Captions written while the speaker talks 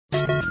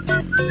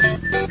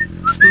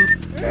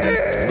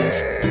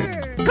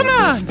Come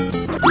on!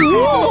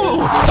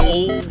 Whoa!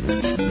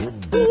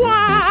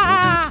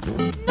 Wow!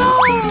 No!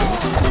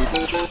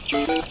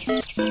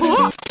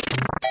 Oh!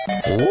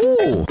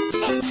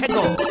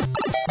 Checo!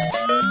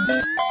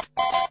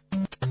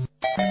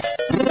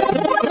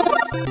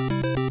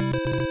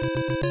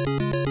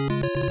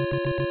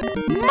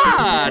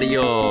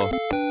 Mario!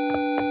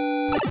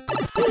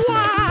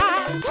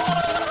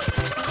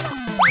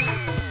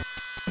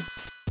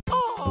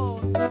 Oh,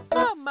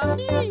 mamma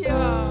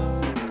mia!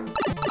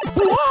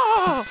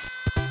 Wow!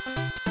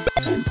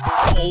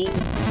 Oh,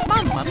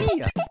 mamma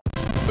mia!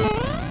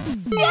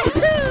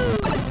 Yahoo!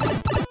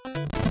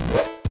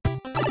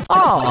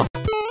 Oh!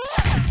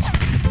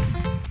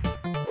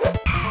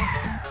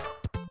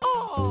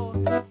 Oh,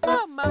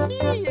 mamma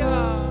mia!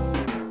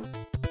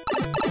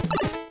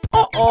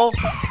 Oh!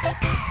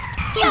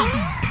 Yeah!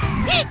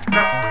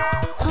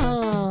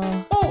 Oh!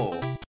 Oh!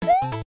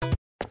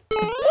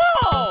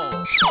 Whoa!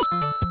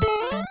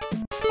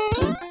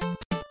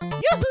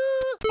 Yahoo!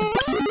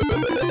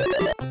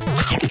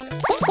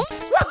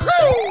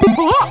 Woohoo!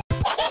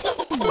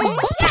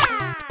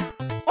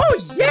 Oh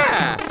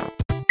yeah!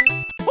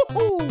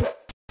 Woohoo!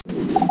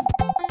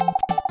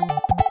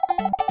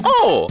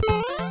 Oh!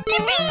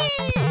 Yippee!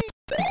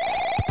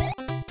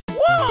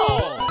 Whoa!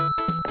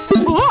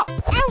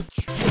 Ouch!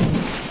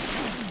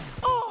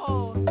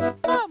 Oh,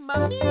 mamma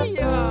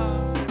mia!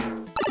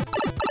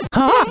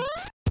 Huh?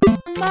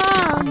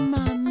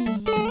 Mamma mia!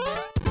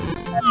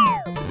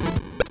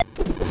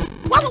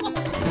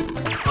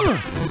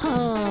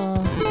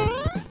 Oh!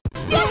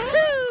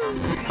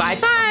 Bye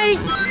bye!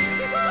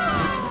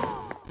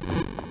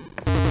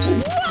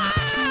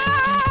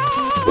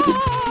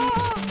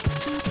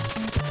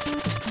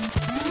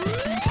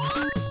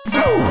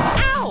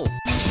 Ow!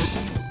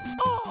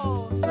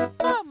 Oh,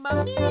 mamma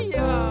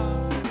mia!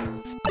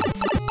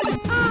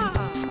 Ah!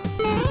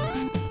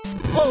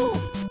 Oh!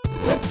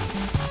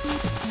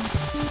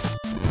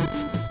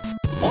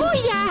 Oh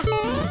yeah!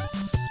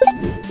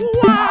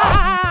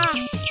 Wow!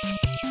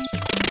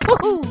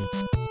 Woohoo!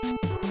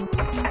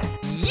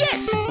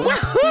 Yes!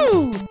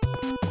 Wahoo!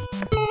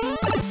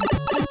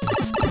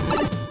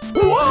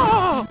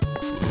 Wow!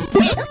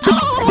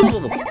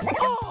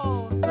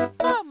 Oh,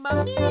 mamma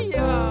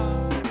mia!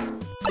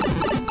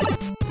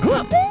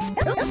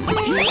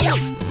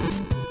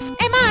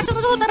 Ma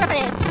tutto da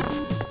reper!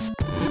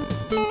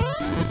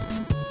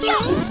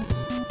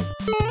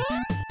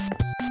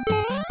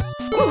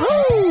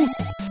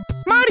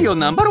 Mario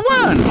number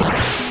 1!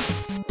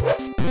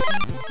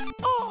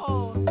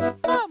 Oh,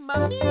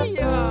 mamma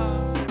mia!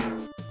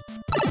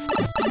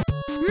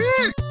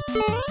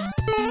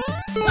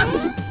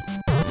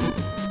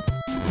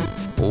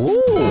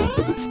 Oh!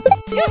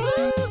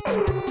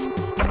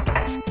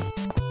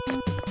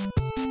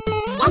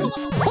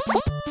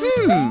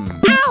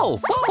 Ow!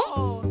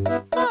 Oh,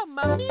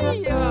 mamma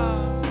mia!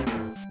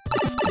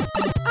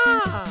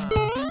 Ah!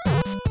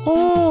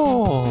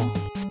 Oh!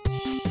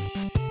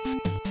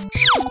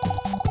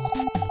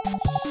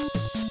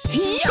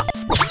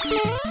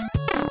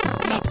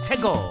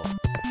 Let's go!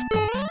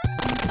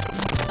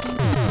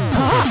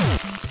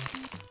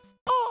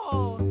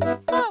 Oh,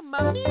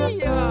 mamma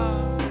mia!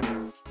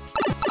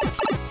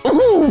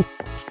 Oh!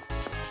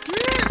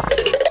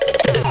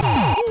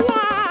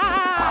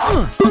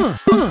 Wow!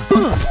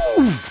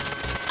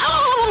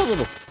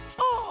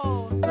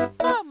 Oh,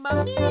 mamma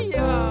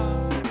mia!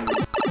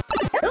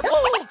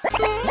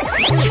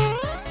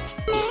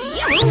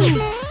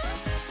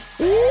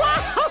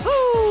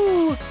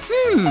 Wahoo!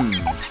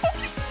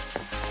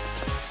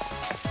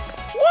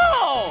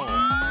 Whoa!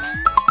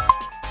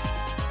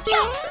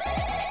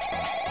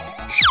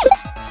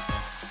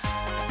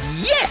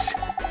 Yes!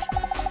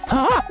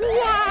 Huh?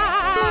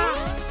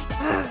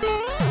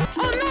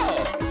 Oh no!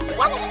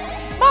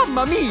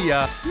 Mamma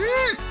mia!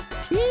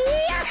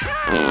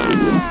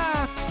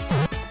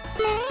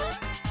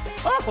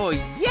 Oh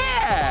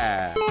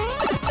yeah!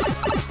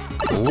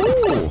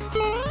 Oh!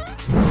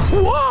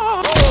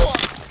 Whoa!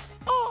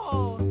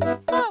 Oh,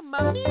 mamma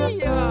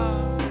mia!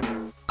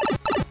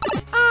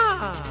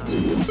 Ah!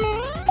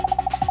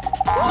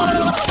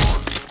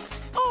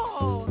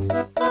 Oh,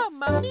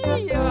 mamma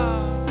mia!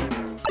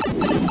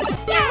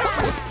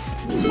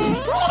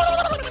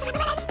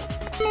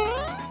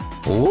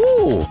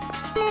 Oh!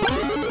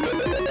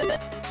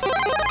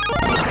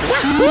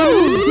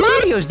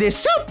 Mario's the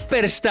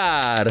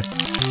superstar!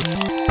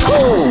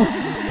 Oh!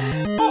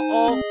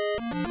 Uh-oh!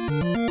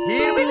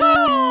 Here we go!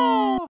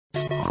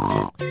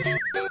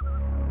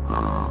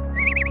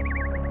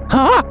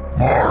 Huh?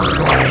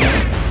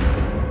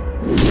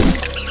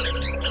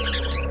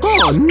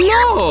 Oh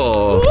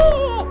no!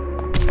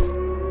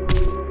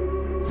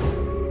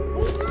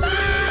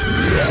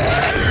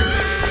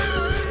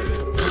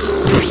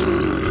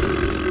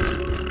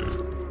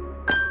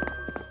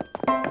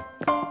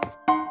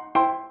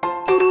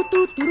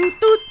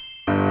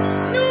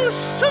 New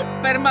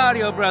Super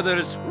Mario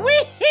Brothers!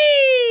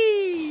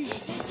 Whee!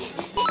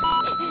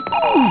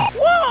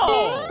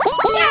 Whoa!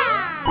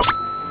 Yeah!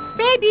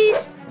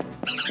 Babies!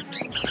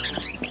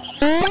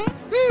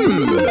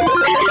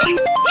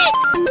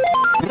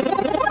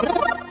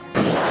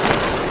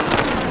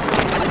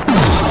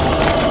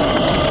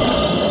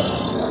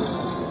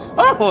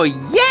 Oh,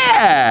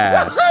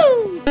 yeah!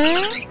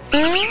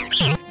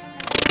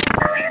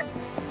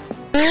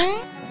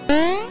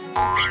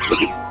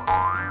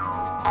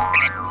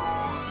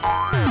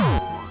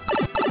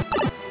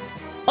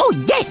 Oh,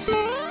 yes!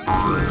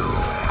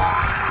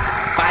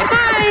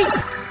 Bye-bye!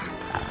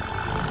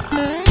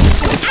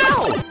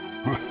 Ow!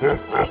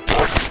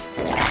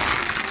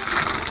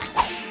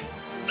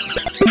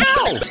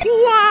 Ow!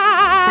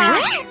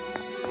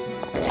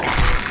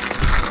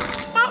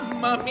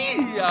 Mamma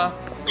mia!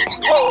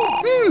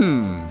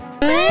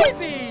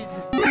 Babies!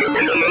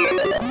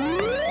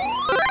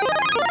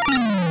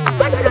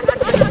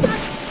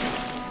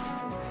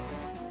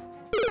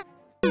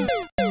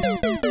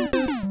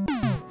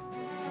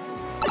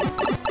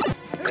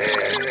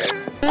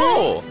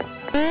 Oh!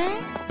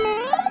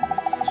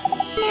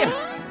 Yeah.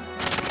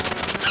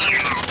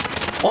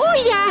 Oh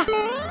yeah!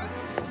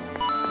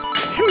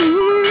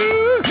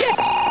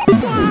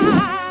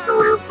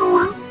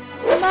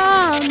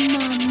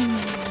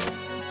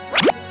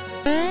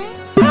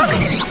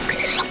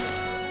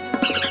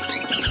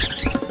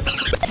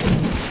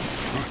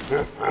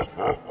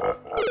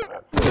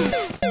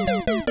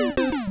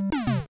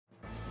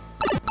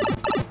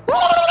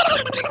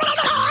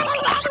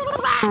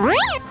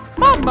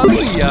 Mamma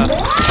mia!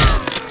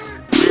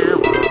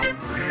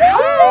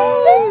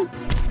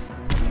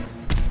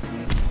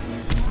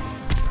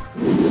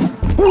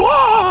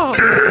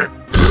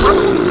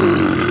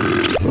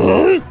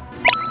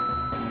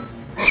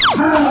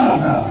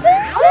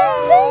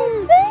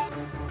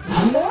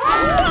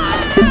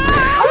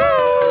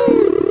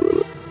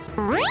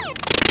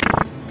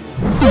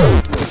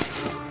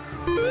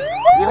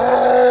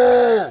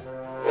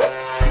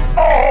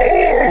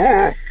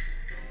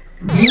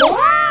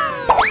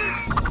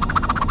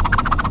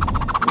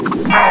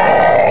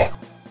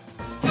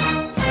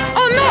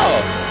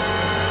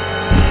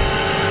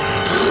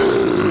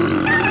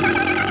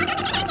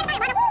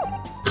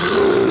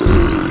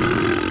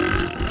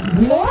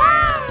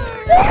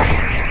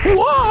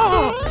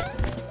 Wow!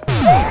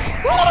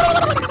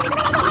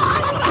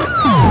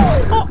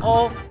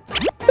 Uh-oh!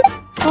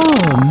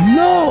 Oh,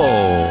 no!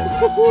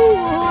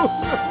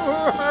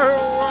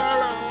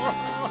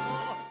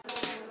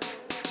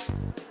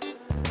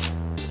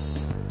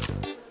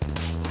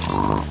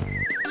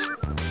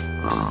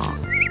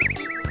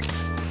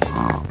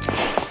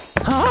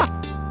 Huh?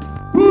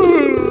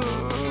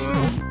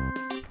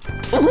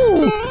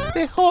 Oh,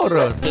 the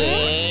horror!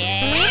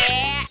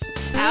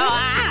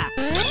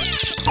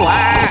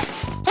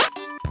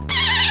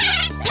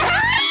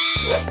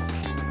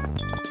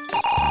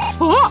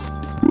 Huh?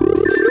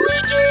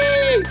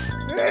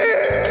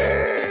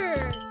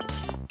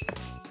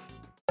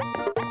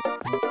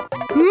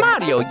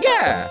 Mario,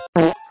 yeah!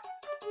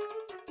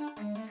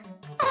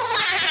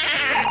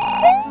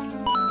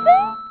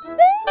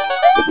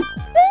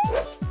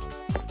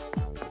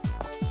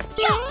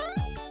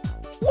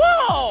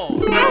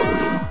 Whoa!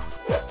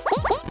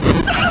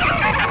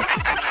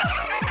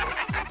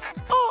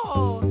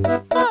 Oh,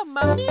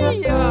 mamma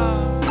mia!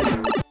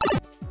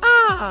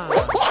 Ah!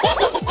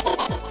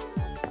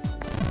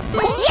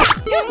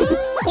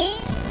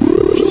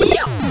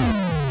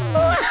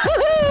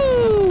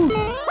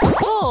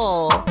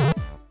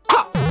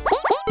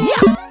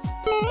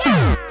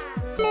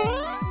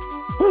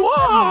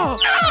 Wow!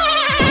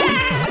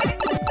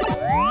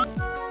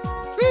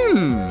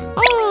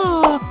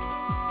 Ah,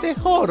 the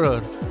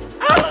horror!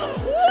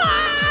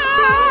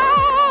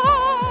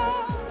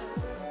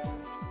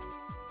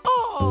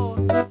 Oh,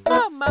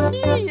 mamma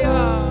mia!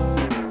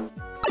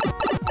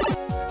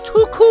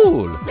 Too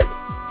cool!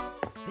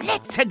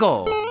 Let's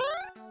go!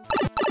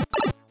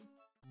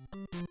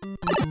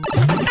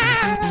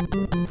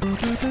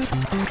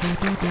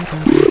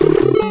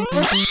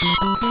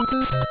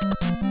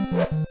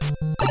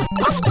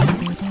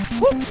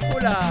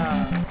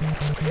 Hola!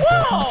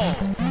 Wow!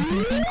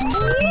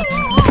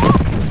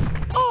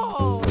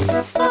 Oh,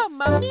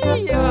 mamma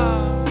mia!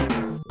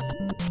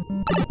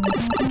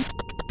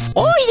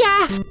 Oh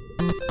yeah!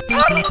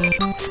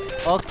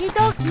 Okie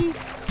dokie!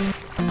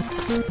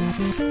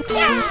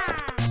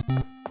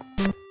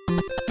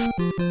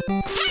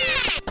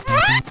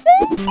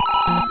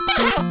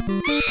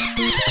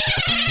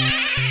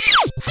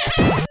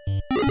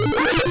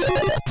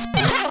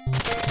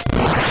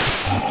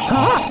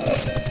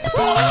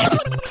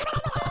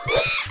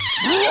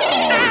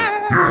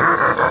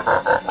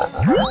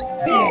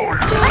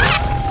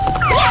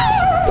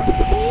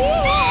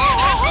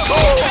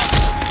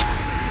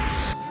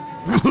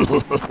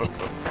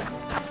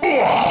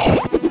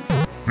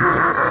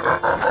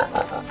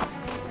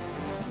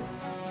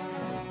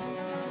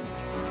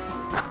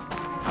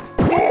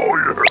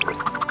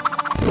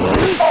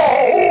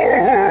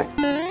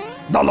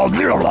 La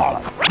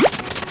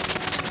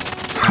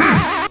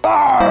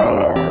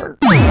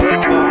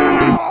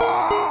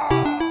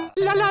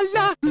la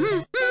la!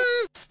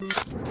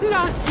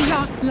 La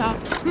la la!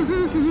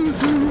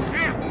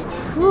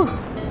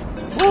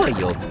 Boy,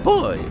 oh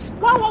boy.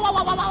 Wow, wow, wow,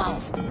 wow, wow, wow.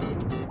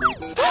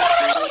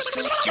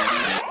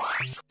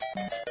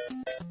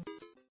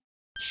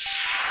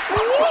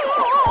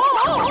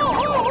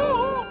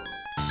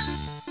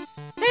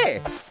 Hey.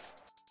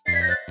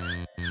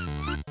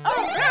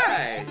 All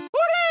right.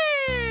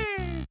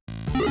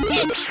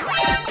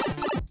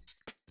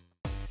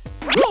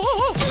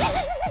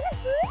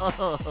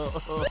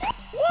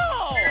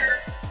 Whoa!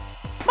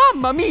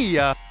 Mamma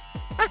mia!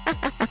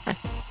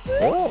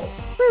 Oh.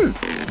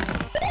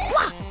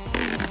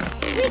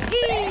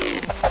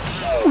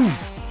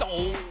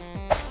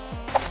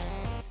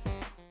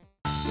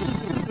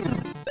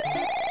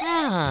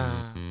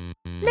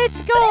 Let's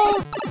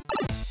go!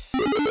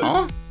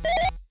 Huh?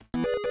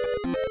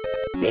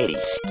 Very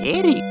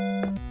scary.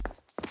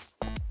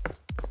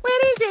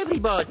 Where is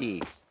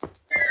everybody?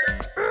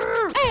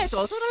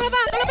 Eto, sono la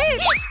vaca, la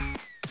vedi?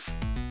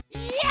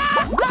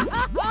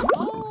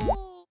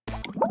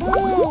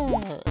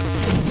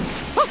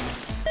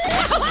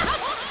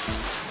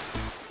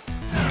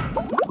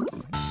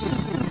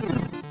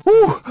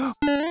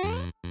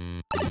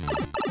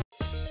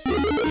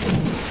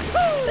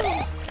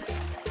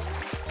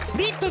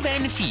 Rip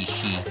Van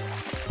Fishy.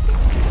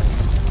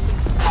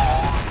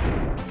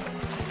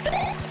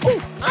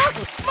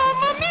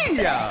 Mamma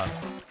mia!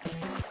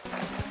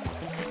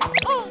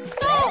 Oh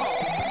no!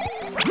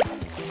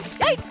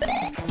 Hey!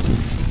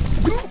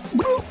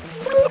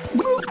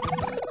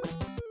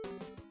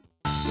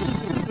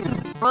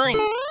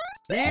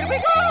 Here we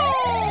go!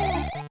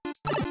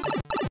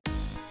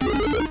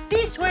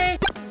 This way.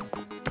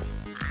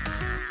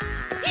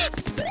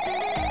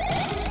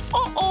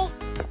 Uh-oh!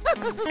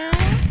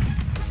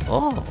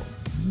 Oh,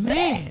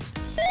 man.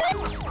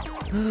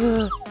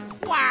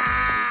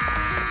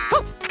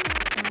 Wow!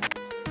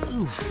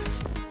 Oof.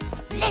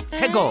 Let's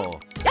go.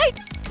 Hey!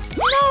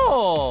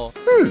 No!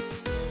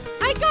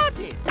 I got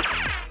it!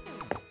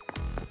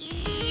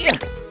 Yeah.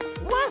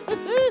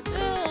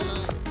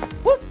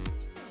 Whoop!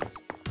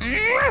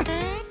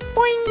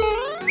 Boing!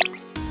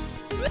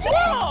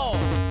 Whoa!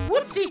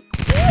 Whoopsie.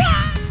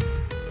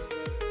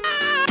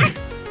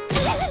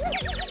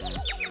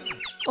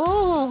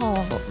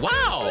 Oh!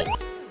 Wow.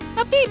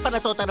 Tapi pada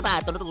to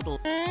terbato tutu.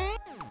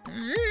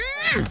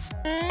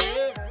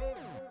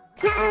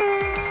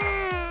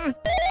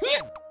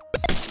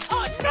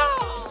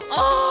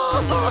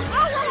 Oh no!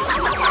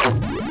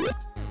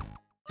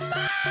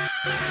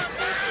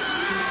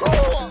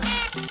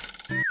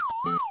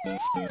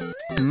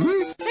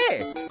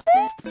 Hey.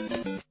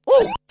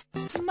 Oh!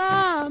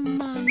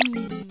 Mamma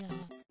mia!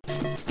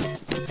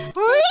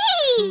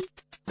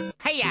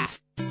 Hiya.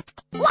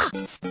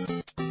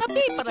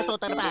 Tapi pada to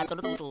terbato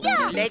tutu.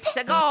 Let's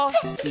go.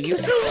 See you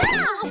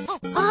soon.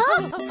 Oh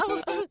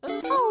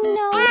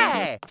no!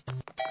 Hey.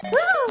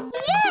 Woo!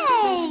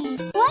 Yay!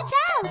 Watch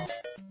out!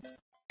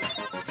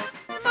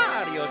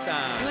 Mario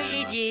time.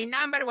 Luigi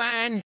number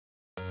 1.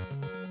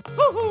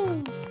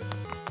 Woohoo!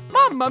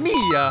 Mamma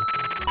mia!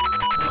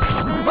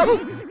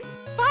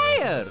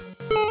 Fire.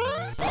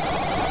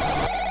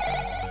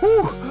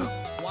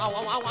 Wow,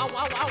 wow, wow, wow,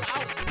 wow, wow,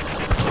 wow.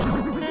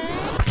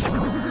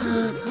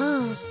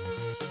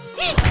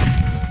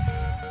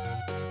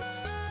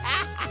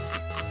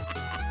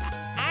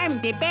 I'm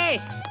the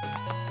best.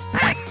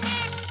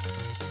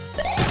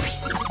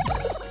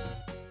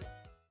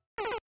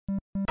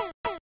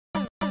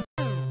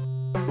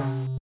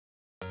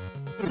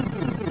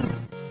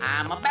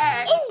 I'm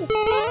back.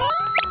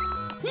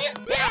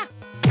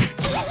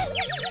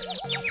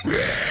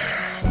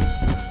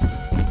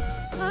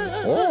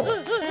 Oh.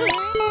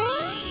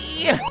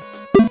 Yeah.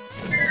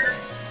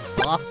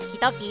 Okie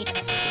dokie.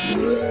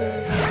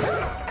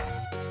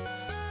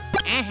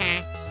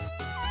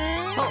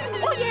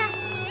 Oh yeah.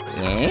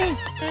 Eh?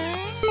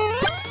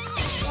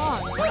 Oh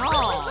no.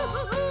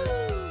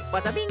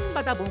 Bada bing,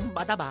 bada boom,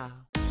 bada ba.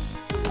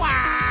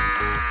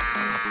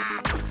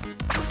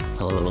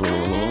 Oh.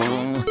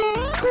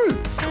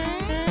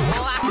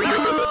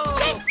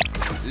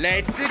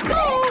 Let's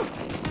go.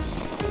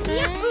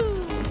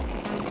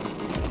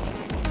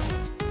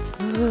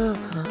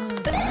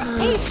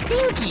 Hey,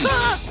 Stinky.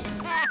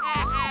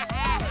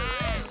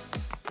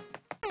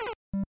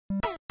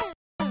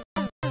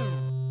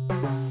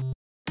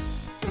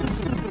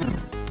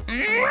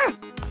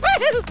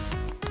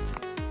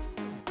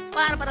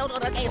 Para pada orang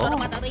kayak orang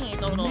mata tinggi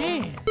itu.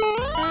 Man.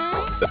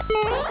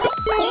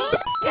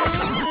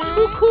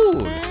 So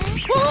cool.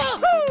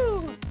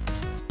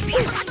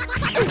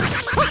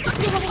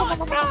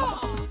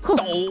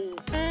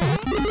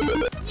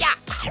 Ya.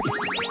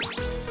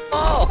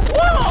 Oh,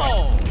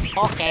 whoa.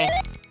 Oke.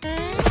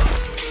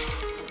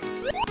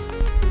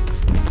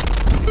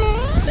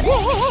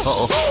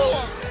 Oh.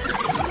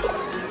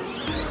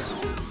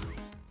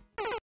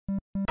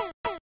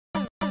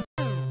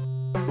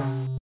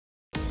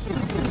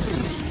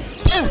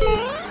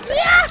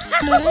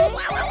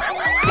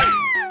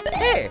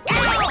 Hey.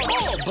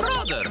 Oh,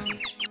 brother.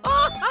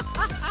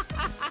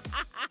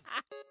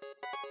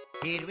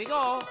 Here we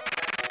go.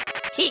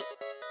 Hi.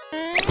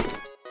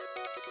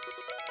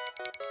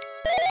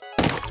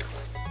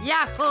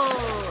 Yahoo!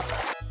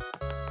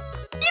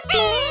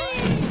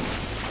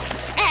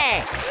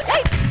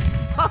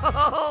 Ho, ho,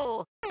 ho,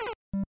 ho.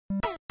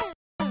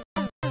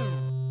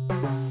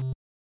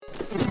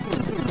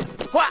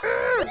 Qua.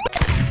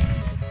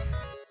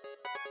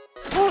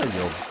 Oh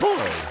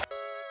boy!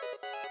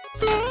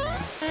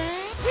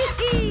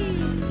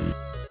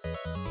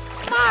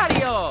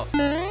 Mario!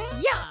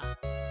 Yeah.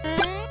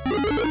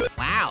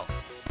 Wow.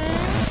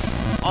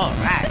 All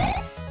right!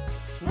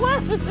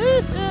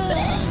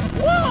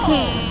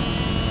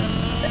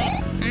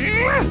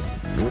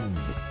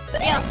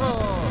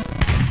 Yahoo!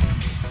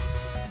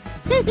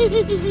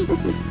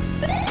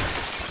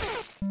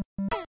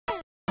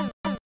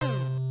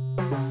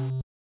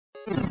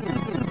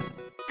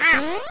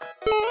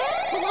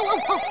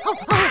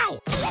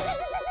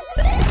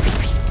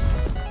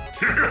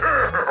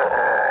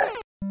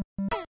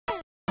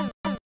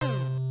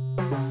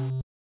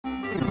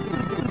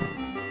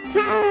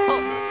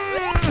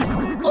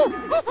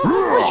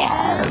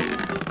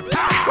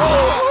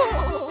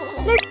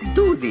 Let's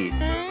do this!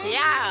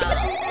 Yeah.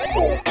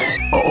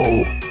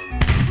 Oh!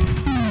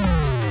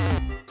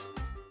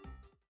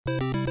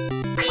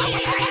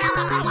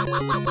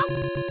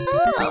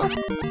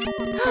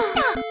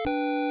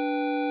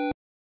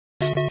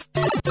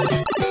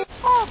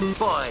 Oh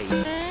boy!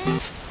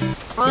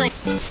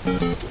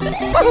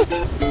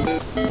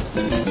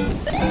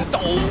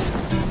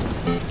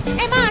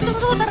 Ma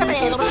tu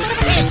davvero?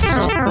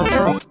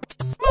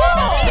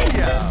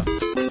 Yeah.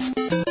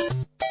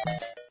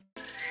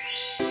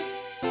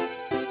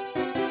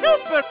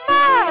 Super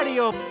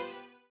Mario!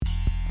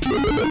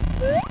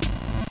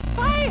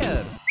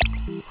 Fire!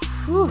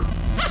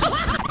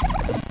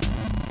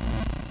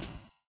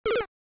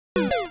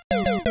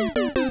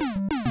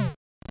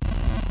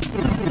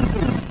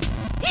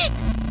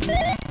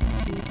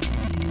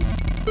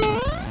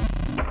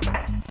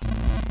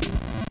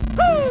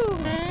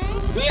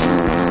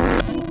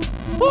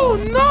 Oh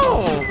no!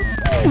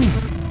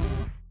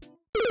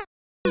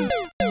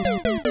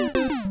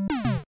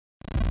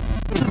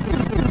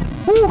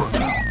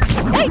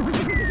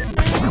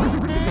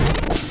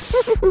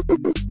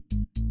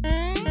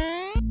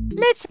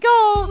 Let's go!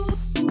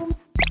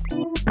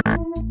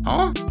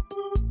 Huh?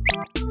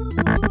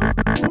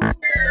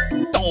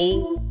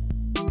 Oh!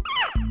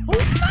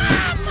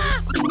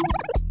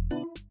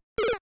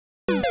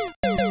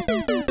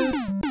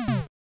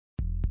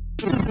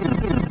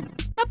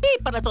 Tapi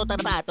pada to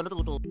terbato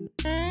tutu.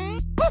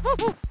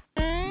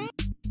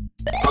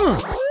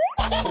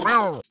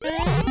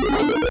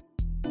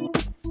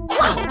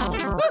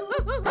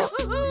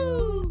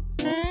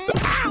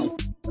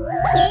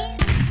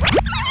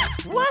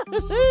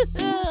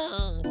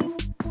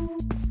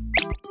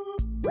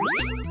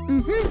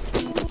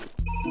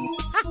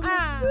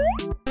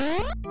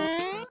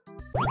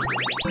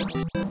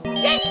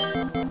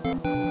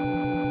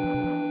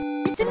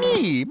 It's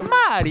me,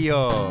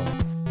 Mario!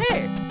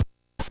 Hey!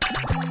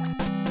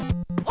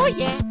 Oh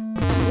yeah.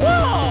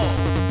 Whoa!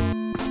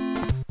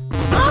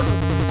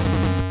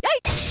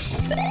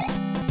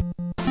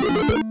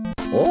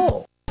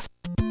 Oh!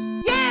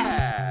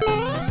 Yeah!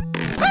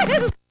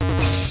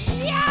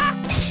 Yeah!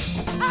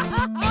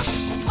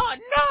 Oh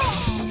no!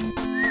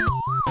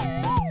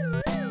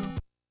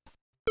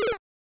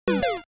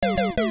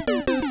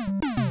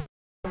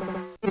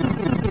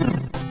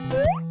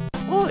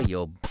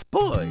 Oh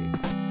boy!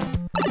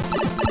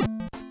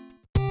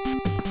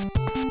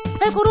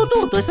 Eccolo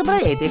tutto e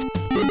saprete.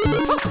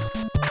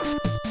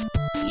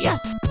 Yeah.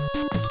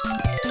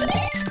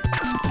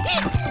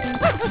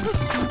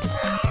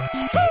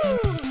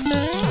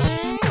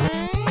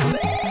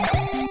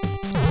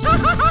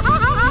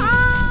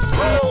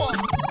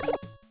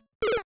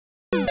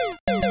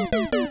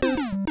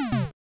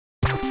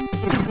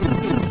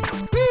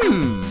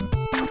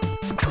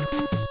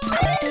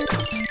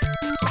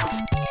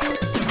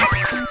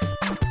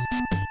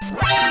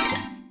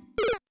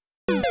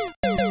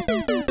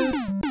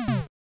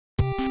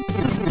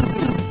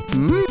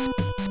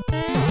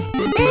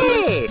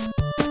 Hey!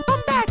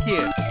 Come back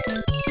here!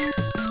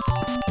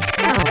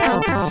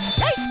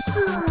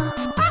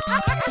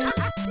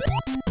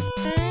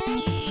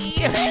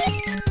 Yeah,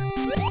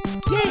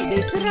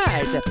 that's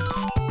right!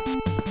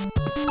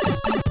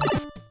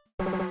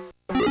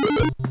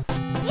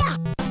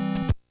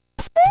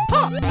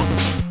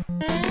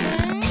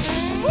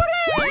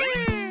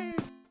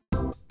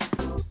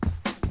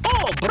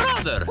 Oh,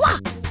 brother!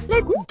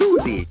 Let's do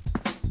this!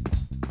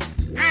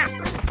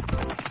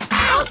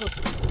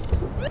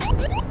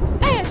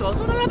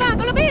 Sono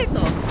lavato, l'ho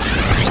visto.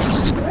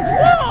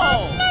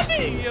 Wow! Mamma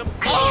mia!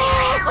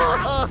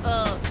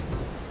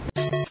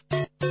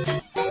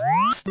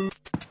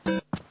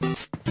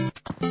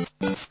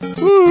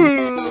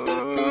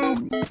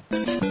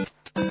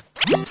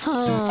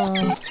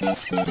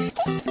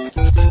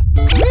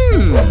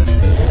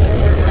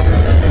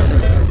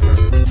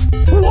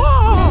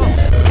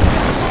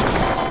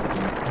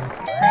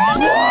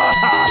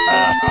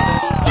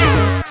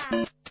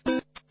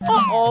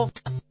 Oh.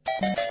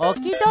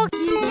 Okie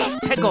dokie!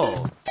 Let's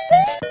go!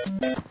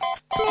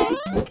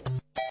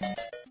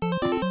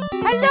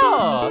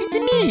 Hello! It's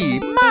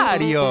me,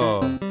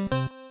 Mario!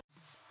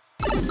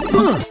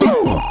 Oh,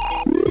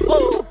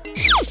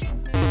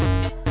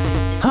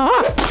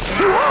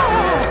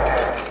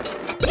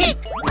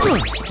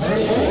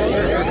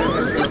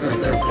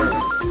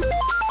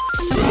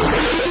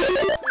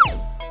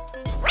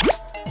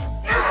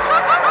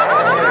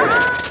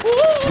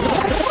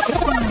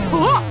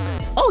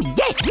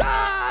 yes!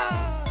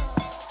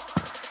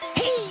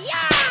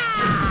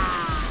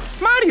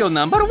 Mario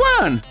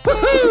 #1!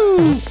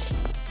 Woohoo!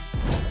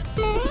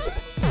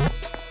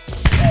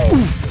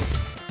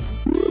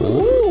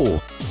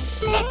 Oh!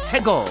 Let's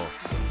go!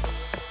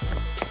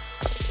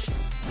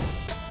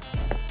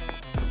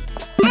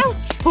 Ouch!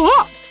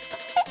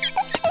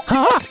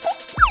 Huh?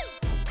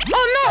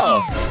 Oh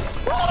no!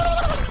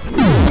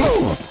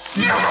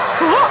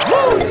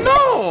 Oh no!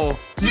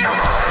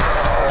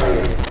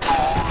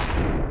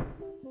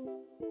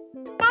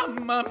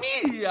 Mamma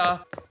mia!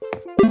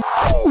 Oh!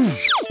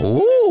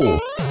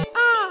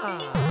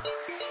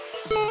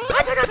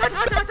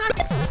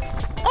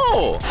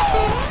 Oh!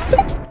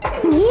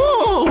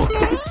 Whoa!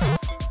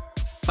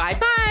 Bye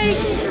bye!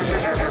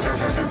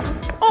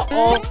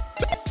 Uh-oh!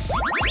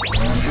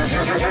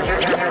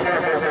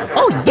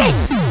 Oh yes!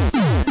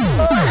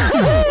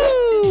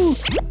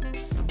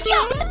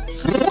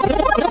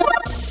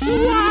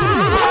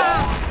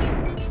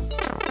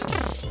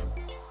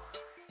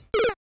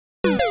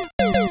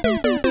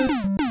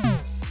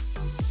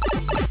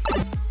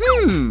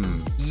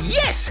 Woohoo!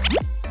 Yes!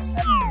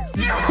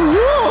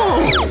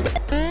 Whoa!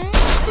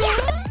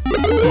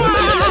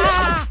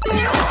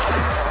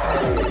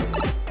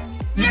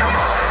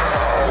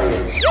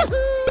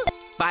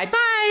 Bye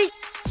bye!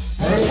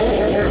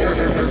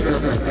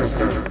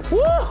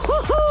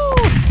 Woo-hoo-hoo!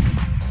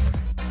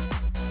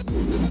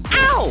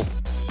 Ow!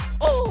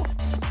 Oh!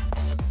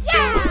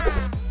 Yeah!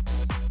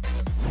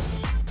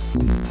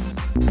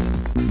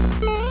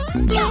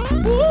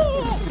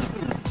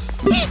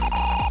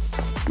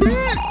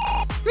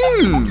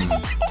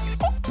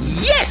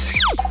 Yes!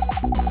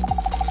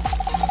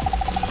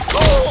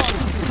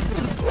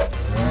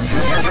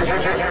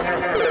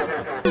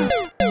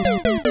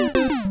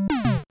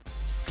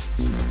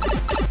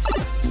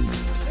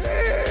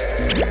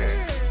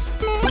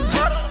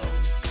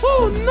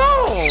 Oh no!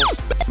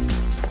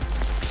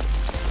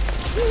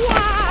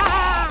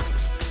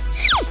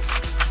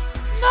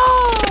 No!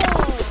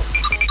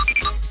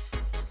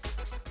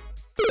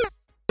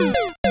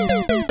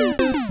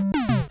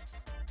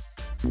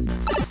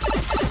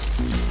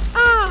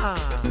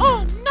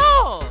 Oh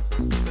no!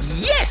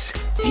 Yes!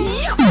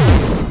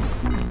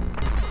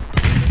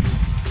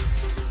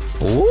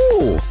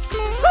 Oh!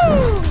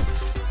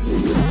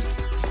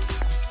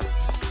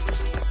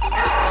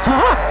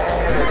 Huh?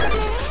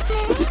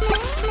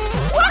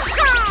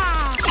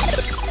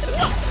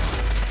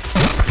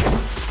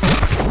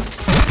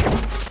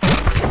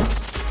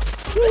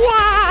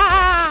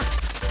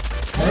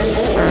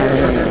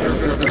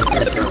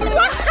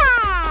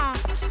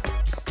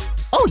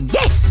 Oh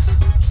yes!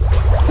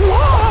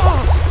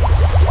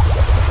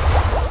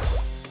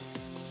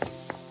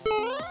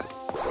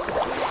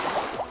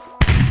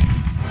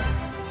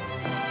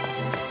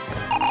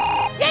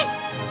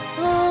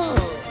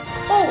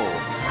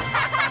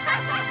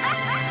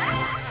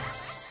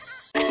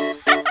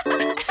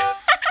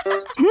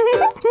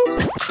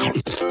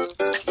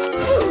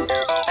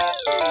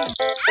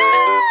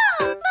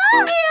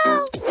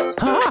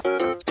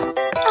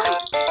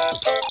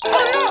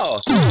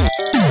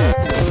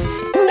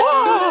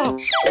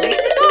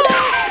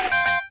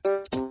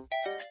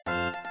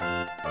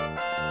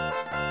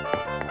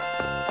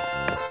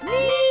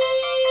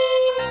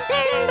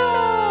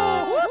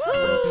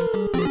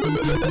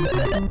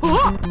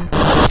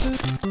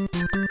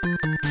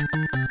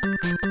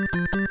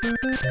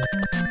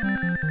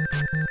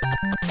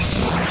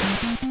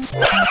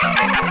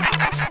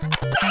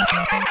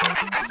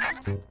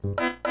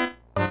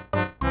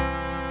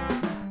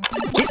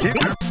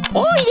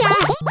 Oh yeah!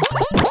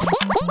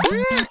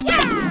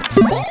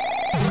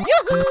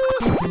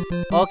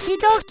 Okie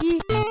dokie.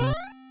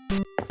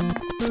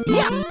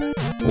 Yeah.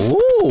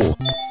 Oh.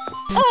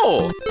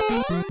 Oh.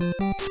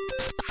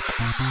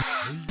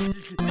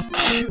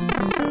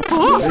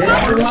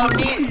 Mamma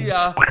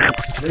mia!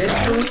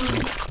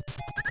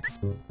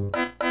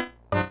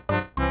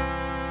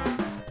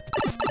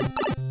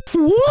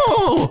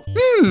 Whoa!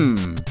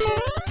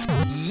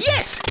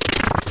 Yes!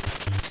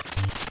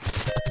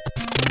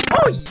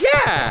 Oh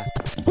yeah!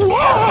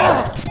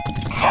 Whoa!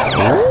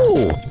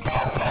 Oh!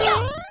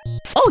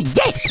 Oh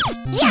yes!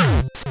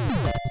 Yeah!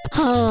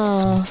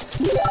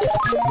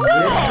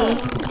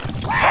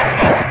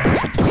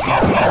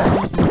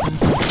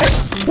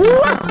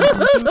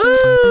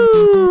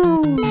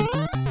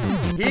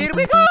 Here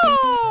we go!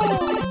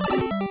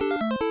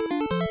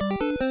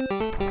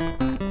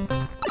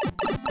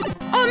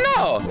 Oh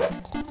no!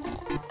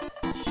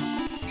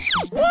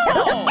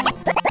 Whoa!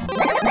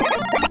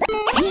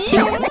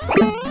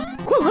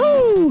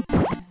 Woohoo!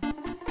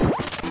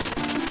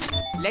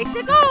 Let's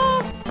go!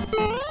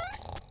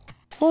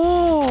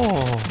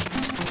 Oh!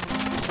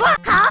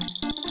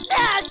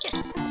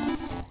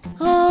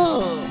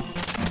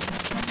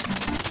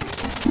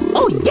 Oh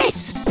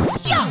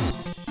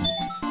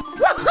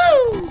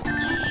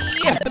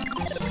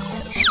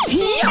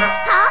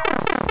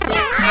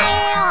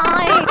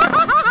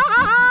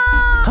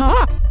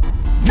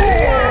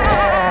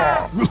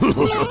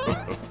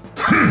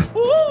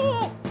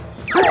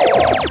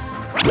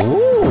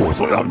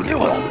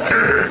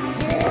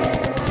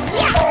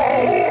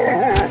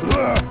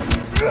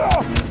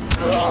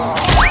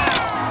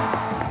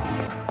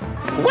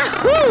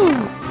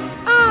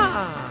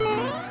Ah!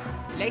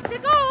 Let's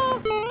go!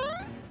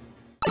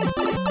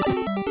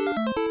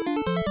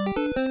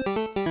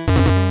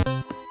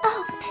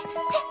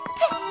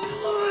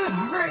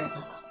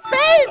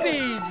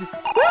 Babies!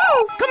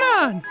 Woo! Come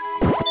on!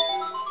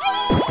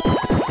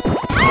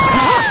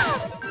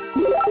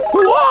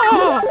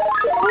 Whoa!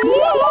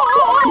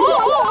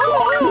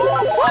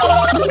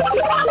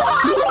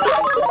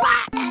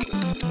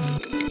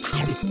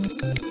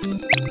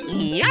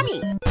 Yummy!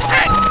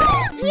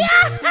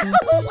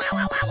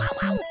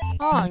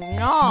 Oh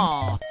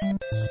no!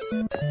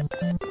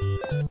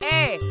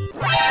 Hey!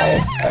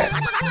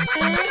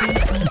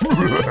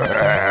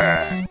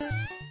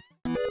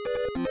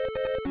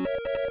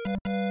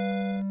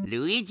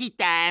 Luigi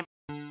time!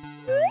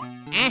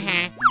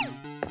 Uh-huh.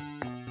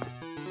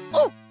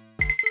 Oh!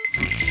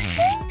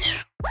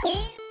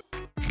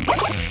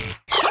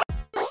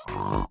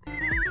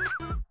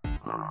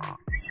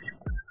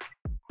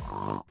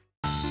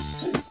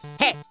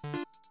 Hey!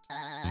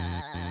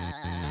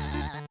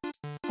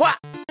 What?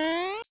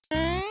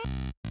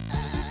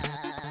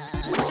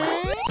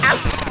 Ow!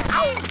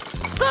 Ow!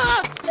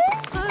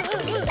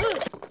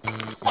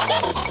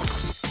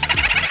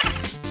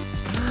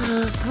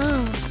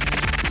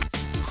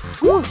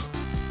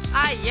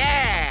 Ah,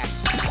 yeah!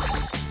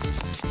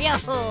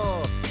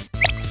 Yoo-hoo!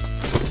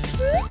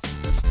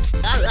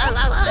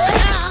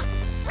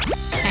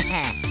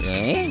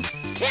 Eh?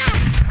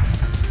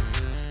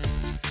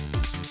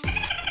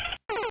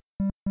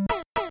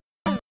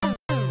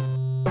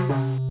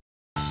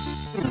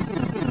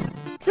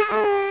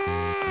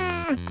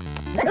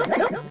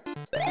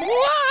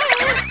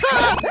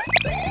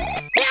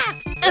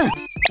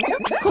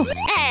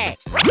 Hey!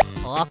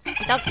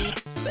 Okie-dokie.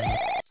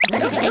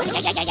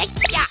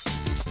 Yeah.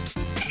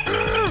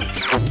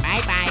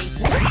 Bye-bye.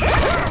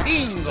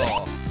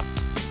 Bingo!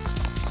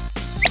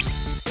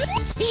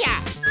 Yeah.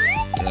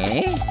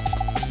 Eh?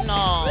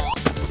 No.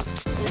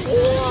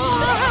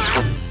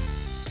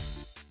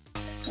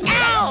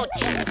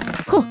 Ouch!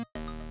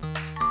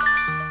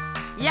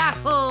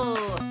 Yahoo!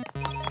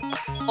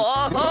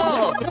 Oh!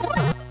 Wow!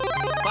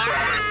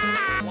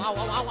 Wow! Wow!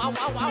 Wow! Wow!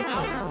 Wow!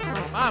 Wow!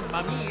 Mamma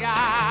mia!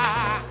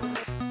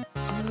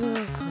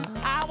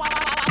 Ow! Wow! Wow! Wow!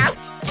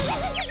 Ouch!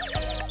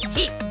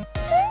 He.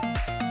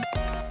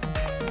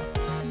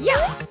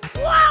 Yeah!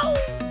 Wow!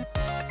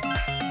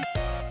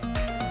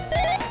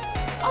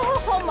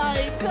 Oh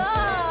my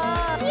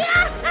god!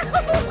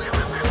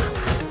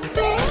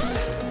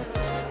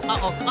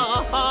 Uh-oh!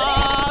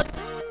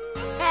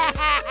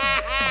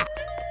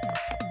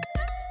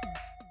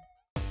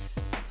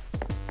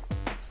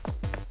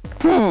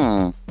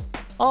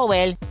 Oh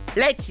well,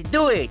 let's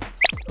do it!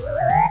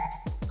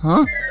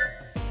 Huh?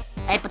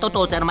 Ay,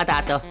 patutusan na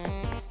matato.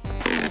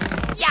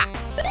 Yeah!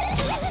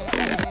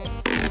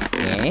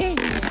 Eh?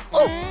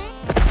 Oh!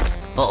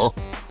 Oo.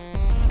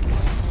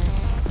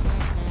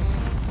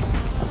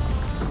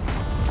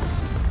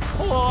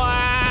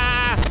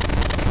 Wah!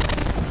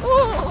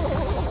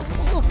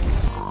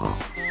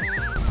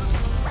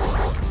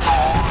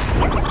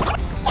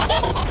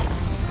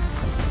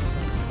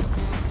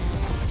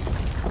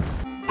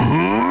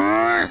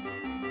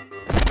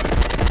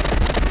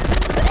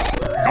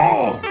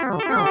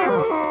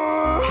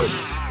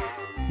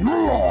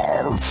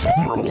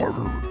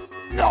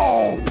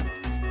 Hello!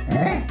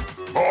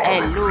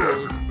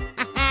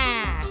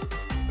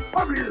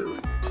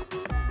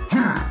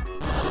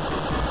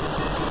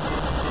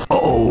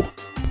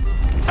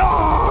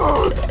 Oh!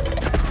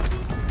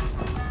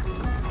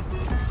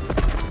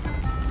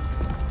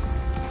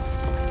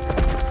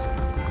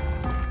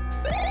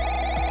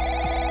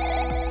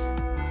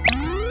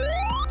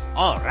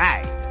 All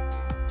right.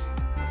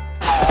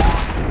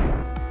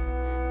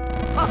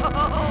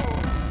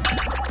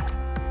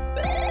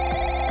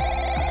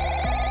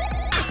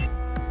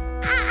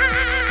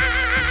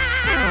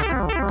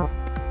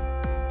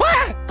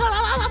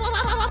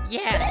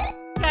 Yeah,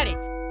 got it.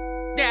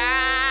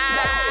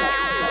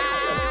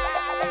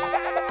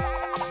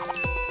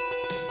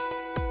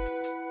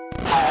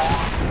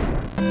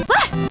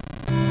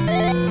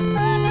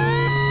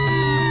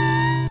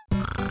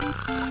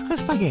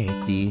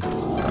 Spaghetti,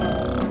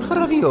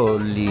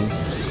 ravioli,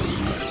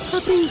 la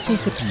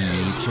princesa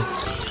Peach.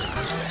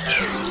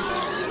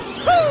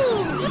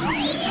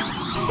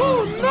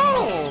 Oh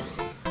no!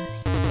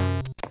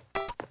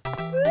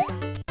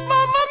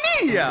 Mamma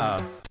mia!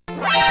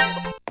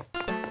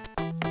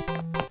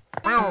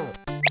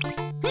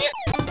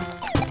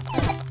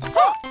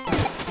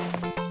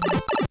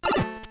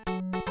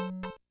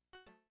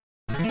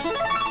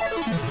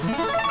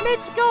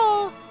 Let's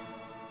go!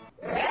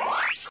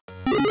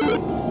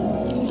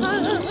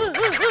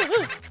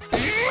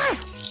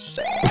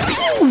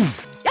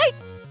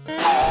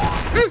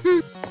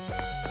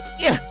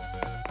 Yeah.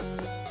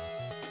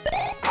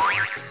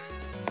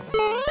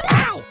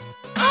 Ow!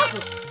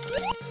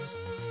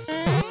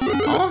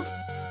 Oh.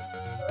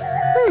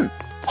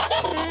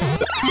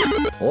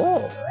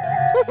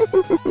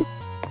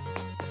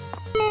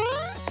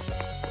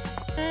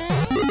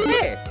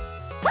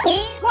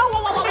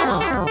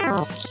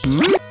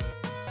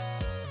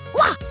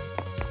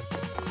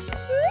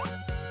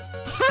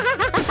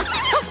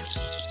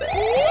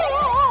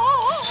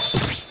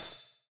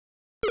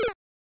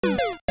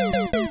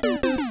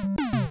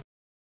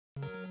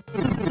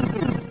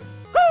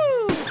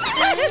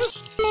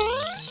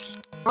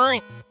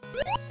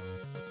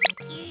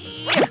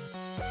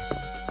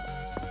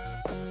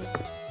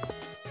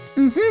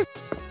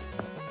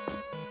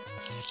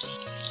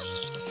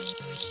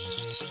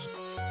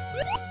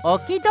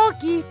 Okie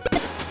dokie.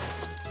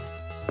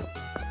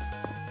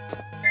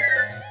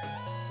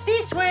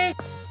 This way.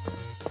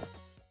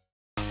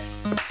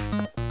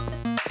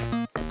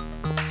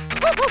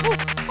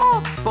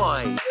 Oh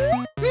boy.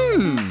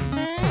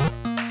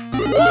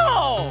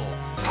 Whoa!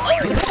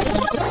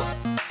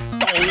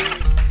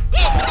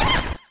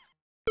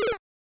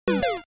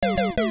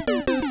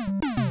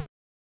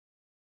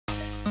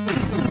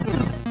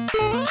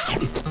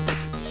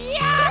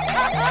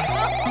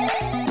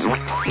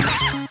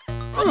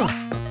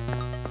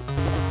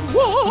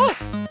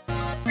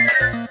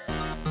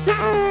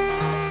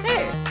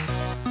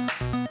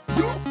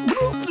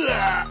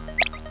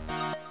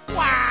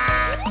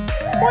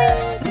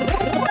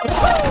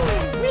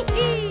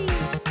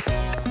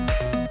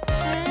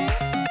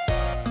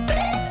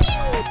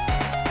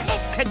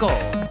 Let's go.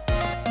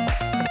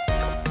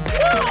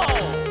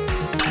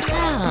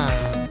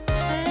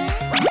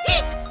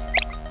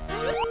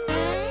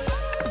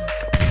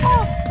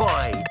 Oh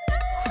boy.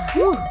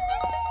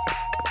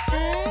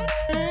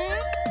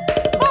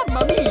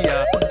 Mamma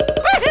mia.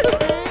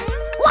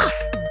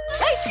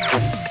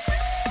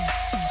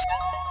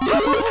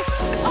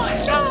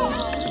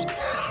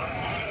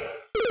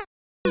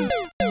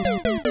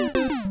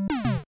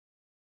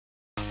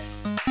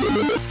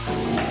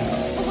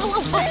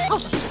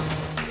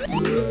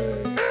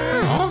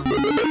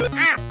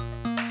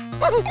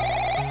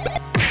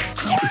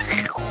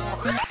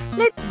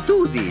 Let's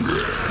do this.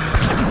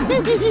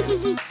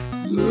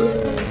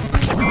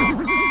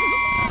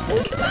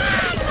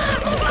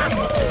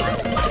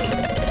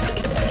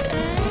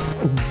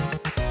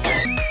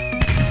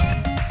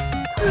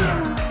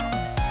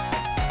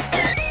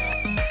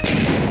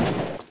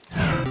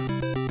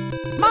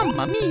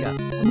 Mamma mia!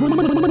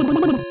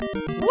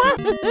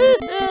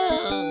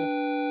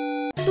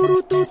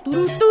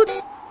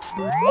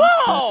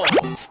 Wow!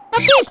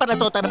 Tapi pada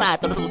to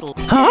terbato tutu.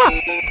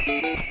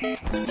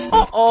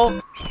 Oh!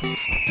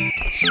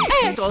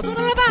 Tutto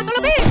lavato,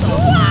 l'ho visto.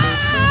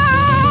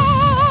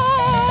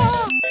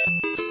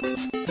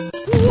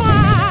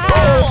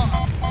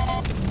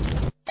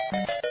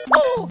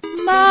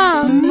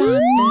 Mamma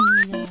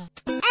mia.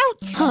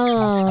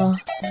 Oh.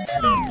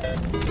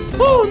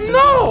 Oh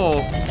no!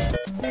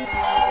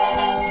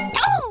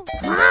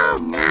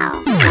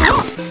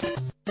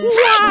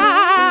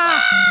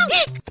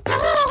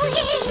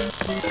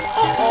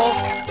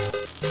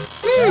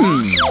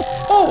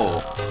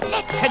 Oh!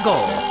 Let's go!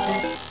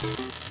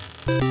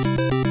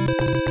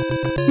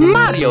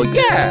 Mario,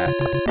 yeah!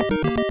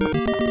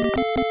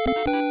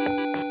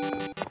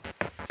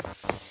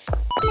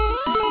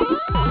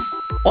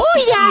 Oh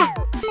yeah!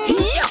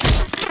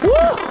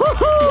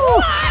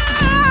 Woohoo!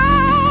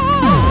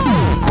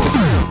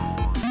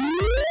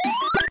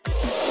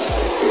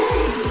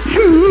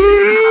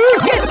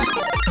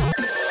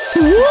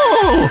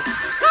 Whoa!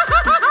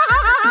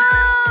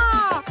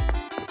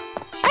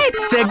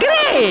 It's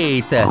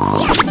great!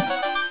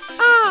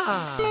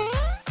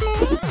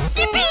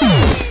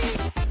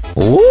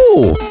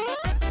 Oh!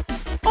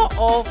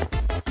 Uh-oh!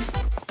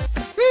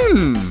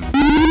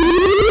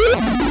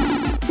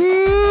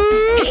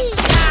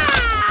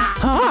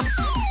 Huh?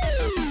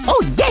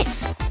 Oh,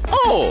 yes!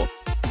 Oh!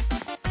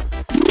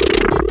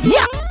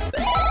 Yeah!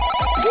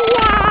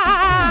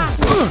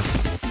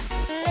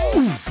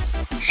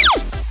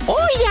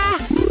 Oh, yeah!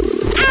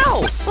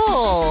 Ow!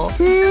 Oh!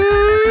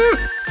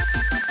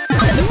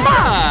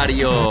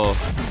 Mario!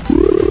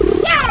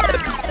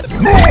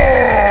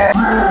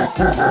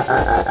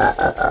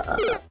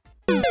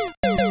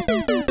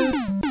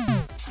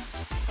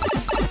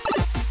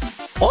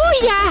 Oh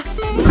yeah!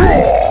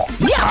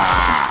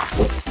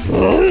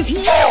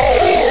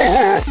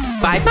 Yeah!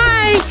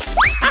 Bye-bye!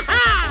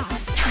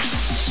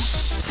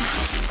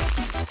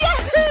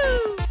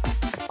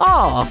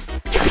 Oh!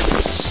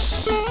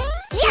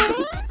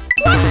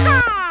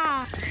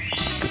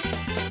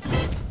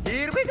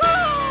 Here we go!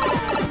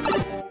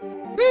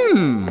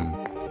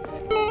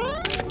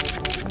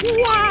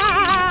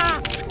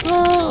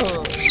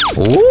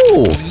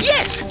 Oh!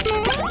 Yes!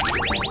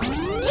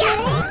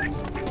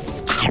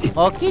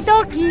 Okie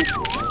dokie.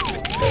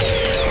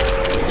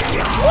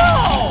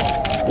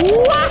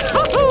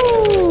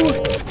 Wahoo!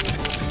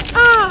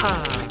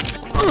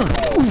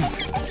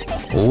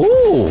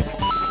 Oh!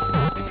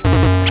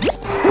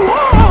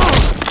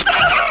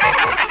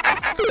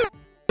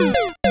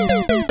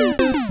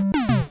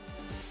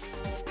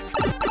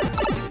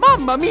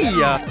 Mamma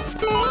mia!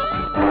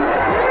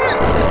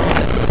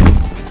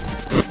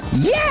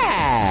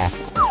 Yeah!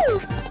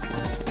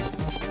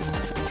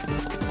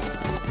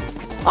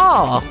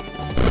 Oh!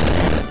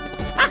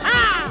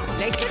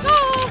 Let's go.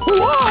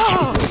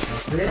 Wow!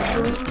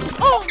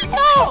 Oh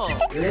no!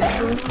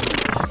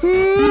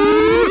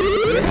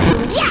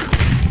 Yeah!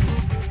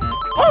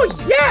 Oh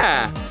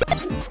yeah!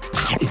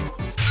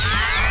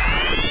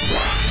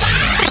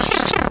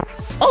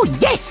 Oh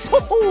yes!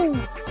 Oh!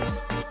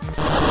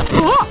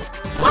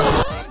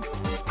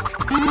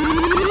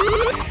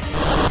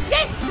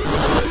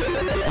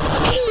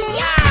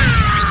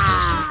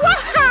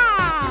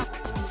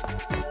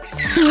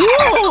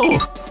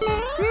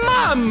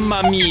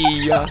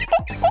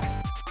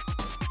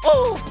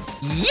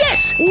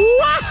 Yes!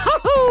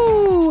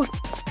 Wahoo!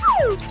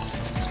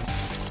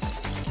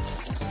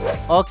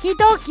 Okie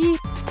dokie.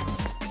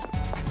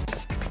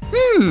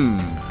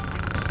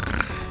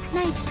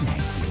 Night, night.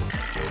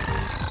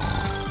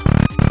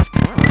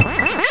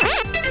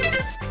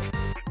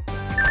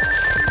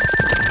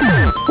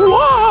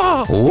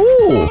 Wow!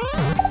 Oh!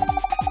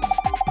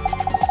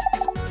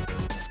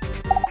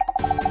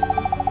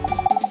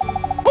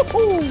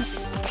 Uh-oh!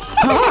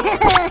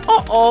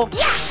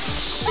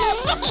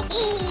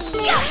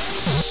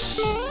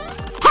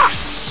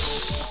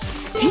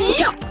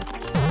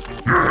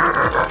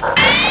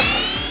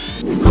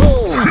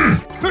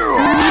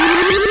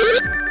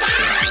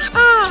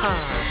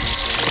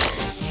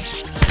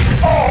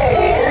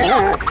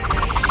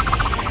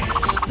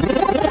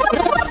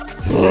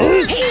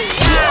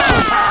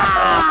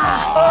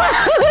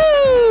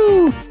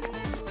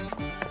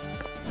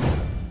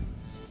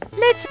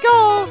 Let's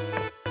go.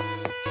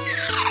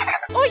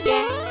 Oh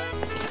yeah.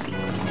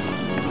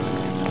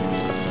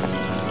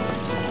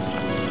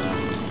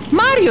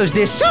 Mario's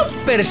the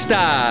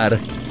superstar!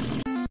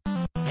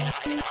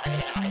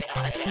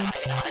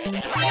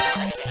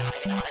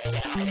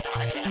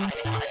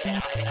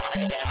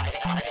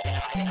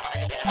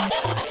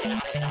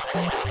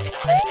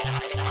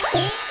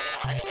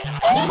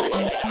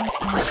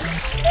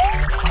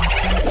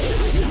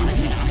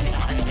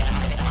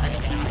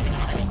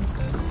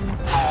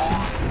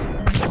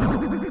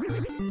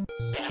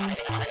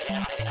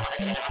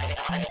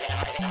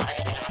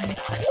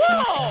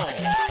 Whoa!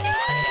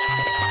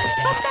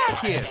 Come back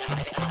here.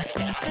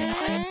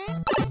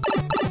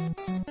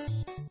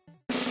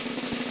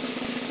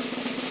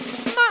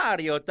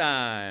 Mario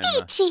time!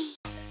 Peachy.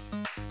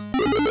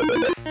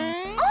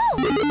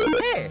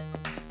 Hey!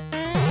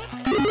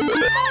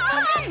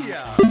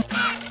 Yeah.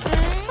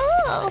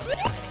 Oh.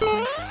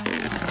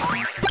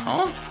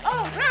 Huh?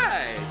 All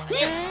right!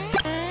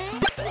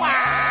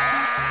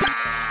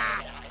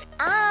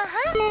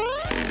 Uh-huh.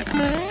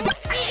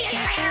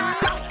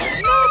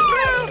 No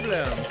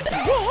problem!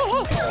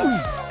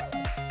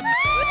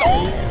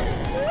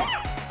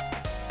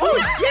 Oh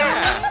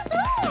yeah!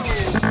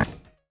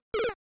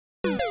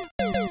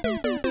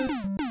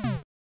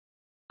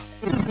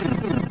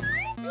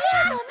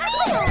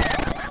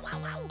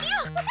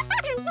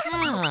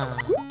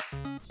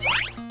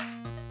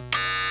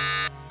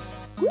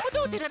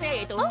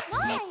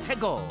 Let's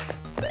go.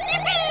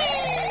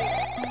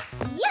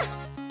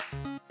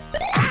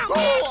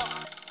 Oh.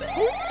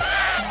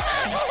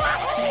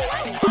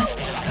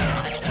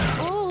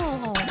 Oh.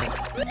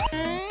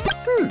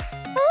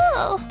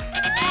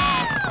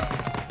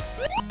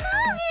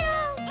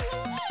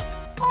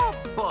 Oh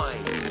boy.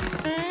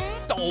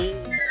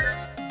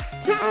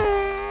 Phew.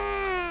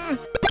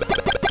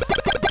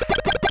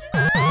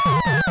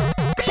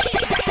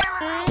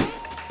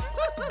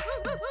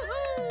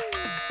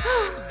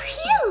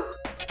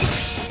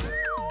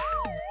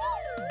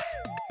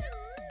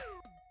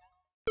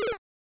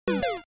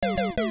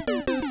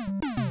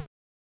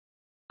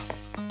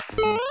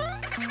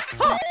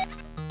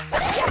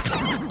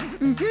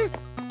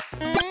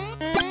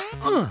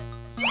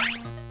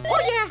 Oh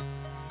yeah.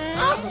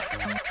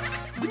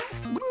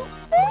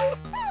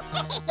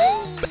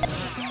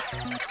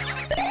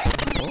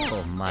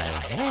 Oh, my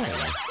head.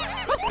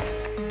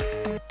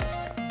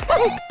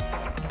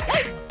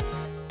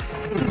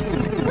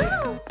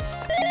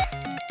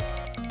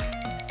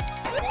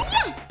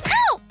 Yes.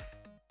 Ow.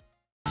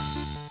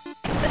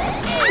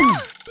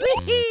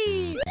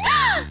 Whee!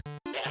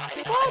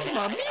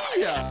 Mamma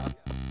mia!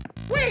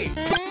 Wait!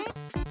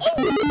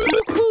 All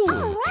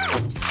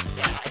right.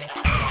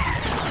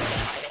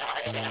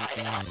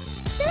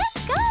 Let's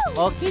go.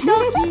 Okie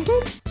dokie.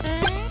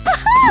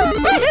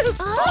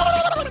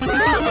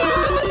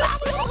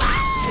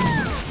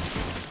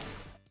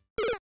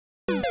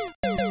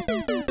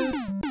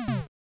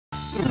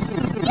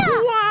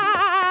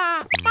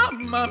 Wow!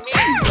 Mamma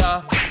mia!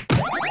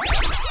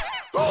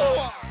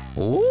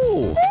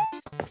 Oh!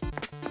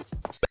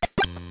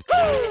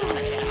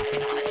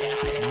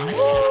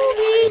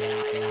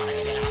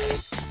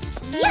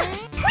 Yeah.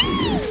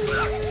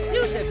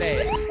 You the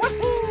best.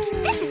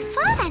 This is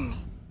fun.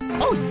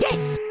 Oh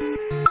yes.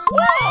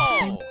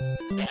 Whoa!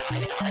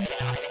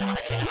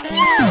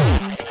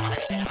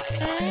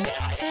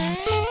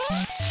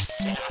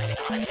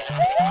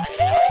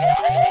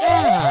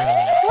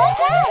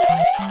 Watch out.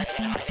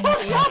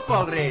 Hurry up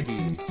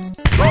already!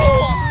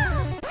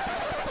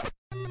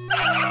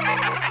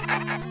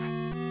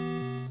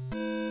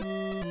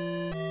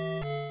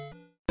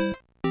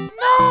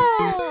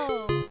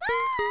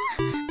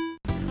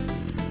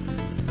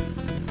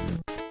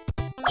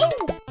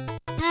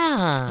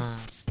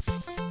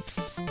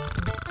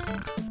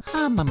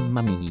 Ah,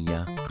 mamma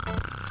mia!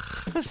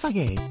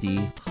 Spaghetti!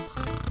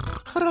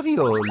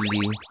 Ravioli!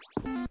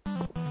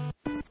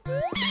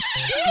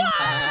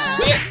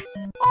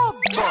 Oh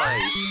boy.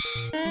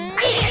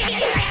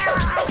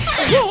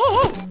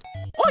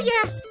 Oh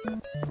yeah.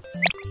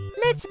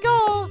 Let's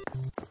go.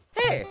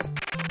 Hey!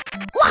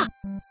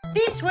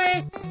 This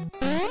way.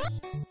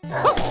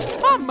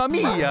 Oh, Mamma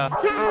mia!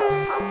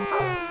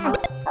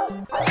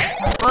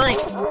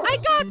 I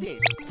got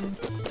it.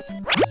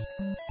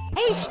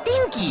 Hey,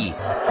 Stinky!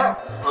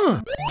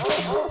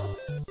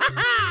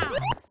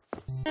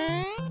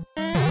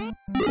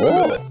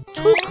 Oh,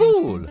 too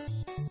cool!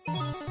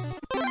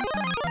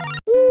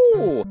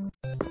 Ooh!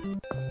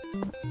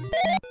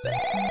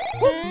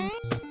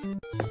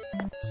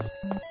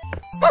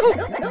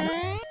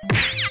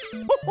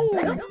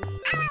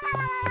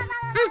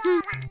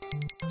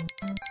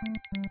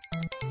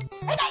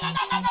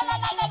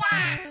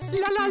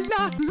 La la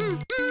la.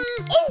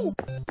 Oh.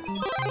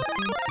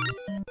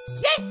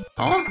 Yes.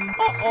 Huh?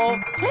 Uh-oh.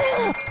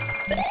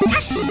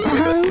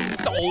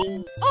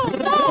 Oh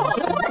no.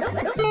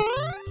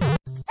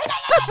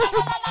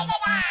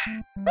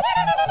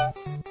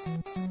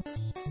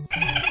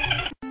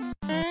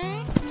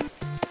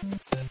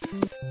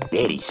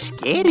 Very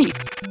scary.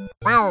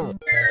 Wow.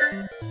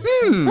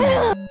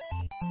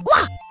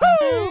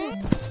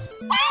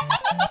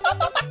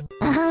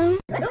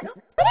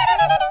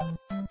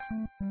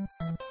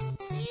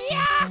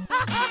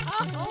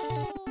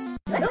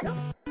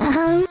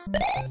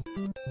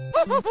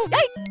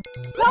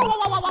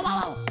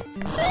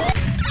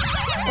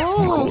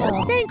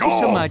 Oh, thank you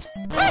so much.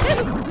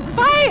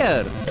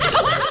 Fire!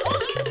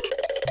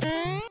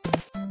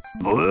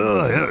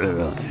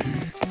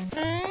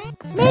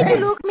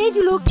 Made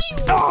you look.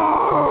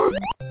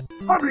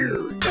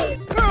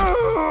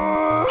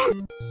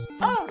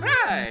 All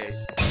right.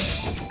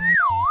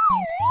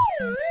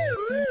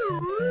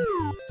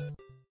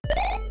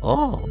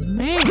 Oh,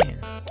 man.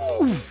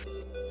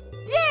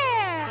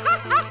 Yeah.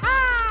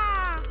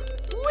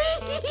 Whee!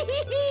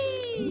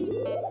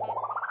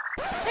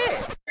 Hey.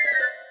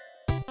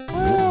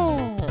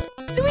 Oh,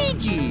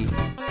 Luigi,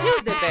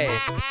 you're the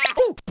best.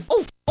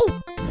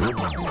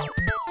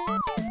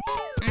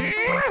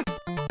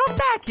 Come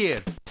back here.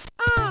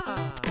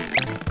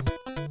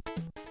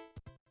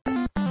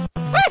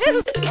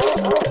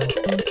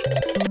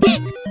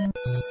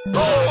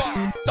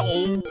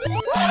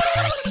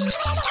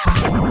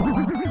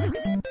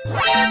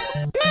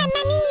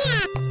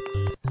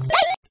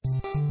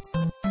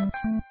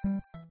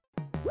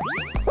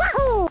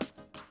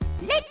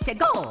 Let's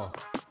go.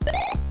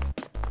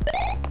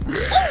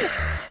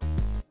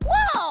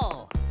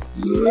 Whoa!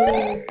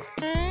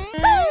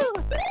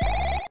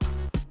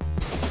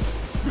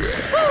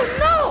 Oh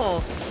no!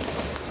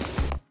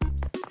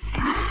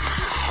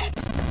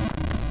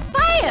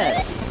 Fire!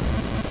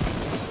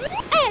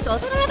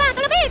 Sono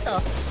lavato, l'ho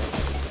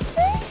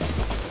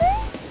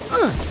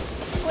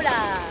Hola!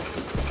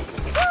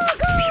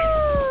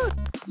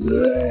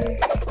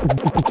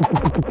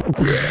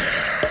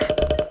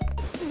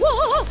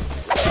 Whoa!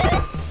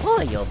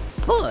 Boy, oh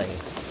boy!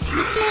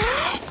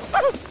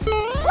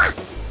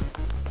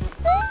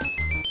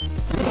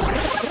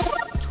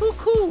 Too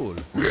cool.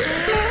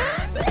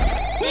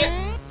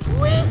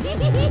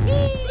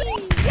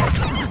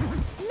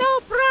 No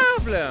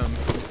problem.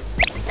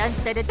 Dun,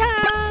 dun, dun,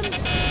 dun.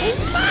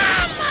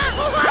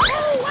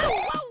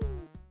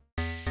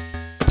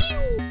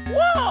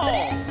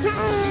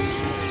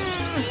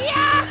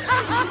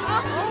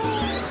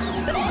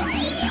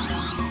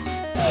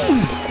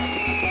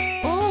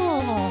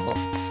 Oh.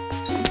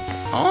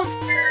 Huh?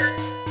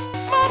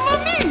 Mamma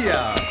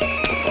mia!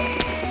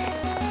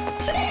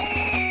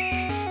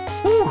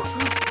 Oh.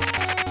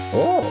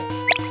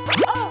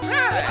 All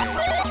right.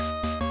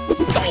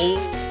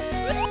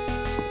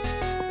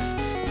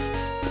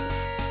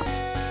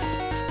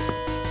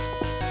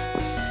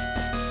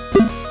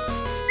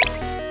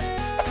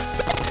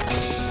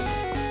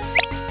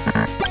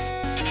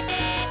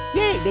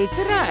 Yeah, that's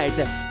right.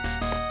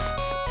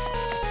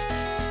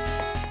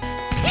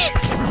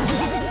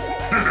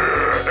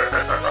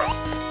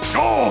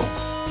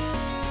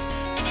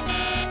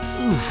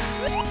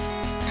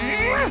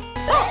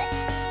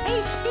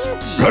 Hey,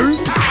 Stinky!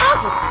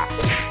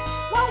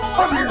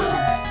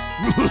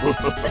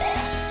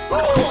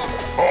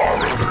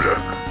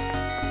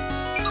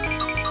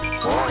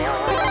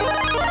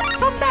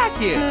 Come back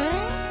here.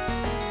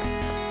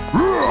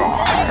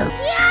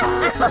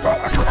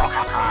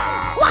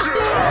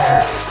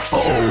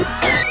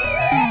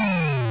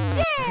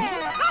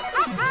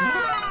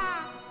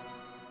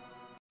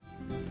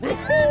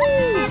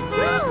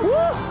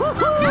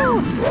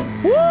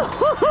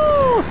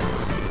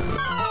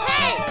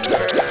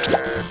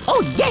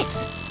 Oh, yes!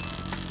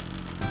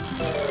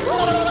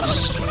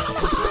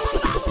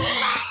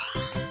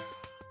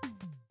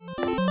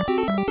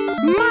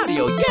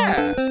 Mario,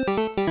 yeah!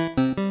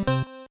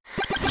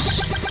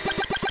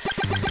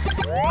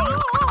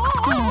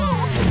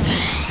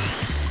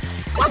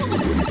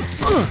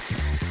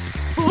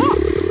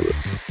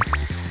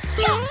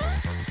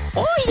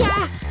 Oh,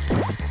 yeah!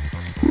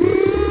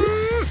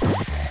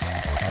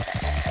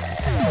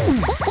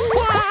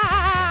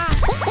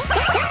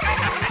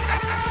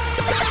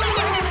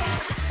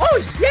 Oh,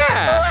 yeah!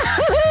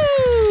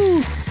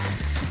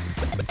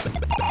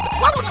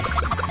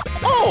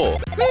 Oh,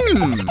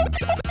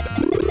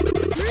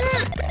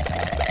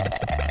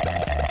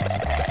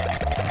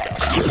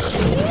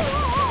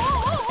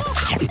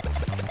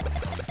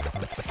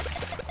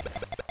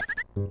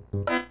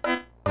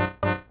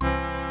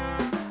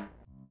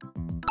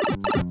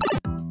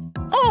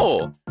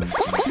 Oh!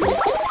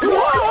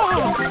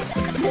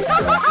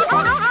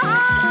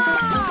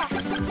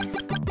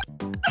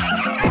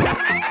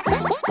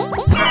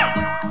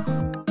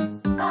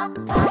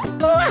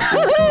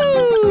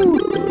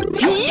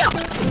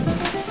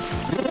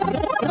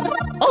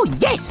 Oh,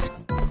 yes!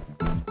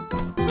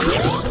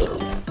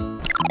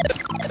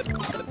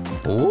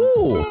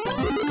 Oh!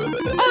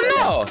 Oh,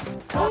 no!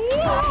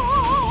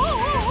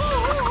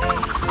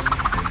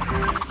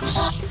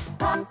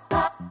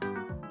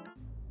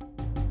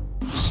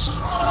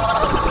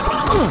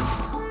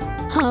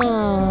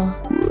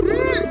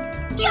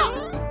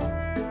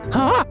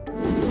 Huh?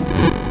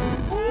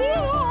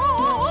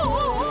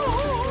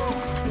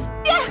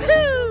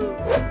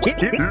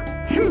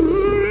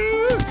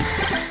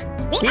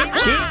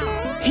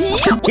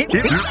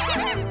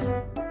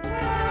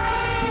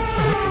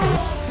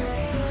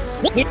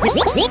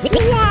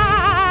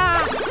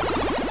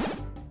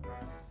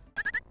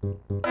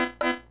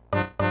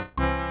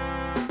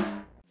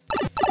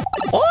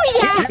 Oh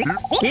yeah!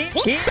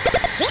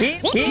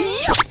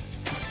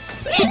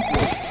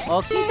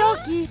 Okie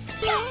dokie.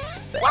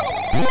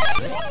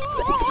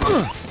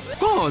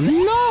 Oh,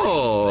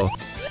 no!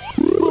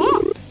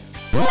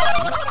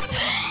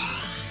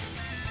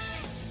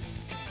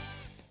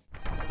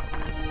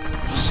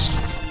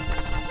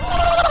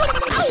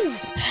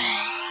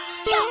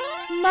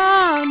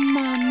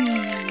 Mamma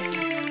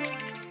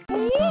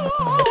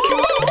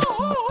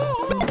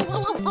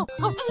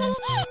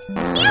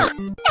mia.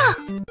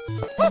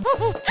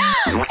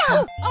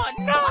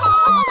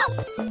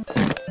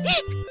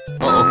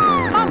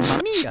 Mamma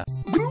mia.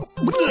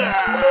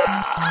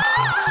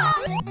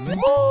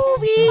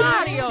 Movie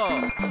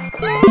Mario.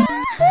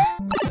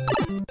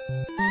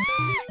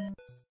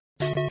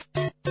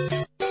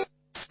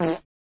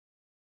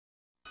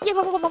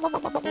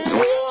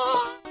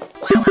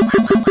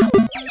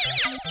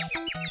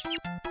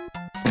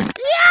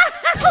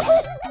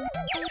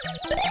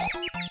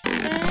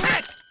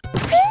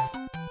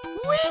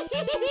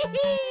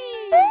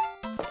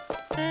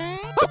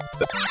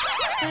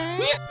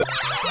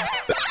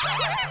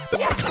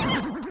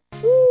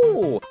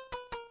 Ooh!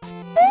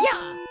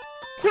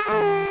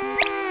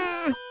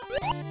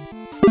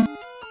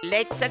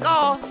 Let's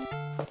go!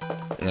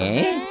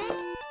 Eh?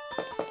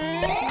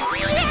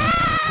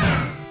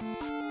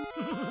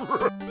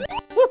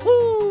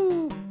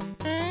 Woohoo!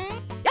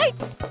 Yay!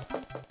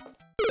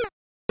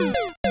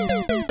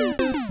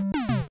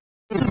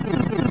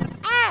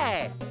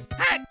 Hey!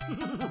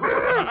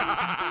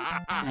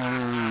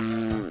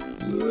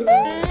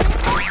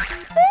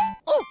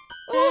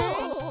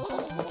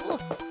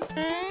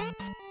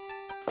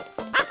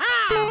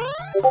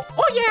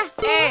 Oh yeah!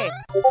 Hey!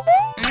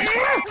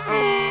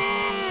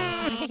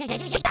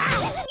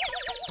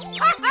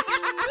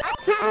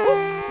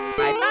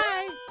 Bye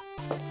bye!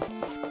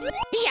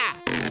 Yeah!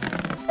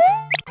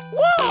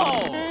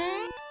 Whoa!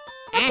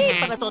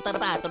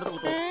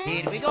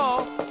 Here we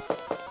go!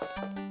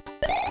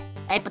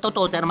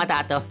 Patutusan na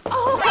matato.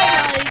 Oh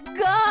my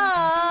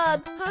God!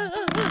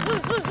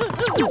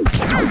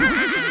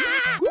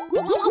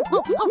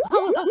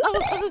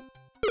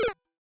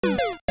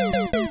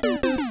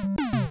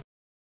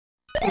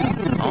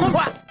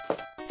 What?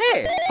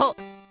 Hey! Oh!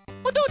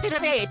 Patutusan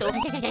na ito.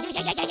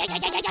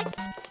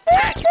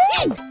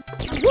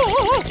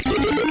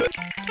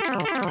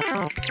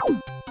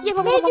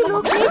 Maybe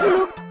look, maybe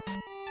look.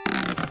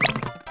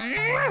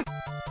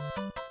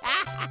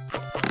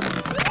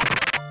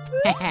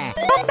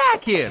 Come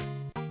back here!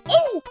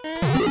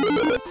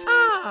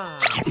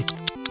 Ah!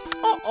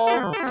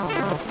 Uh-oh.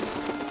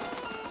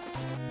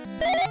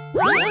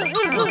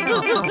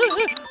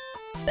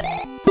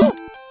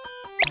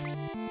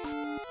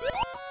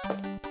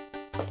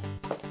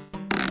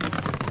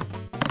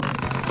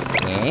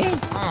 Eh?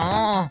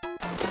 Oh!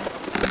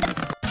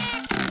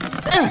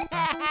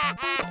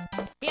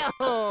 Yo!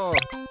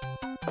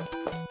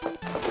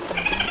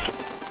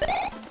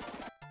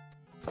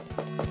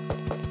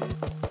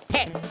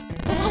 Hey!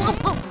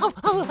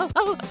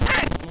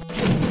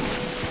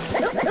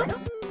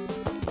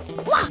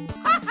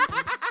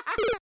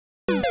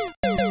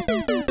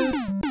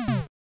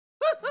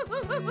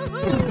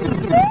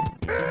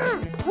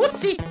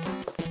 Whoopsie!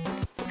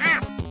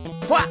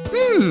 What?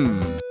 Hey!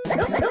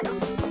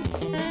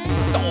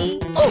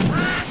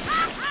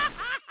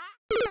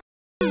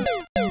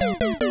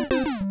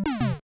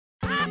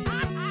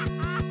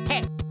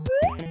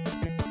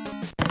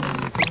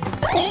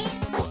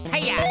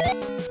 Hiya!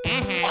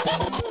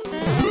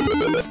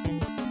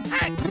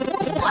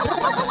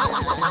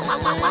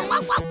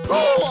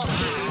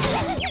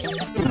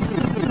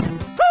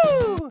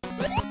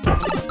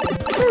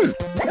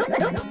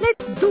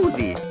 Let's do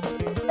this!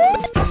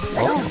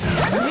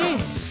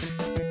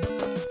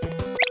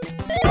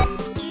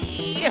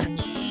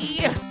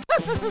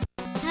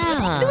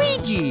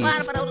 Luigi!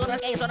 Para pa daw doon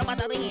kayo sa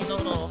mata rito.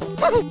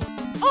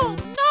 Oh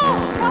no!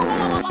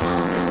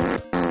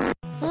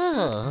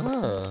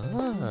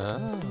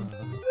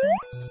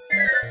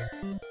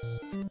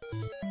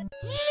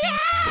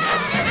 Yeah!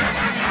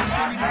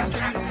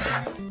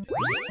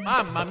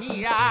 Mamma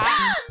mia!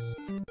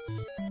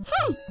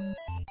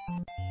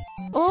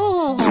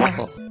 Oh.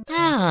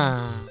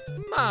 Ah.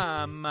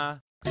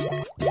 Mamma!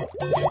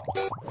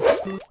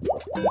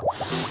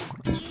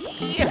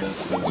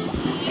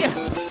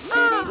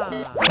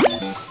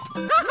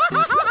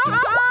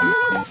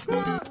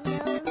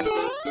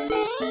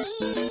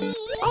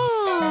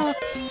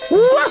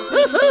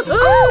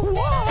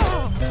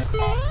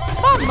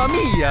 Mamma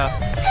mia!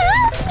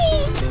 Help me!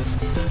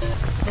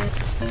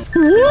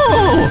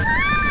 Wow!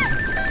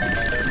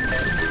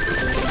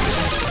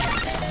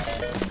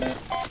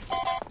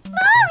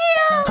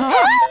 Mario!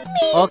 Help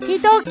me! Okie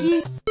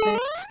dokie.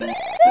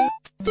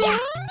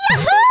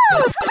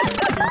 Yahoo!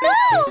 No!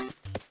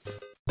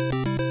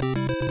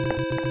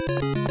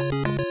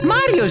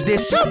 Mario's the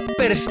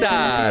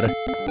superstar!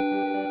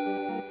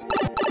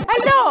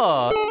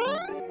 Hello!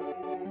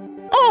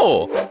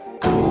 Oh!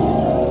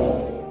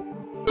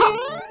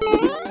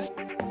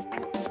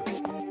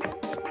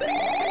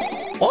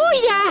 Oh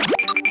yeah.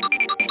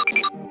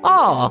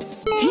 Oh.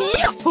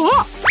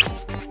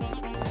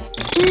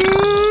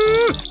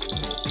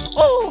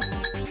 Oh!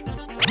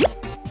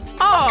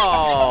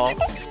 Oh!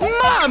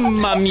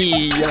 Mamma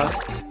mia!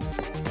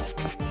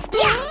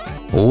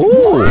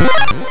 Oh.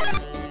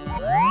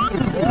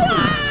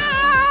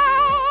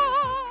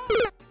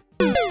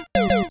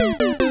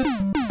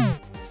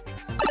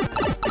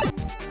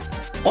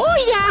 Oh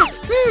yeah.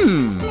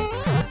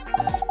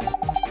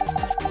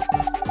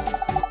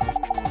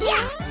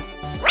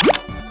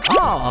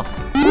 Oh.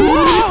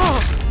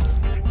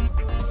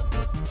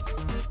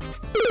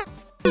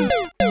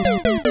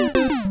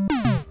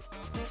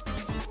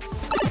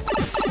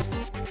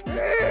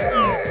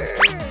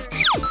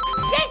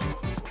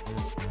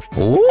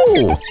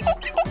 Oh.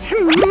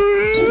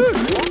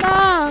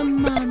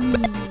 Mamma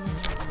mia.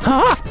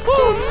 Huh?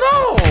 Oh no!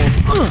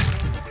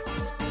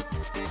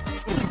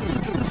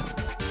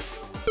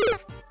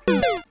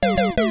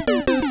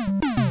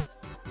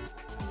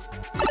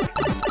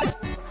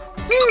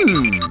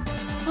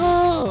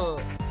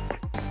 Oh.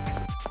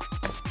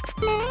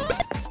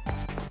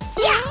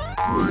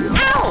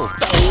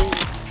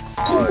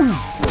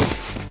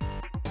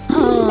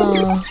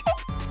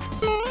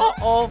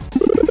 Uh-oh!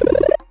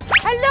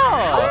 Hello!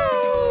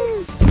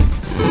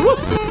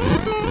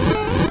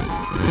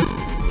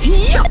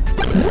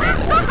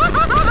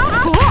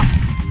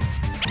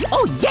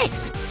 Oh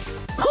yes.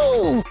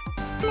 Oh.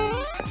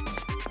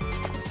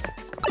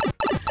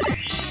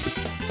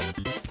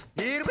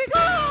 Here we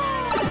go!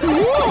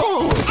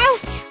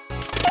 Ouch.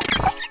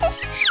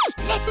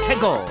 Let's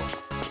go!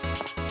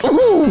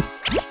 Oh.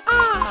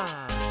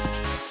 Ah!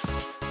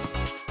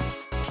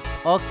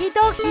 Okie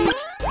dokie.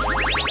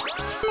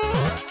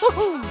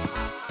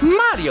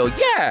 Mario,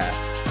 yeah!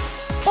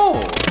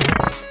 Oh!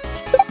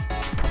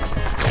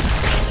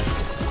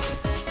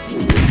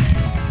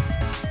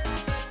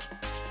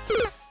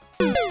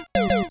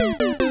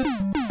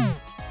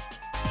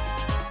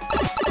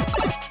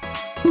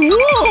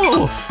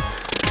 Whoa.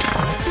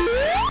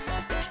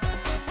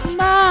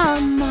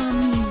 Mamma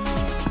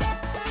mia.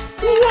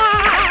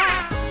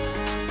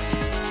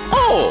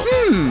 Oh!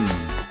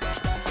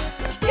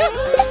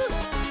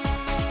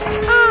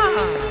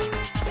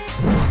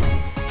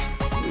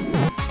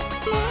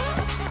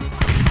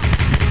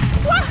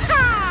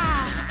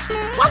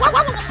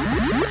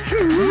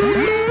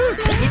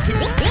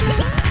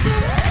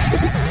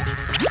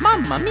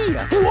 Mamma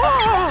mia!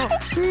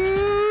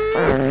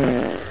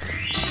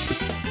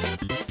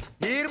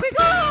 Here we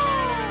go!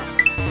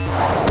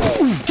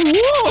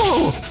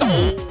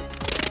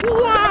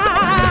 Whoa.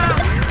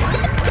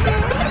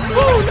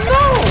 Oh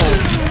no!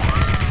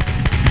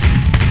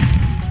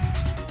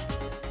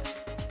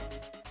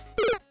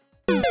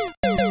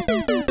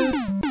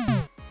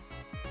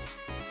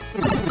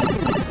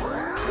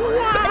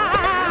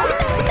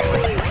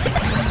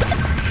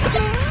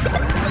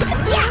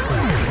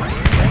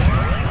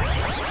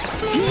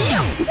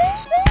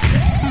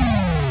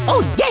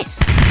 Oh yes.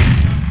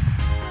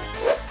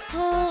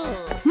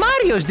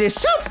 Mario's the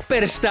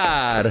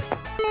superstar!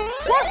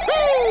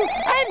 Woohoo!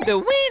 I'm the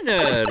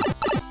winner!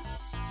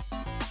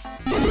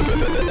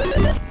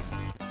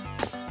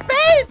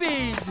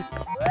 Babies!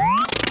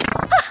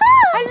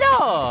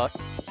 Hello!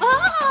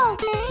 Oh!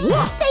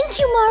 Thank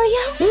you,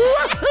 Mario!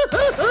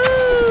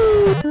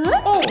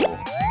 Oh!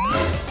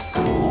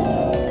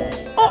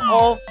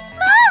 Uh-oh!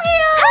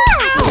 Mario!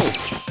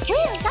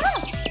 Where's that?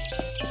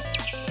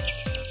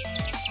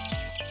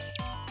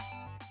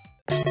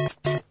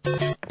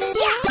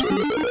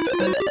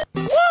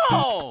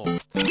 Whoa!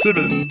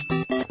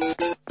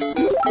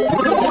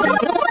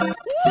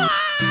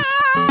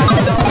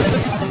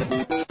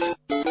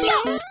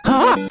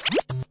 Huh?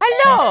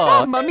 Hello!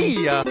 Mamma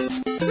mia!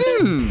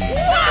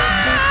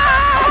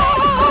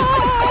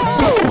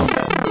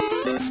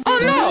 Oh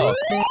no!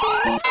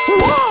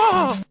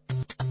 Whoa!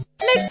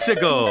 Let's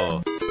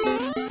go!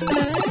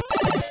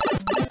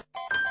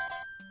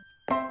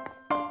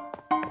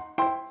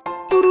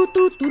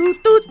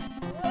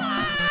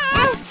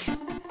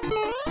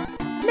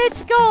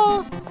 Let's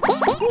go.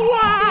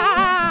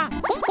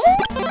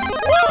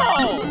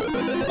 Whoa!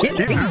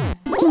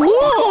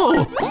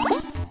 Whoa!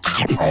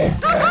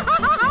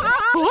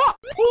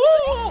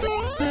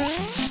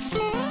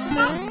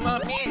 Mamma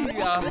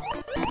mia!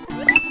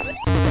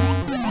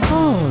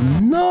 Oh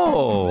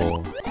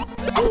no!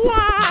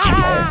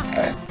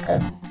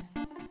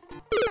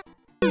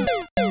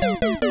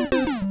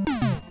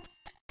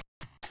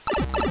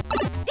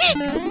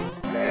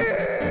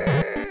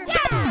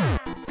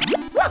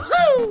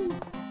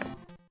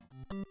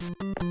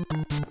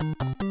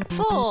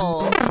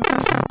 Oh.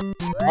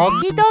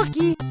 Okie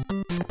dokie.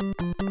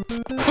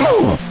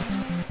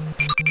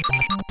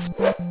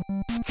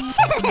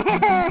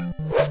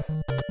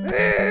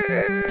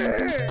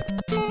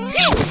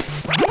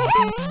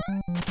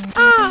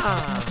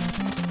 Ah!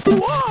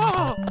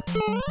 Wow!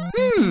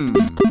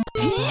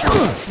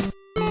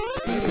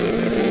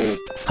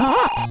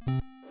 Huh?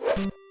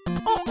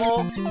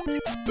 Uh-oh.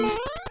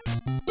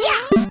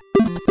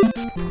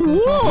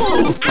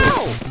 Whoa!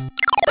 Ow!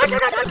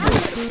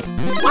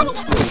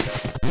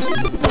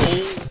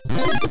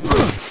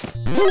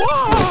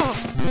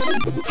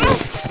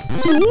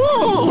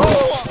 Whoa!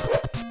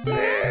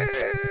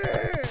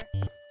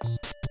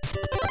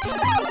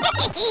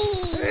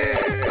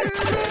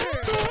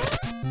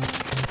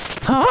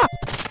 Huh?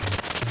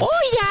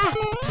 Oh yeah!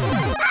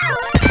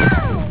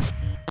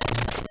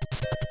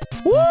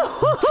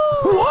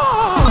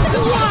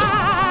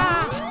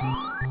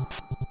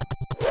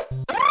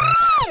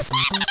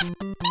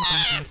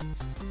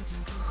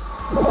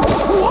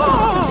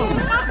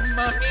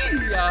 Mamma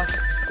mia!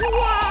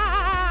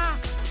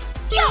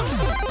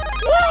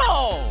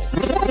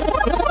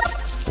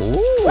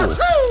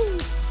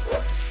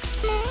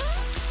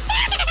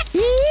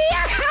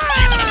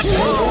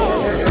 Whoa!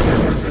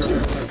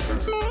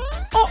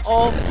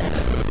 Uh-oh.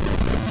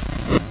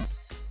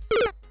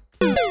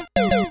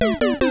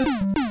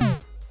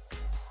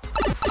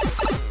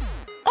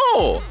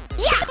 Oh!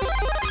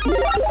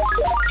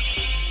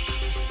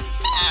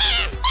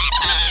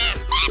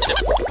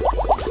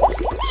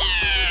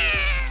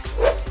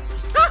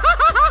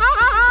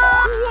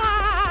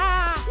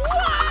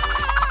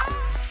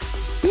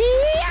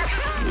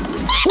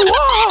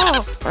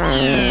 Whoa!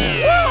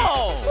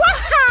 Whoa! Oh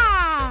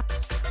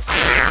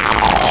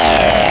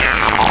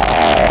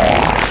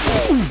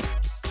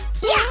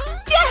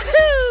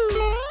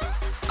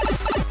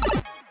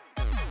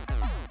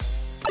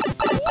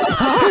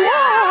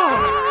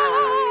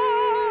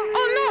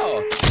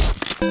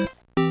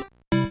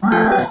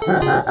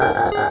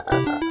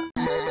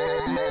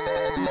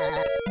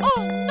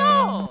Oh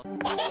no!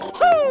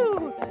 no!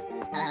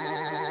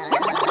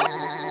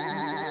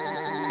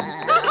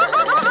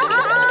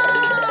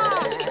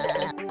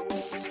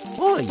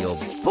 Boy, oh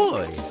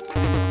boy!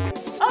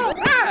 All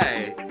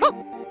right!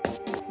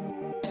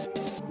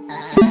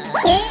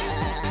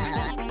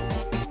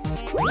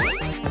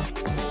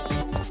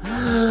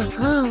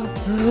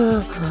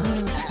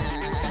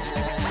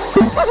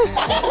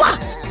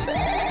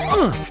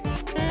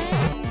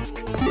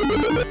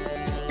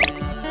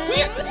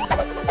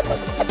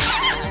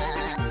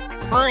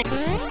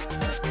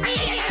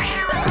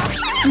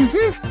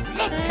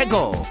 Let's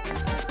go!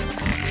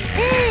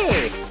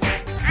 Hey!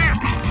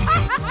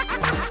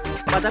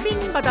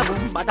 Badabing, badabum,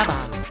 badaba.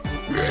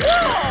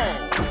 Wow!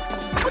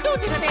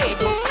 Tututi na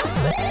dito.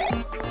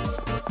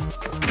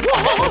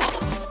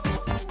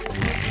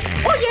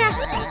 Oh yeah!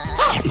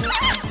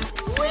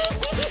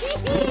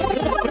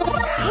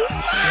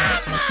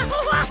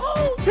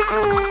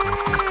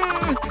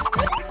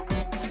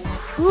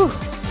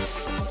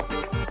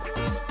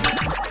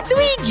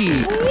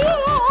 Luigi!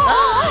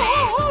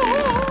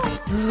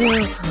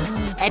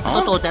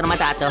 Ecco tutto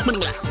armatato.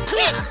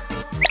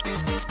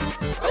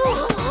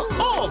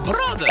 Oh,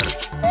 brother!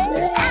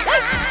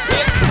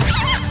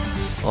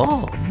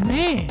 Oh,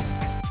 man!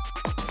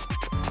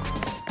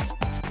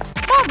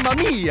 Mamma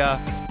mia!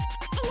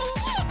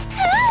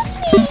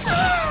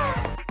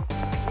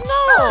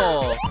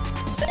 No!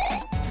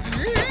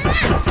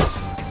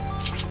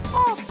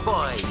 Oh,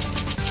 boy!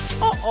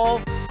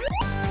 Uh-oh.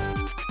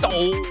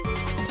 Oh!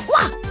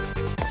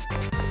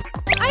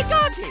 I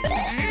got it!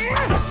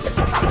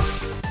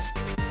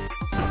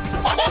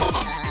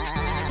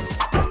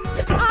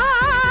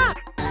 Ah!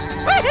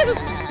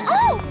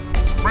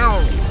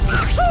 Oh!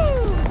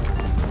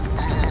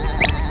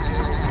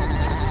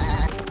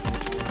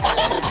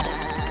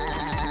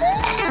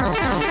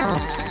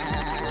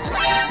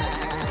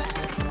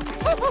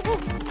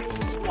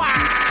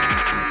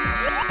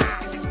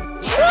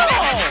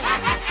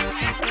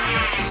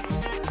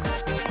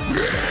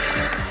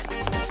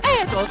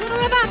 Eto, sono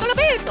lavato,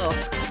 l'abito!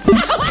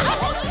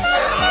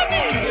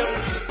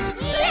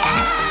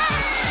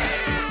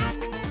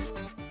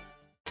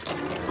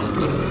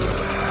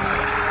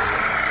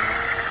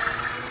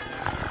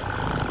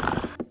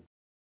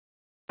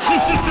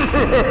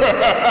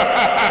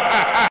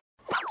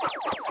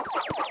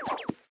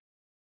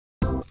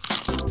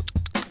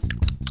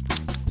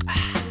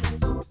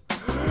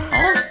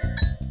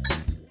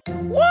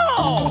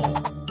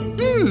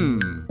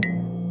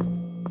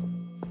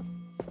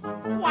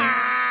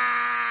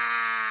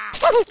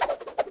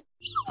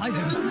 Hi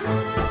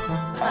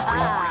there.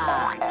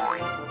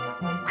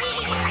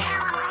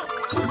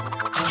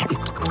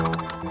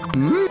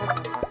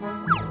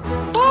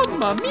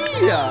 Mamma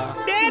mia!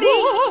 Daddy!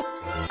 Oh!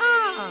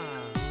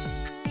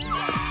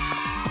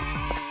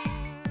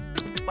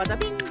 Bada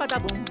bing, bada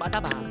boom,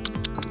 bada ba.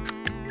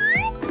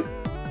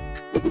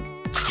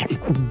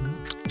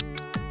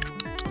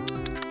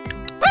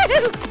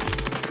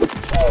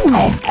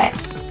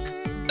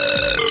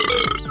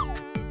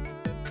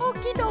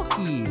 Okie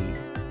dokie.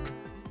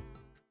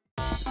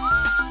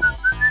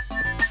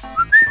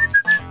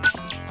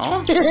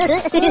 Huh?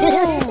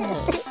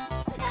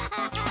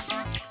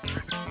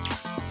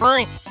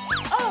 Right.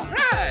 All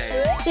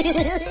right.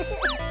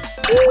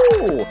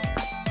 Ooh.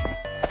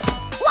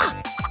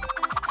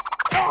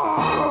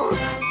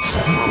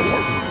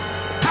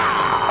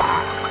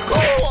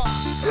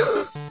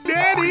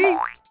 Daddy!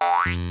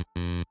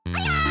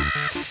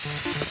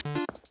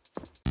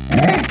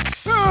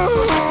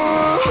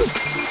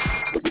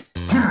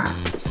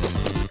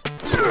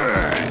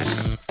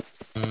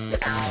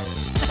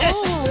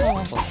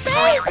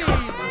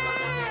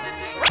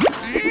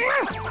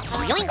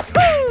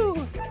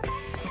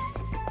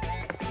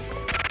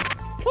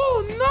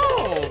 Oh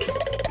no!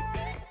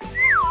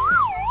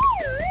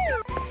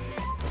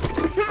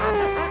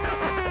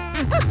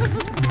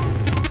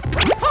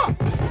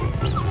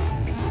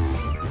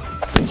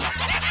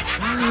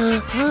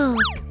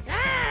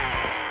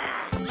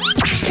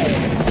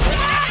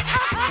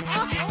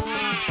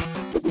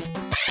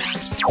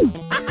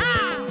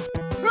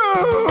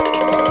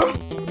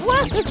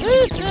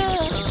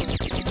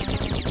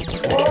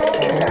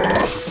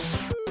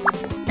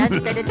 Dun,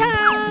 dun, dun,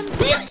 dun.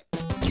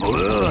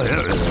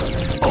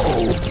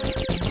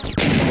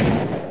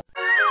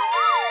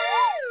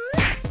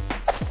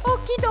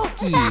 Okie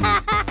dokie.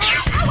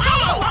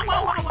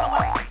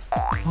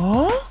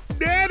 Huh?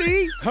 Daddy!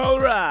 All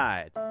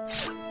right.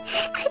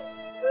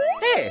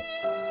 Hey!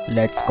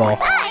 Let's go.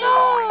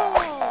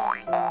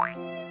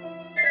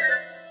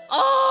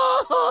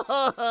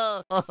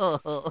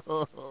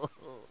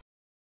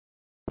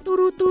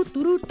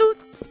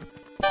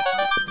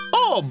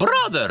 Oh,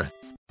 brother!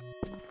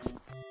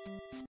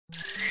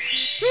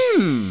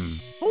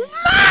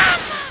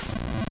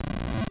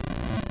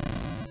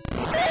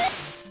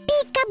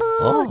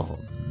 Oh,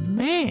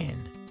 man.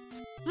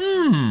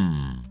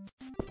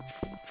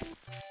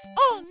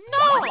 Oh,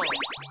 no!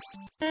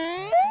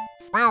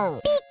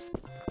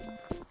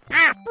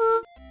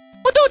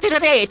 Potuti na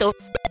dito.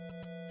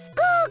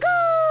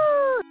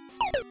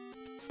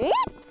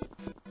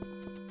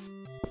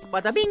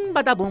 Bada bing,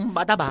 bada boom,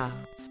 bada ba.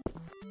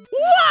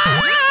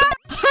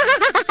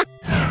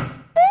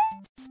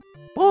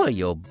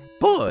 Boy, oh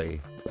boy.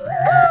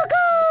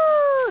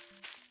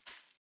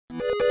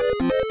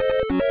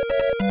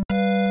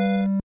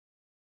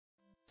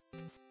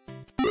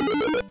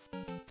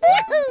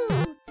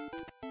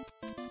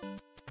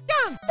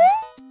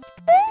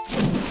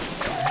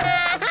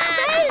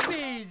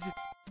 Babies!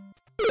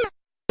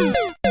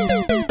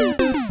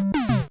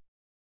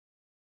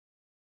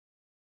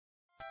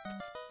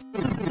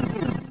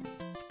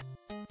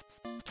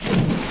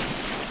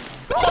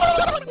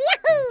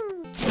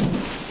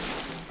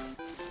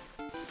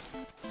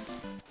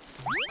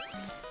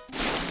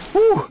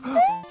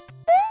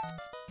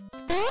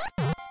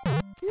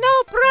 No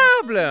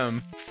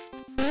problem.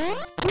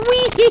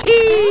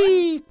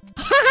 Wee!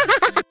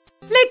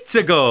 Let's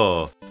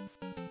go.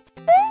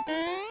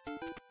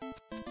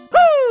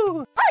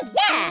 Woo! Oh,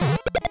 yeah!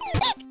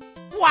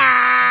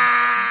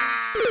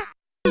 Wow!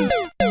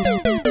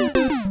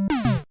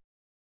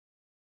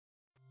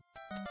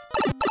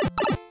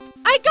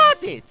 I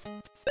got it!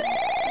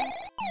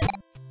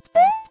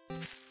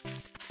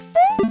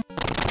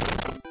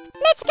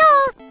 Let's go!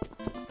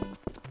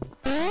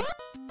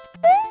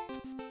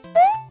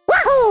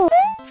 Wahoo!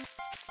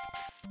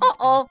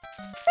 Uh-oh!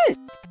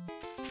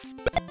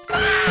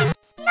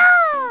 No!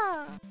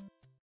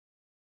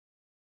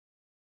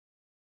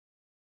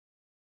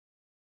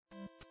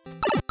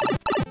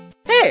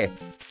 Hey!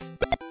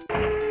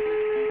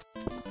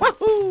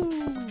 Wahoo!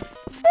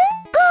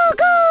 Goo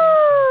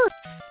goo!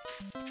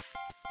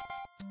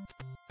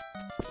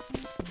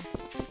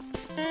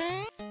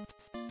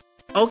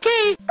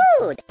 Okay.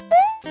 Good.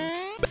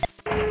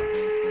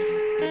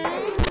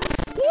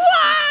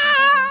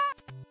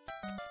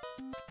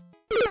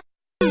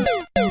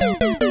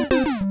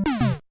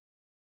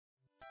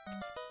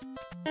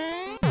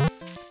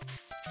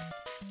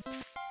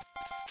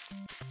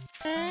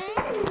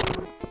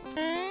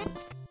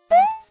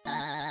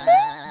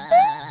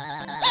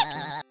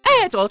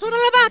 Eto, sono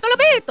lavato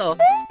l'abito!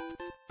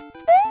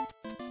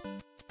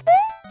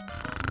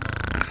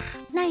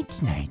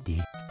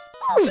 1990.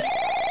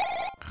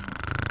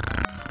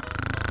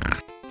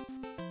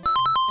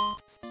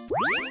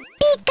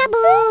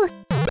 Peekaboo!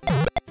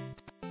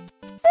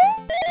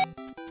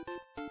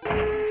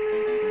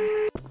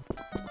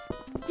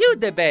 You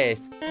the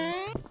best!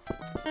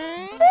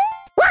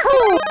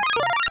 Wahoo!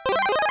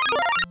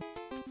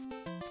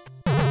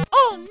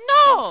 Oh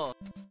no!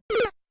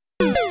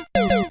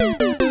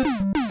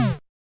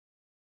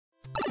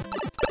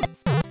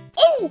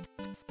 Oh!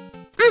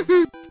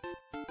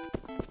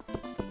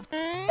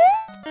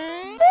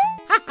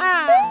 Haha!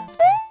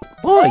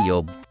 Boy,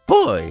 oh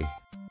poi.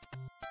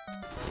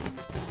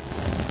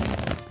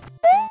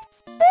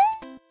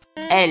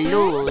 È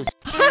Luz.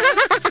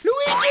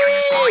 Luigi!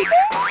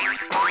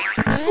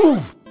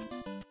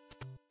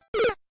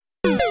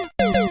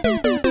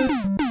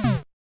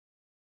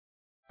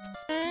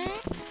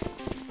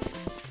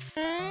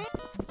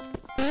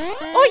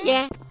 Oh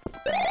yeah!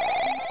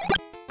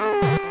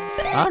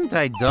 Aren't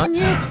I done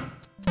yet?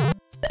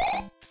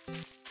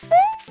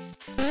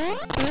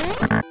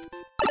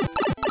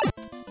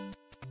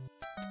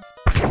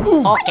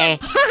 Ok.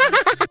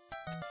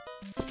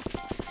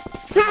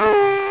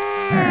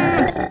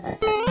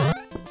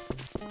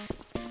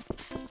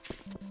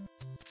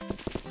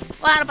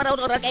 Guarda para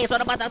uno che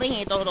sono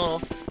patadito.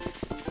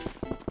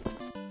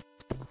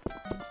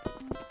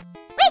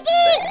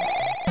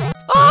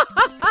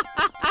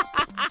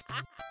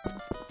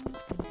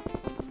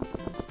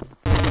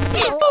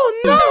 Oh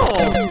no!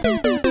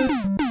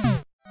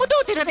 O tu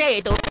ti sei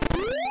detto?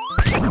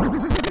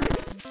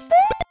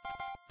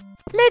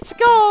 Let's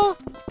go!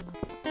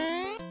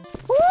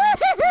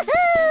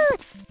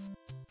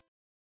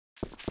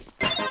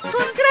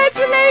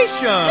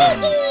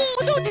 Congratulations!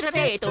 O tu ti sei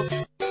detto?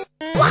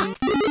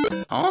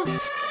 Oh?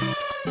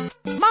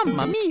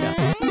 Mamma mia!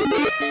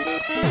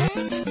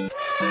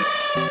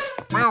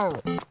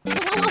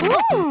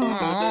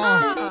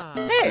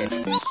 Hey!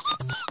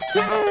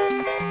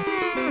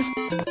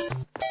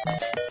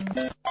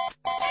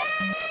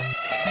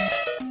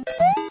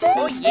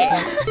 Oh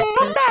yeah!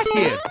 Come back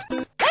here!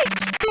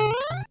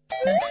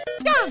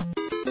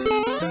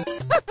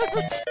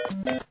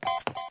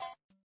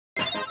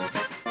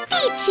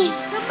 Peachy.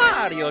 It's a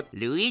Mario!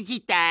 Luigi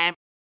time!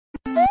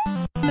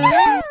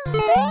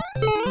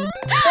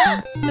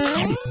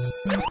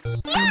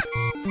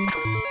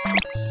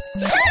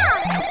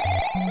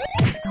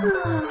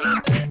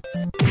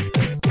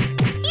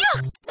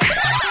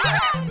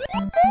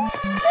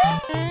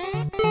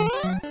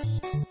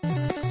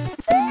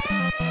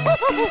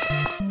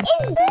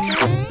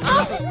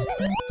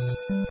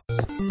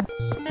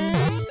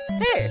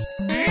 Hey!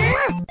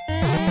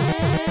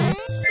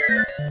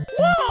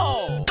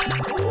 Whoa!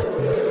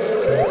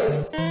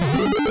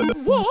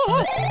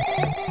 Whoa!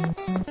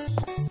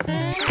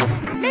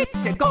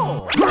 Let's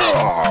go!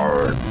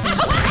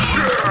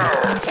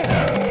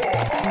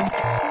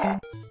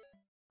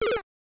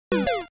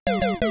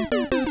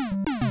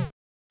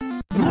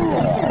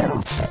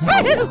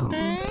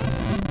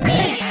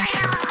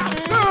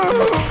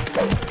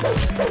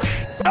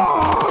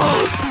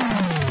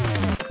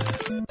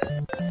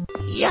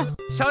 Yeah!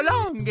 So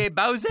long,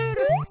 Bowser!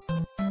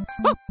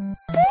 Oh.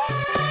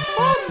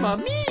 Mamma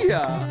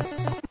mia!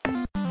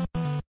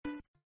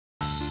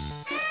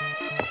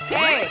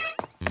 Hey!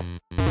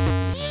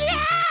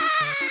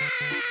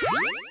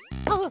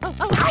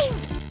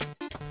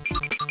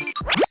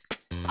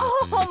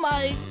 Oh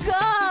my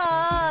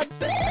god!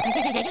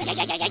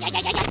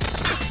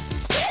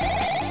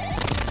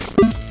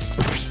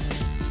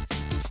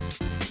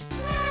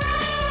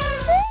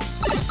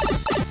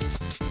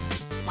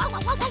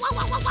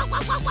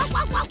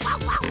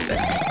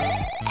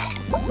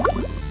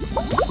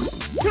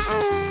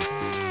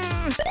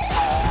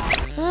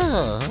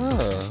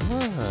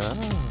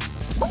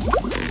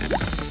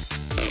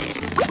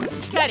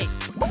 Got it!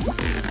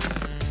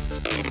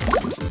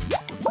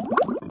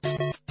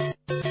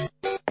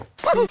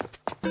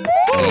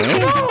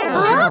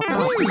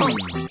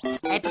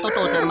 È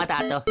tutto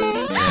fermatato.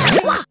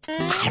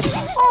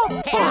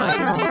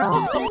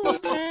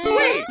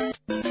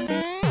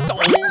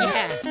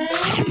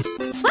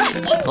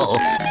 Oh!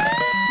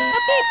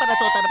 Perché para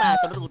tutto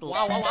fermato, tutto?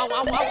 Wow, wow, wow,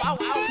 wow, wow, wow,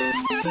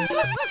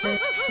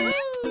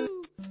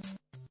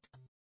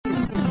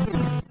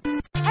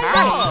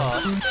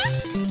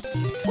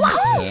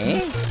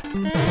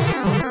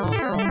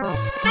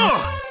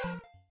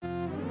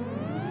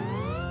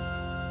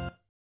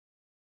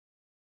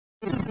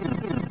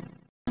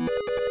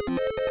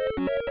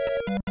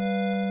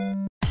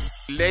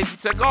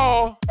 Let's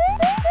go!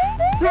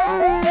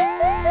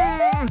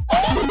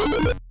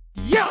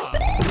 Yeah!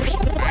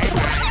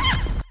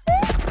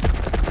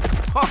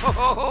 Ho ho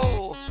ho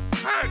ho!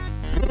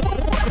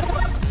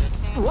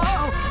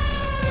 Wow!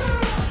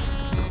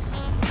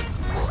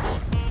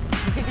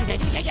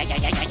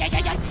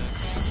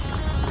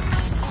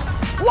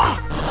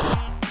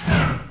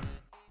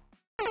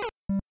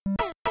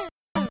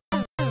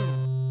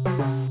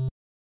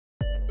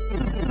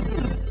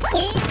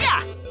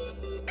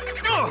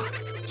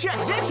 Check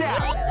this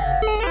out!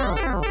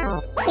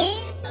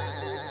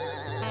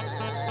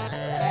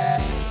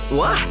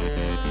 What?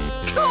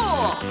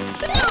 Cool!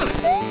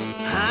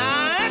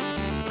 Huh?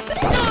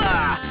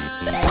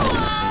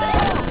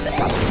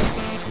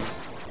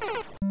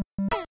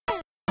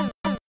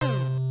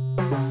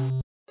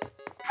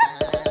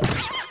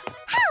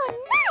 How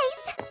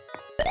nice!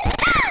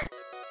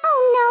 Oh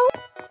no!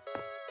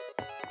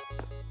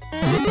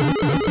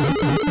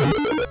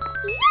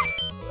 Yes!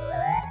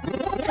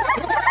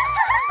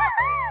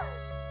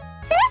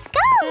 Let's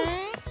go!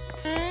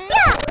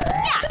 Yeah!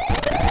 Yeah!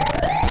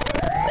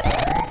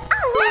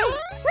 All right!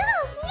 Woo!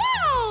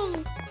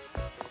 Yay!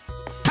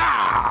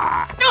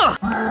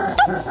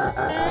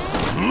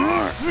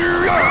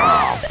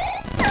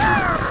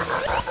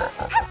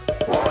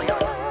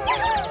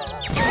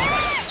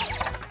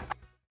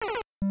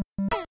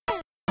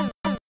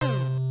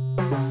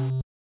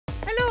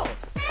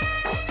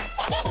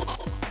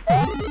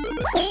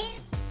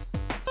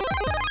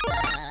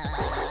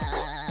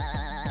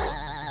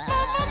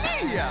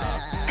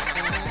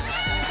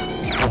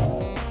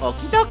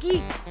 Okie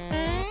dokie.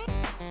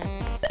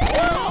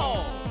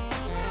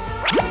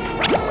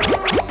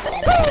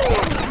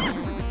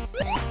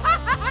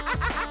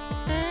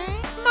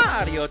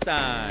 Mario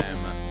time!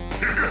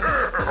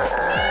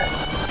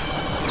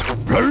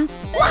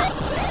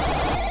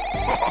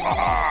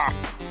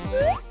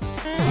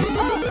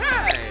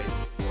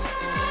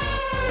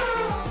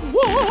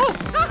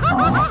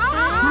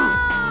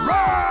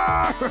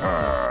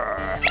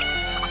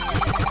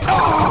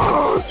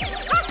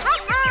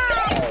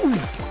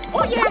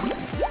 Oh yeah!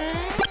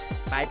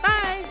 Bye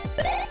bye!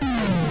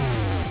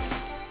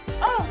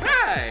 All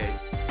right!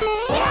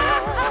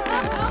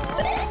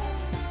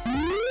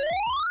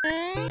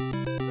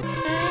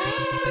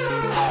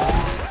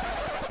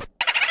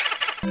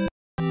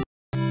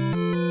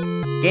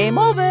 Game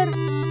over!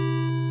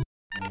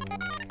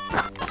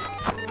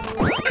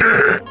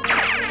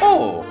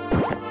 Oh!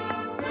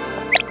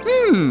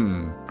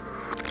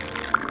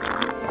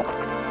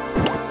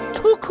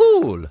 Too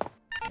cool!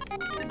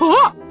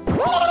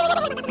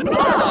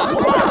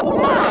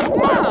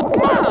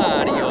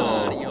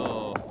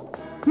 Mario!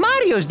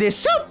 Mario's the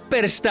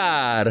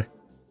superstar!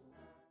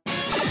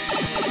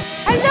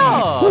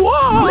 Hello!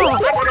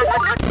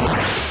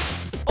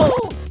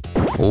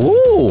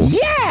 Oh!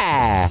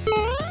 Yeah!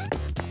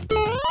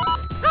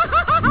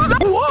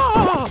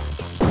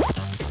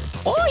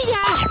 Oh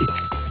yeah!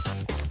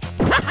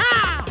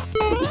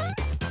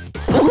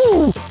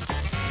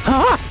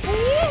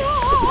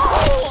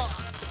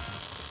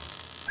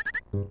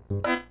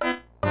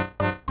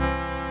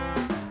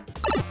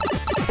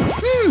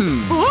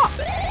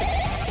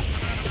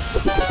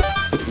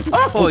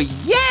 Oh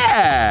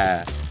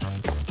yeah!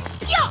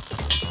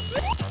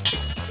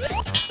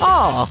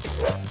 Oh!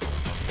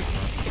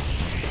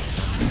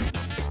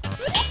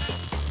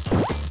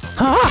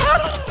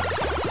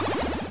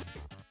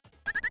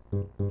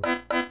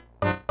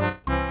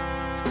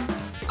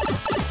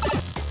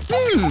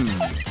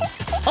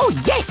 Oh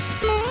yes!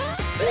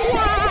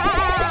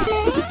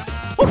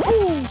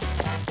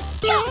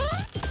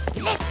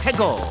 Let's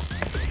go!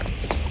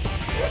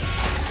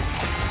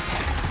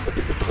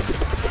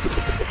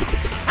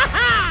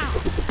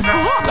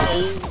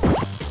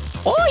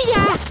 Oh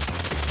yeah!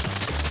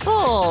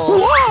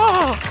 Oh!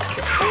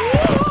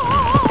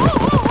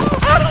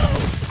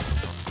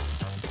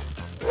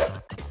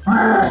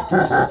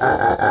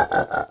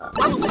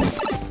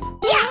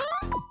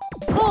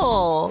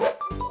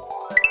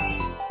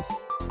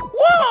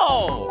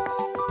 Whoa!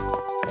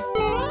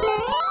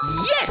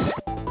 Yes!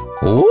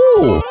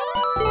 Oh!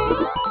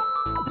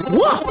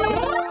 Whoa!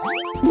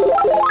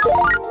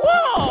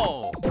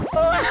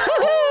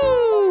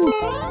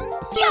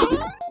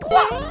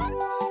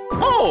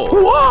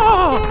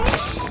 Whoa!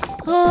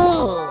 Oh!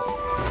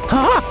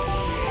 Huh?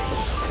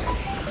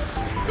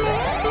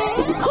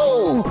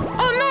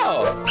 Oh no!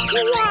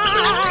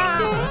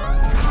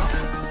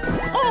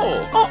 Oh!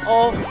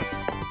 Uh-oh!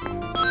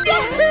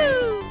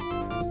 Yahoo!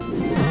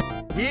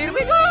 Here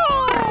we go!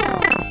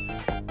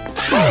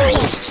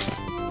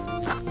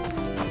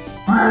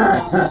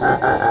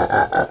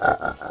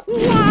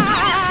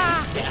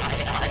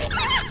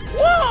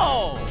 Whoa!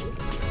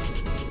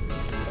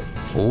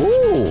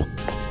 Oh!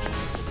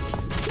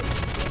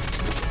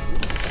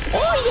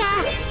 Oh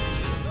yeah!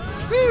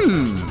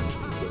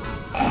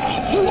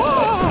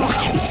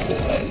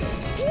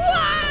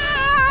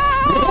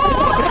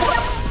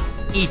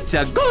 It's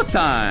a go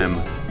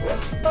time!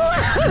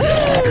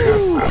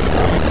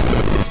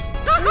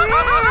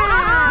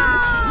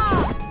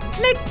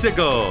 Let's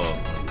go!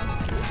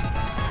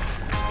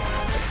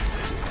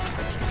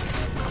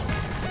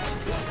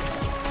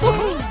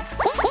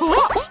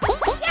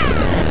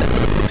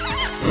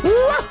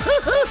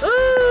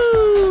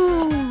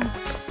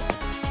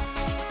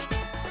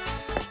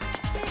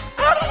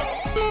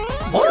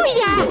 Oh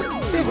yeah!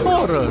 The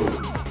horror!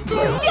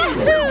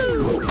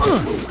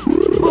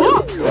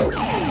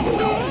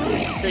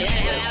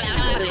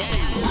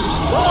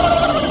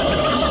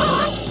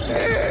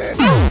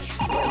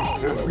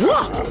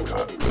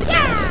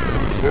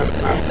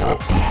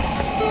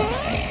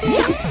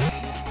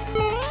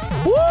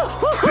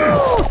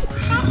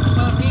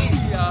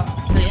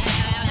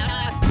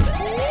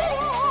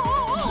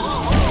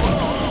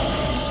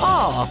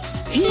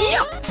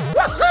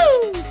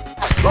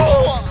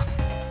 Oh!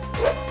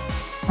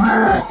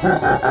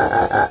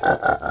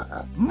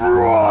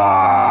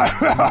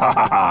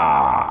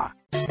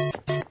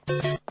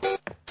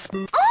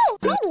 Oh,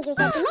 my meters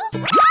are the most.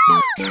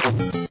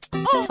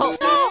 Oh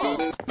no!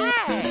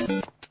 Hey!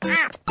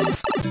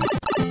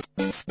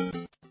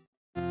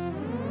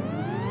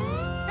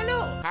 Hello!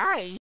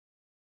 Hi!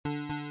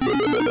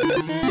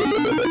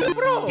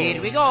 Bro!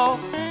 Here we go!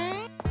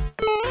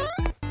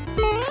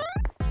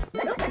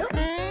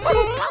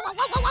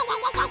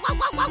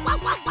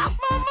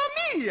 Mamma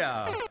mia!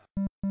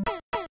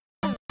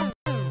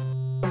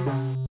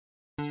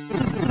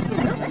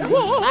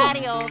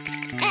 Mario!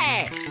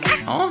 Hey!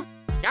 Huh?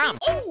 Jump!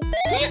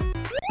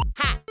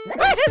 Ha!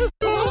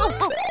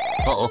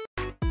 Uh-oh!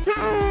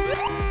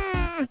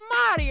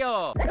 Mario!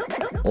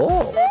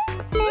 Oh!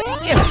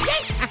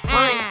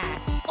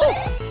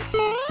 Oh!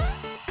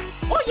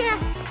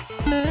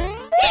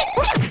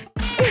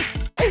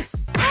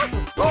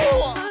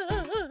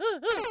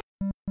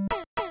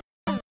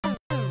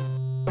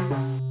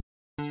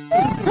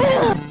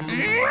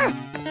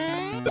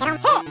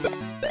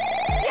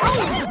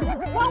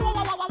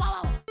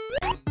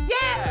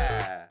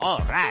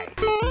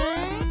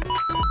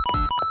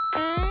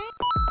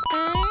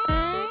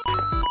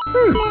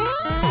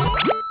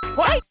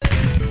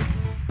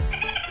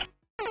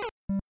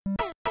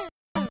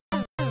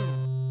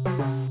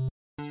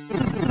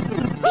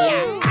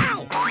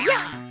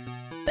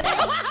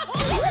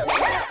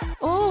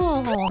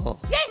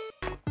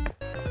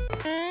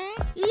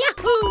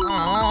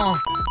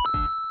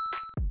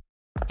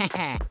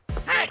 La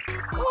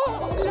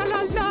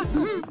la la.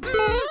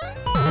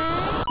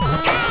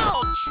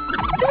 Ouch!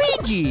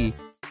 Luigi.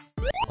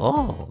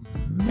 Oh,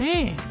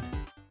 man.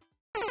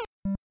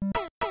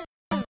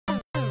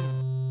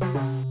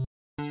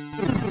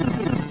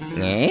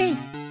 Eh?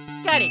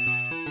 Got it!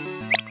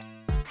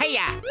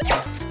 Hiya!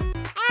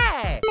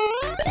 Hey.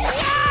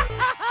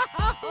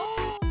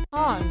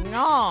 Oh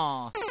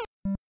no!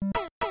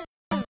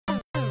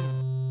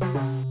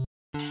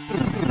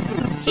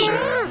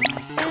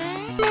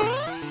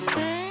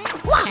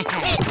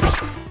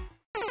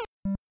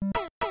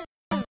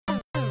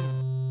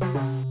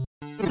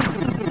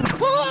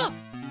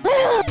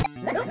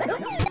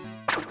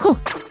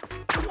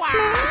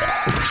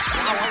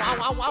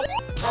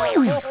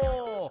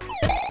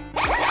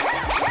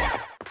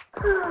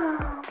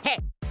 Hey!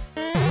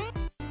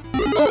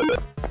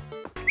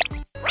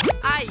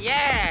 Ah,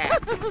 yeah!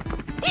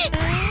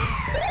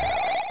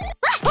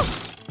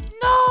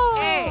 No.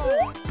 Hey!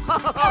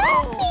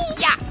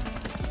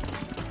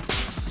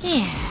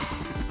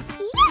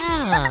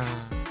 Yeah!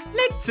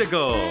 Let's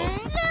go.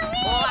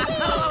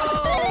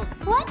 Whoa!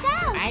 Watch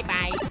out!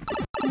 Bye-bye!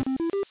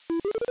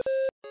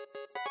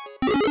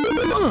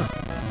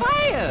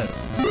 Fire.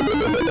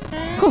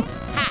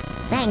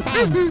 Bang,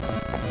 bang!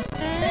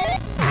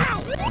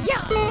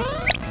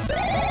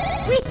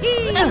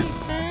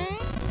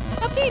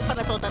 Tapi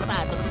pada to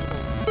tarbato.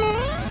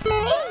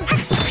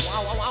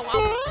 Wow, wow, wow, wow!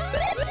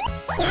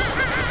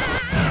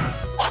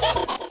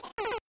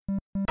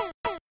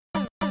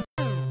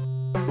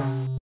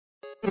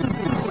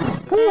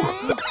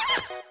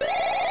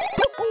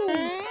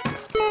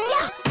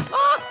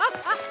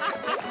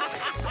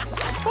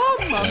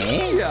 Mamma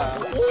mia.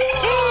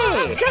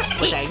 Hey!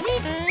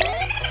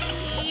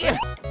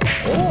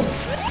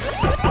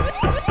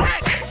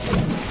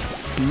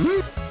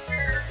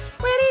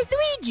 Where is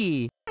Luigi?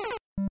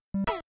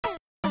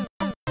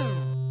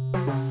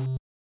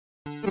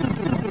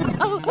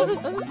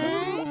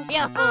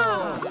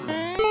 Yahoo!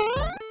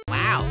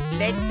 Wow,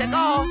 let's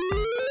go!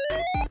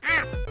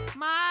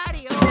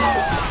 Mario!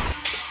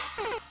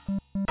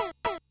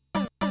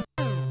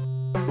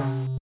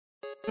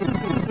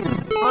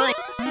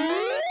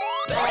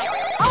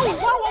 Oh,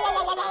 wow, wow, wow,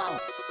 wow, wow!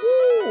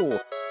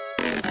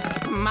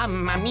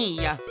 Mamma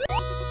mia!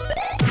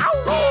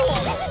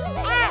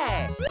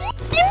 Hey.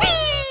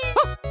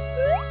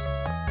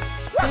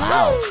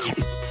 Wow.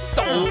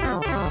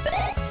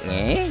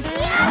 Eh?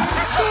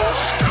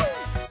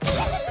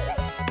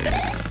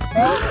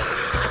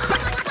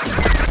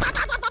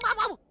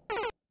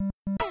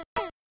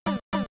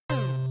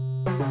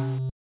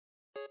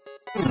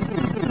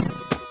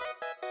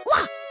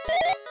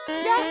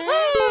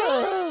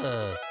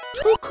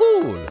 Too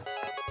cool.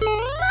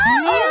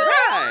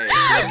 Alright!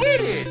 I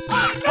did it!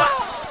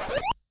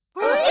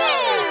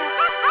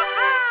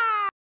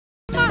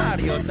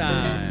 Mario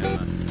time.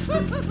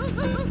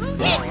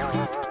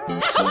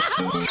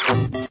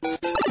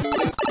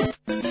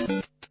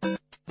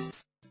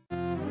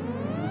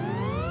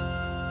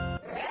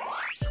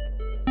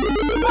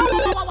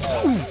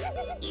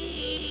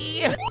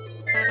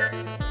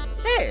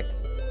 Hey.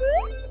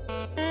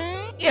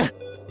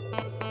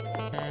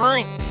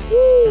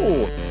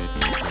 Ooh.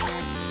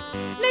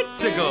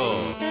 Let's go.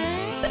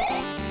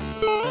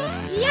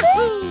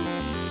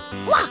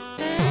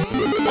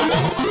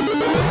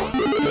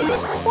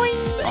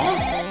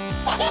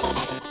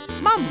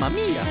 Mamma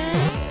mia.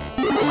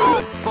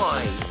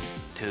 Boy!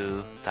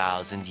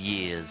 2,000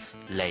 years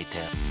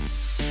later.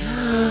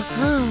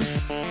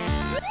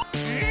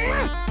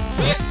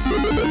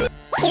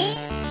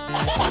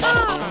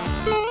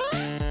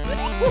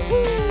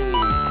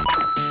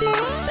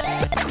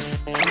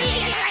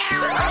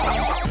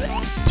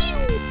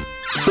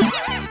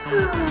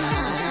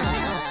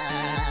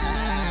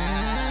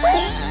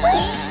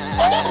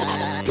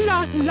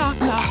 La la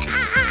la.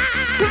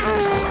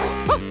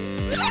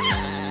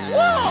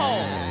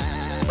 Whoa!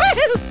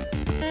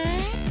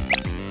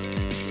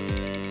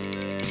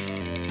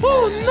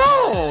 Oh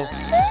no!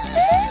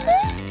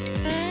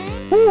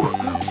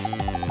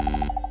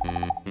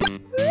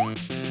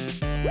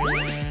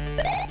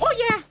 Oh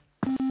yeah!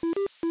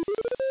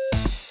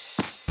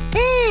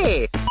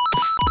 Hey!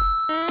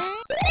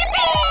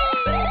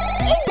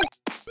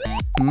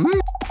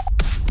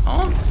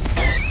 Huh?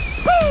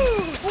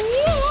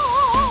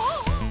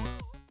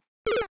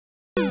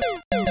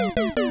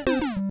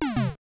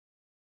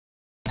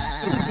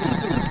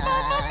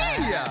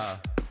 Yeah.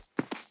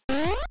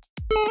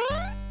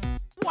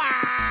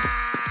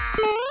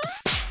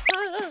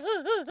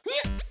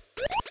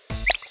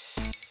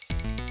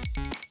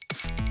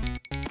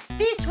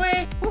 This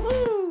way!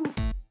 Woohoo!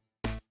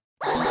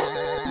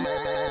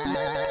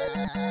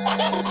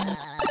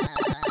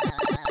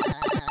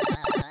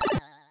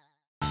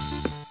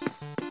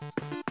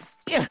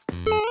 Yeah.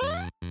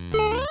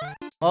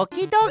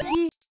 Okie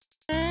dokie.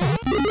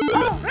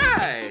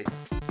 Alright!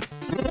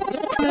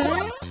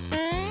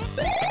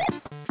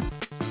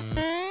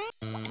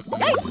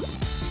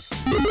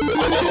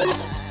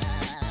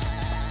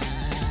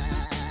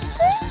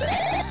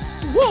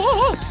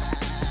 Whoa!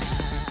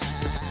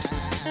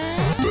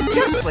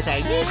 just what I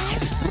need.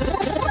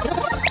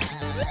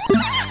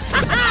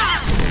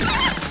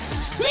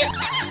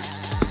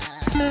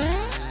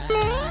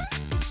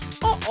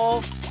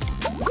 Uh-oh.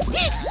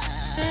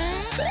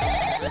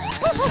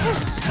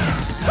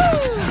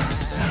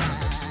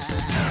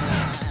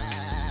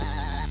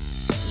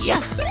 Yeah.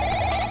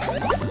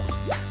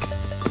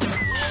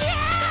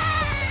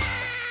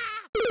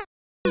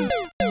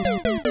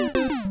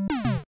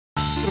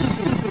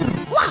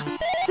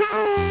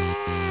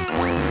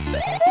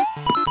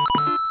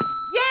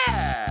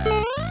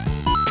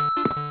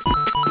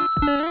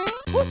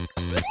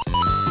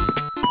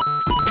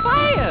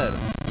 Fire!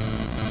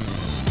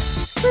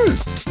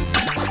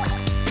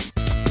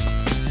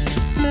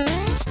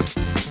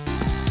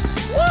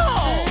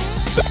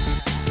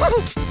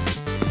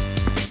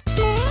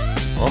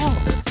 Oh,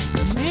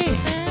 man.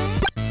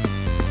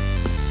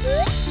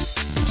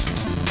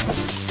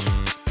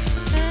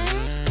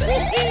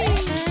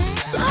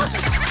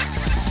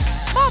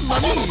 Mamma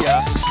mia!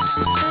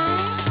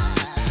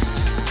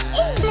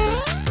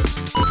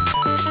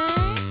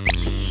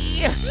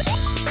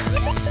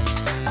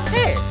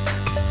 Hey!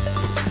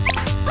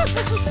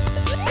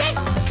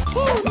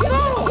 Oh no!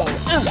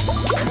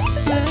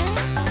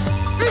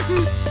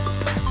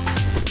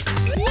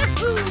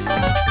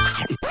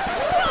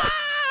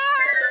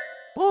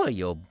 Boy,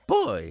 oh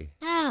boy.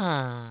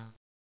 Ah.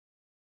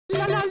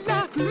 La la la.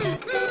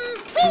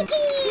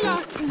 La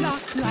la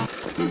la.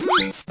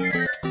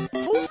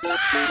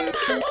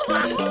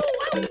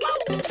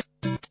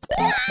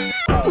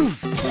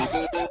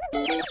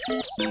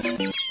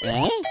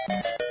 Eh?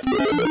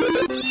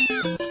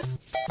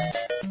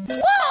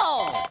 Whoa!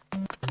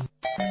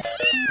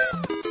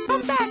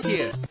 Come back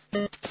here!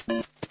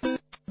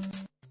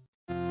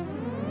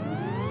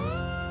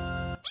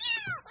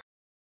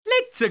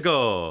 Let's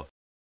go!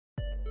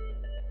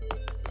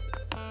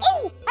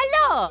 Oh,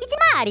 hello! It's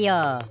Mario!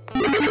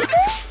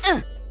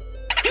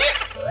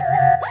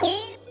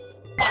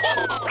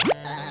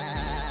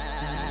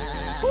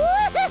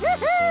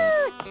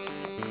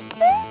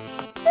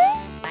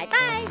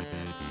 Bye-bye!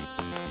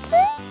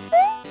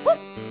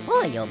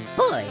 Boy, oh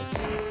boy!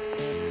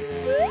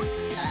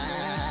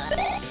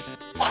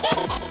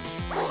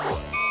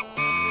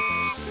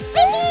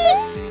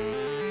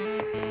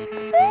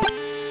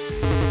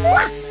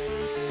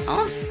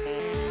 Huh?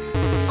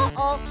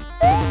 Uh-oh!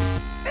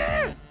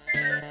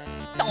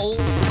 Oh.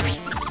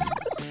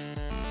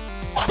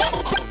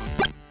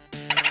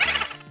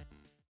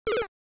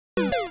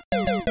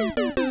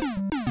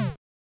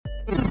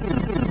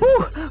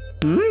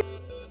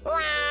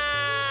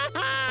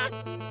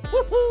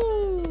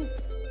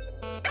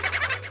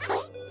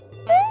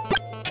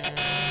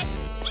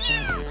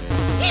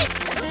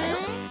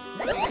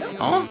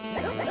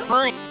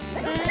 Huh?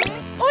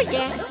 Oh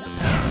yeah.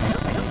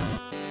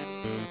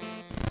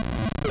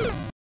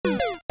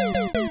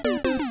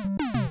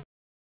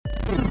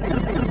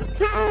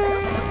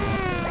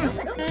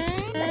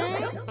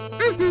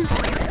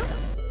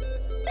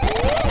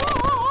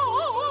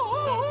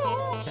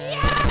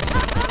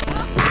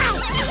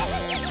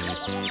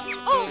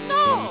 Oh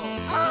no!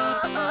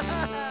 Huh?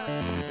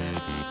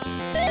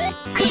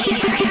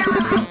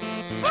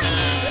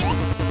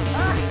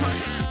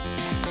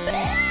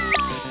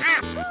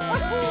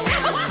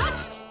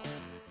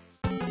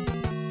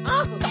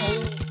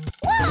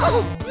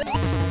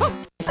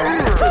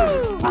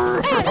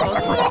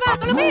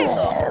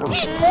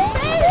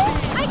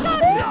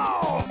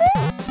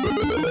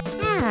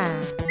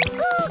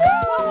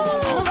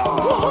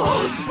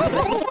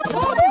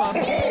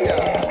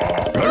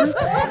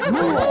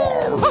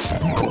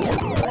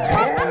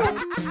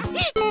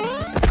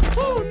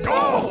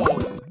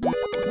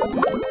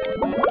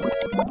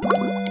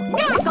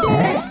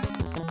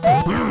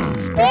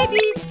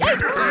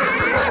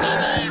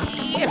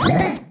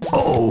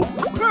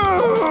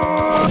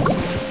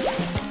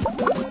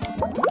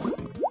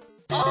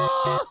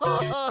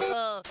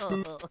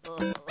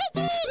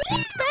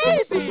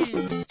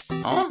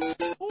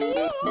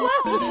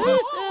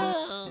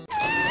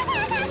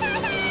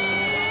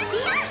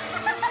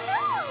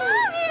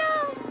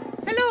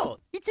 Hello,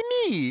 it's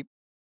me!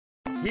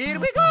 Here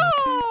we go!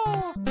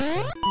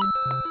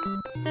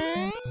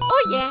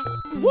 Oh yeah.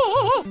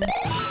 Whoa!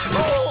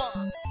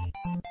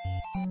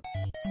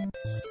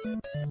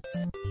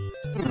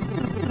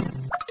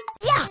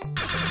 Yeah.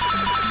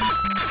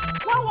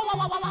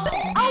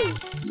 Hey!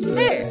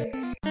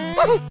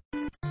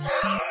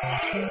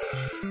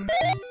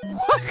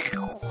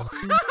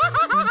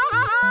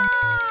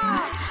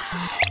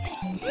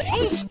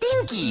 Hey,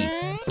 Stinky.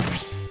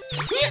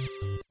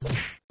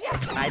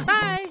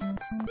 Bye-bye!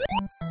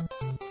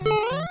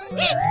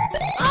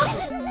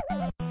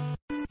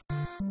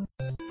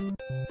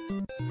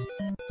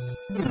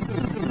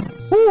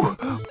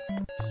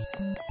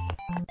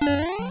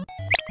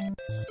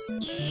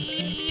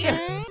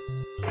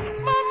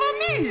 Mamma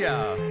mia!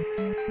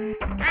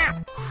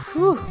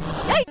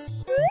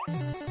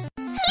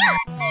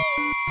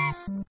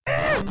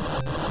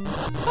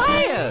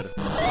 Fire!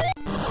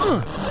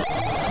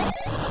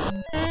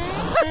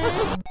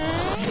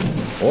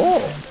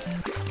 Oh.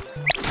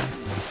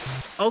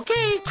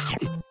 Okay.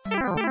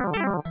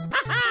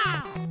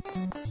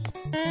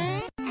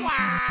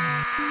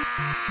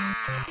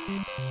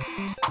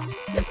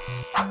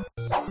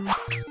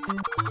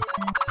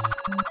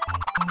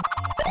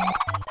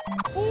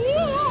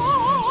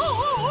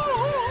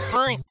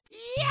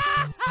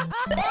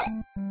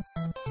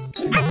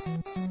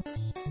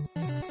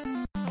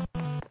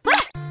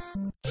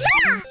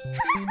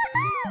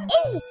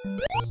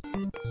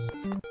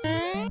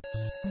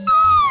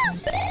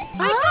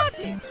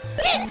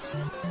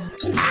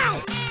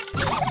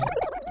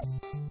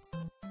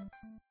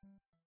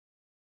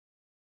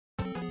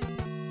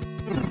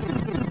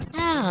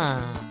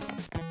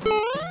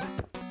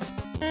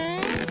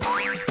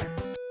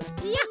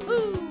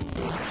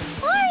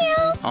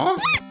 Huh?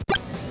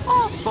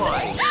 Oh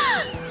boy!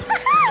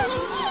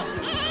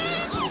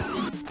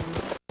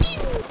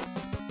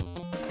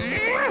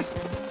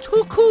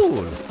 Too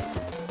cool.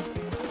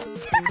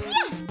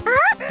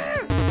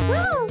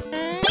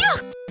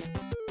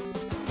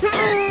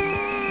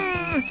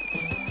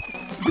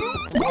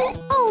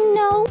 Oh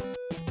no!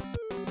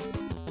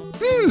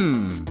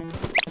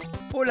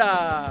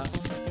 Hola!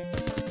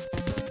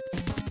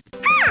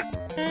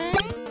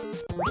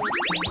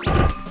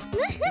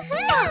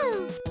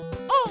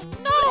 Oh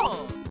no!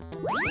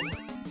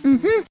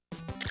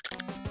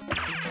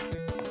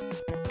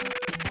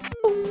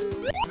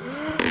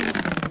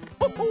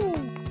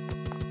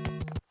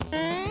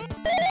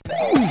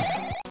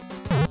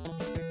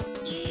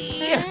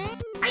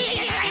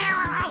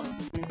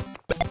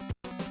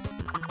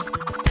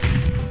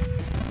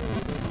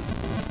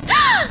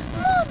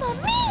 Mamma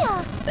mia!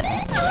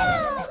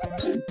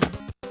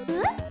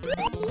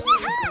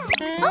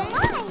 Oh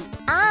my!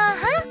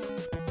 Uh-huh!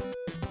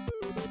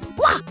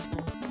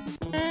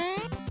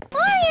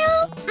 Mario!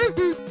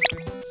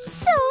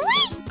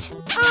 Sweet!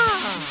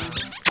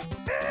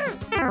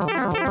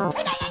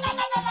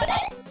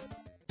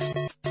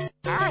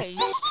 Hi.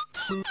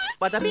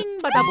 Bada bing,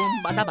 bada boom,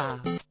 bada ba.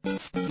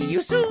 See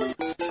you soon.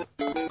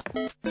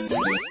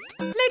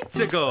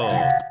 Let's go!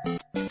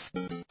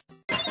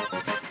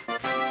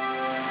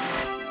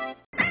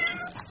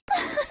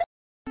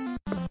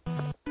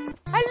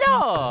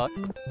 Hello!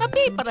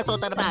 Tapi para to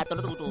tarba to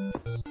to.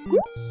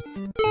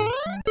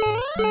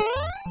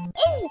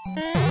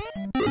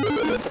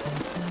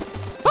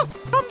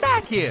 Come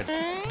back here!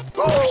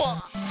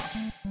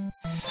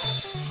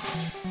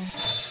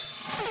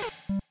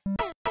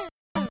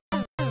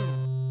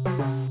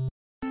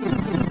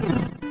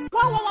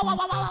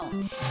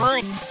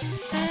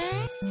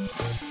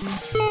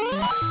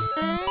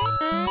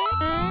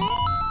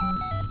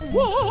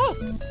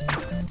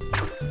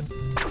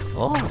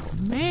 Oh,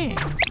 man.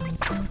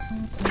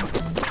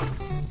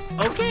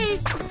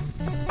 Okay.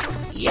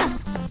 Yeah.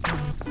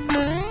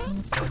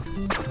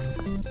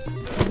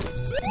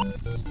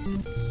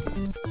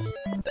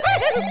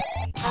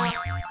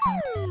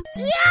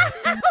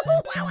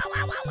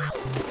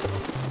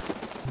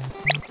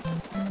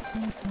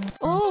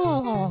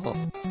 Oh.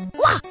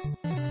 Wah!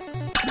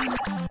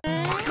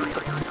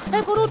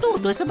 Puro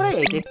tutto sa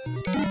brete.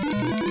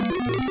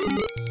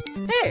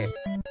 Hey!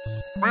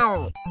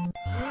 Wow.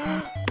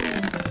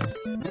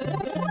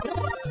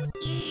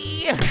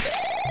 Yeah.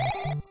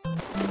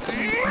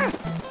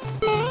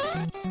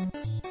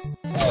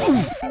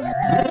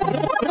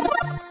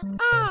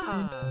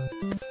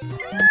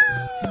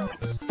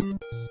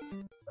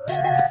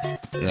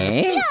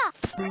 Eh?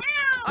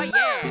 Oh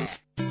yeah.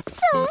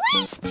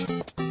 Sweet!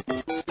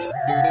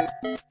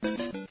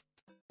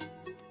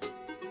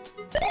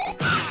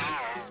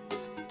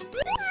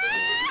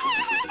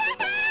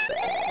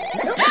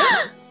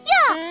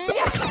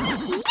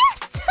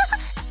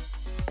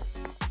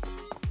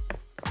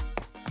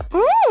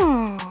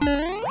 Woo!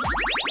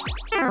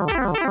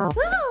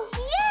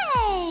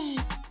 Yay!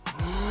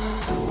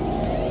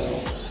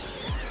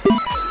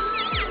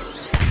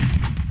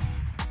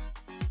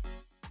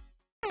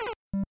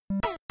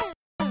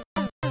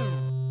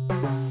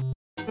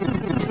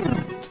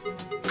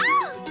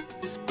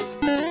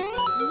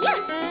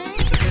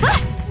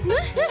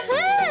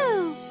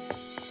 Woohoo!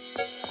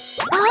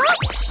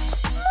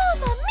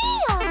 Mamma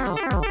mia!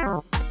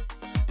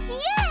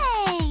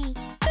 Yay!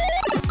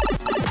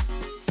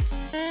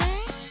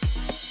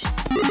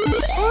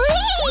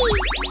 Whee!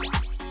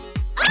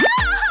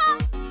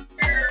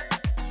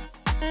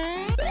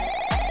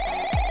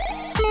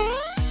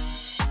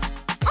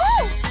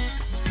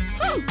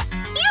 Oh!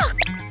 Yeah!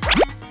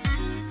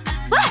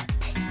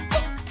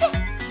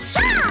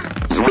 Cha!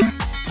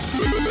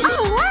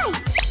 All right!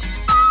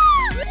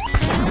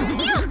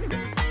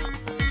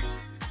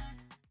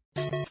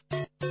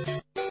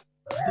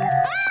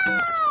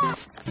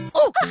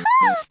 Oh!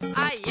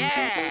 Ah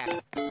yeah.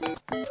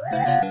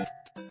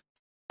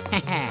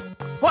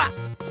 What?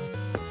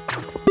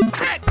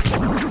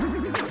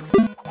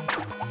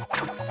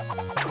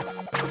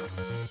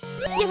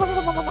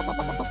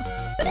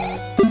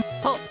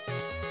 Oh.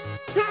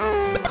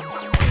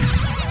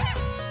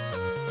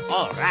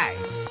 All right!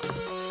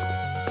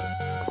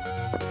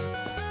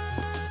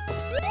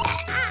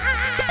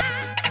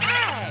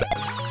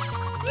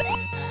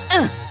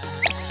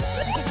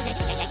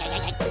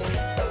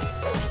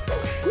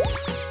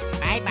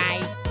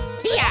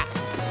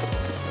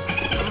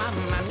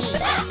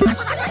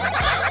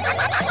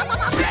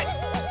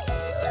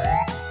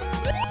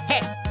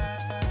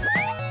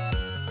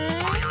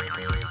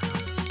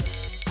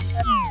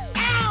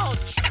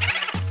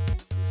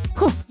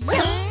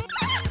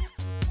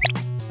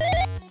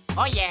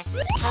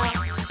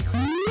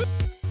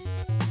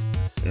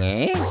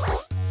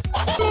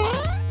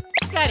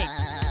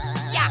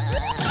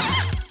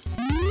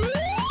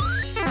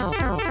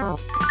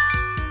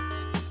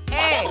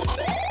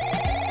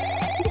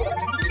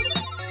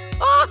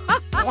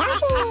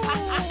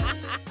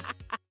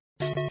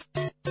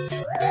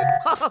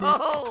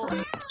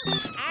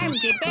 I'm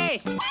the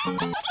best.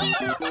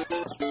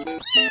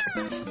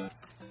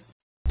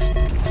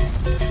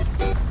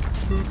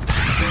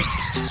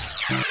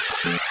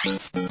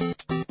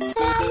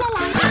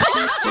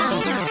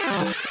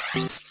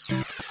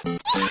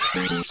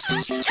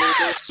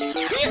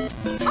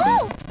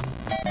 Oh!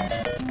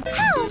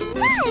 How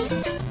nice!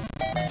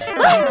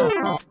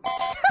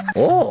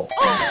 Oh.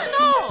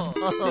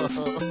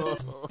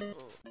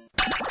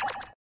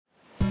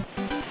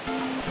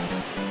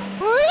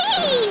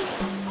 Whee!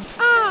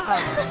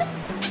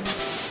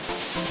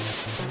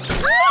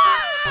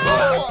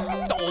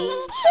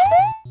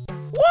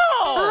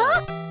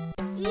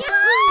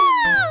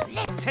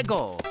 Let's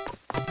go.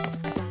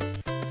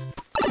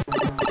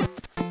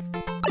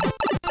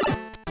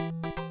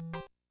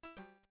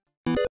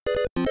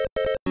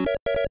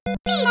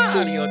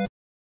 Mario.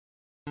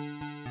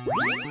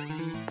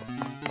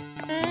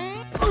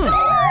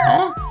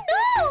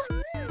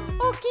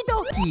 Okie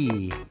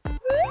dokie.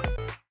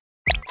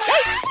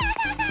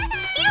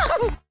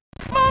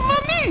 Mamma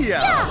mia!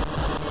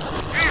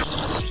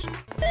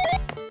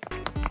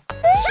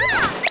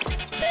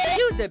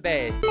 You're the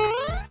best.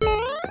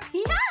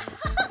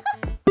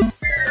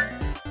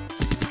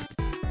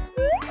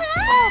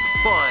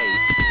 Boy.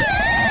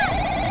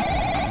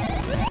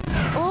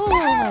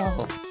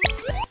 Oh.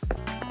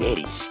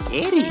 Very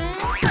scary.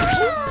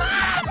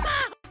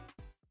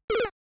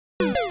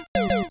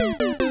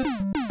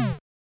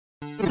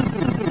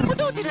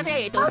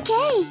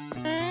 Okay.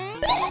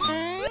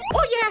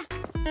 Oh yeah!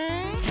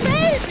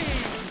 Baby!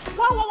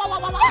 Wow, wow, wow, wow,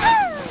 wow, wow!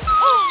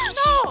 Oh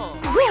no!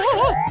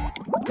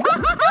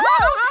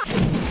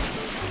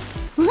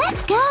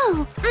 Let's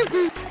go.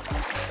 Woohoo!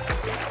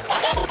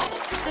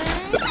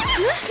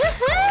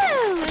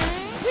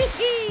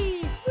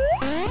 Whee!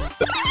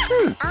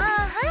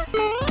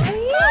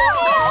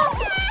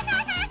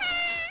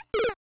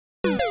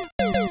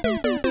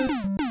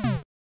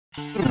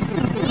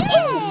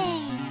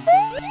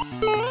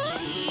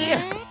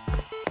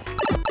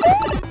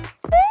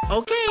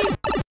 Okay.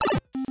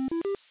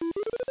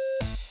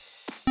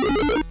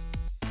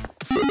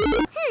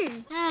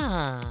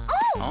 Ah.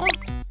 Oh!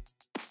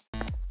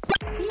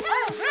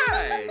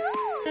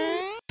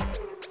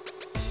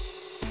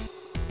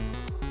 Right.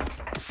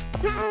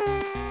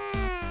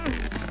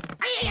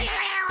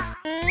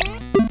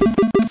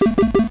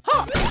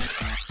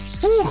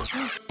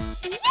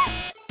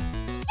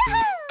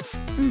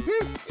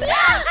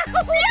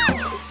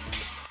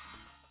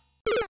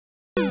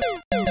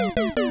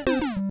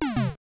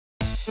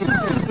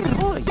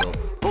 Boy, oh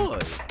boy.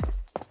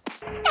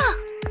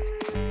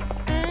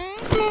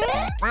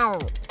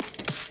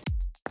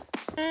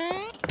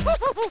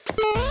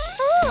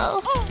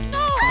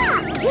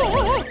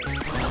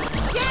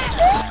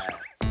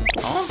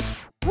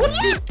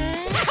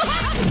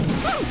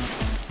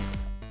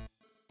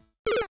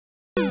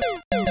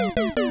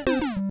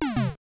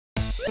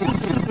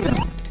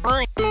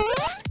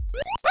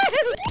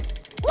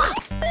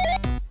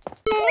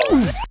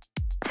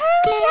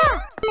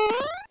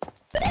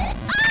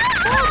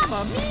 Mamma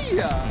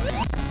mia!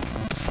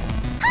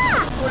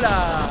 Hola!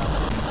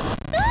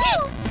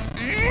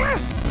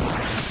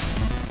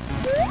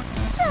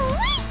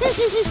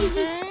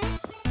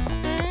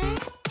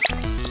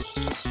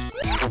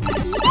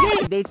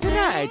 Yeah, that's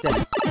right!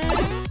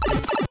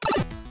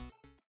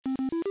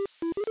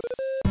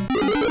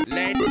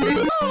 Let's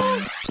go!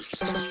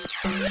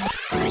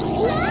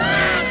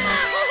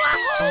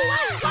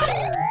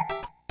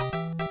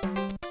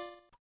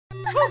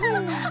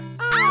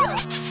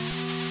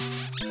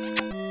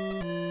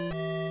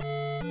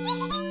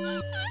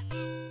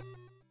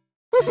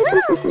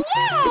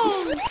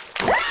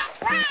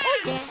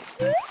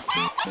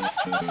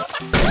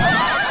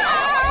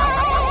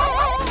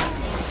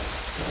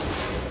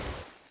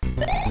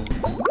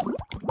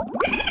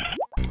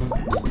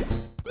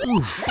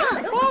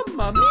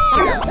 Mamma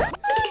mia!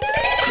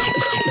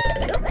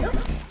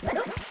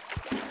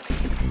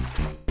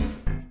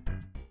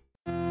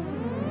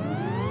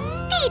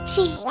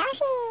 Peachy.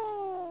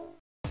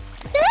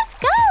 Let's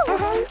go.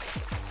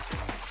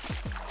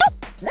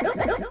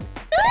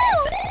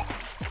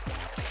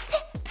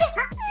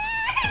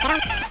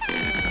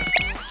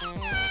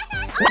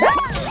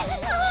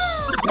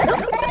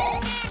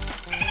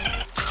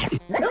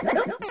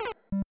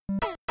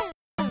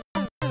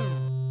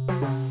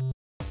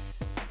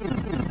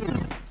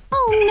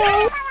 Oh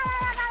no.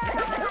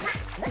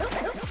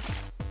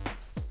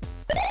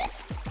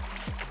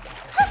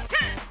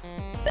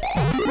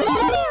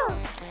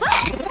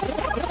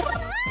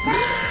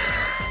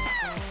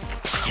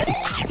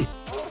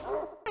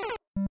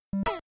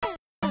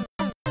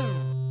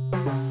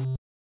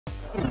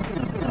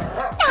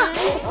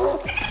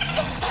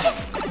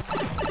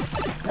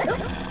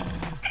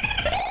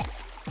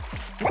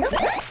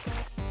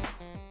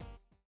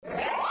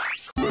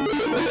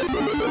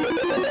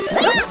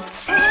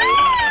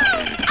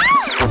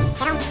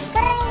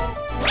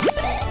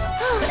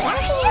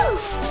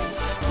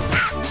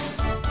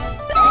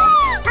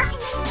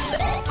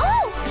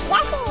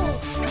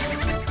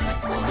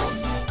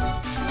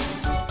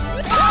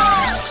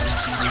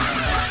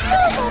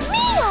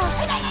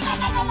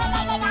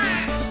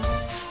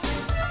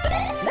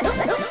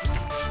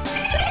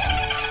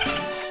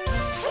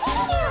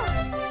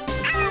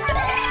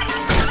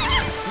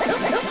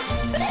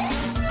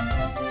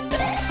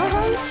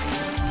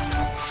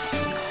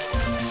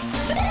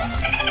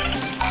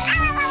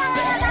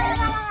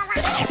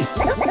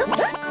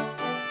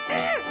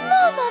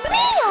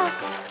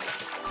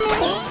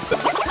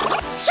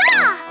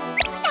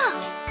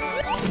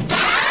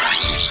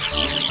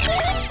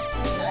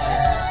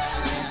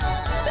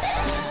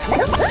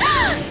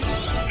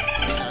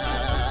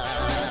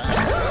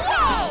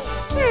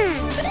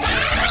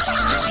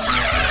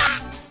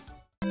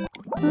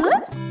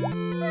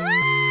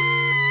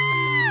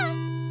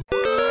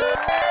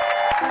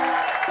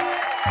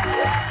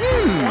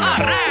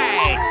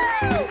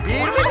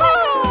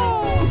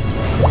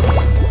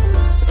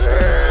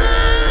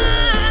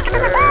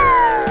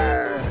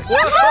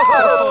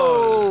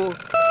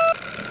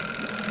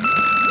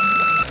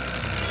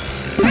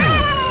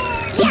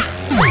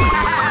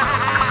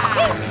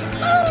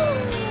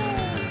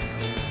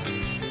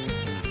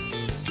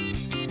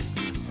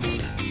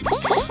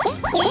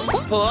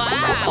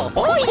 Wow!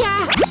 Oh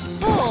yeah!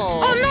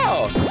 Oh! Oh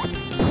no!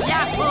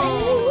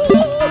 Yahoo!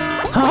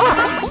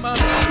 Mamma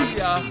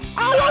mia!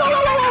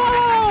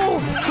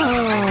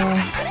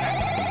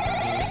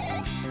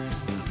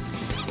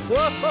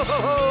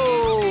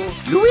 Whoa!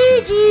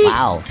 Luigi!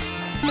 Wow!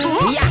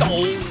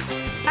 Yeah.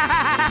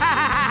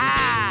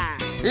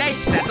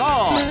 Let's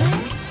go!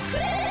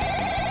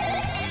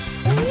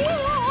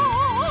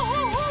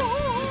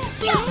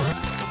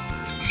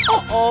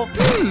 Uh-oh.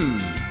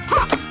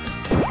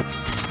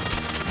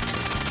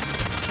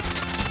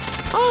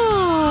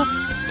 Oh!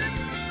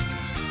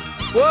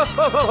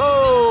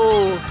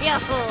 Whoa!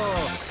 Yahoo!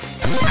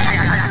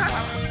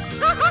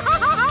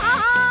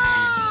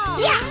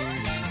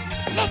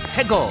 Let's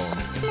go!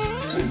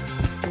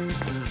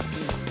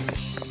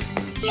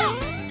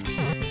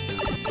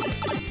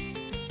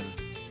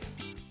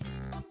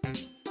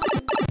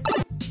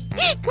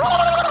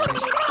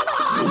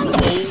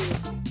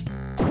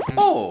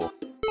 Oh!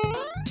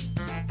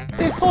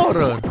 The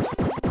horror!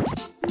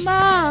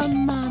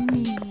 Mamma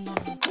mia.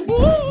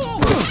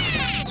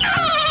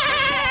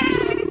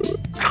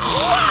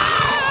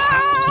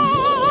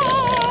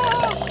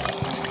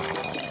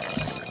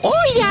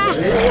 Oh yeah!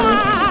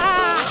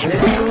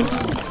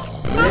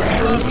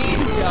 Mamma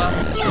mia!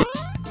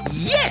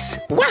 Yes!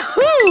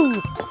 Wahoo!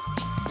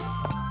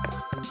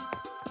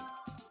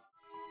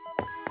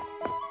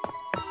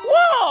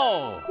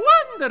 Whoa!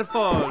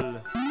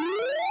 Wonderful!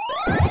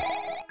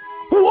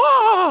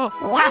 Whoa!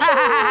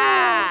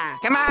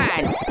 Come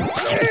on!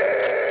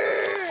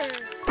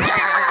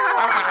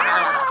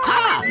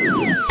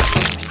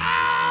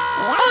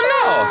 Oh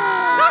no!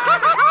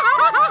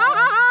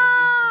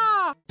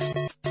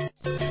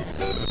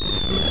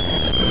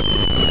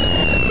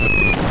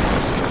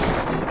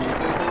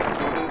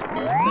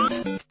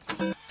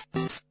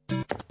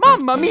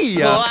 Mamma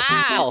mia!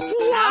 Wow!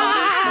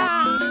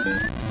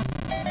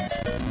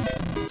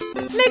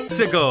 Let's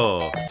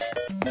go!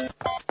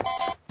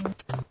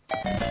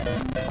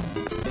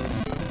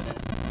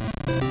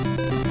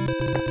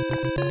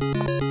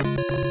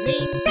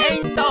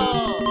 Nintendo!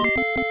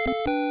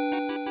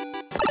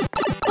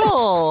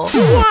 Oh.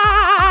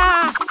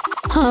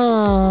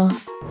 Oh.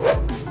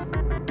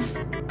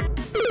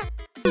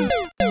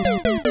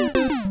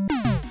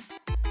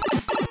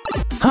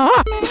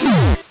 Huh?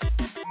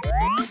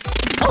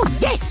 Oh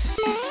yes!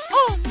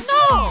 Oh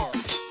no.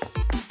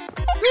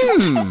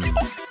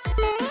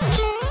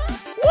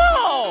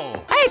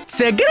 Whoa! It's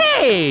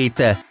great!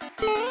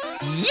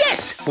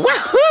 Yes!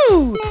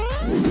 Wahoo!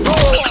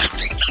 Oh! Yeah!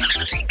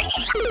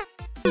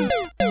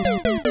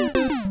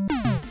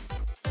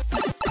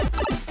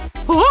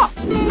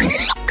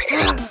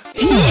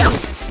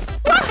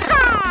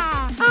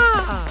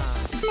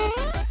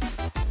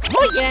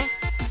 Oh yeah.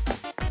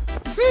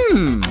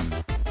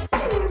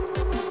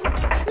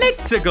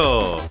 Let's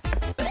go!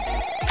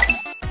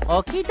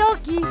 Okie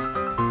dokie.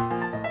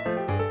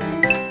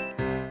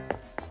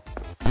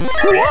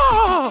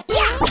 Whoa!